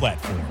preferred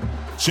platform.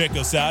 Check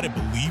us out at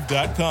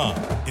Believe.com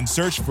and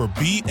search for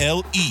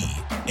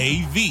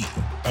BLEAV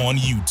on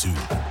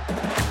YouTube.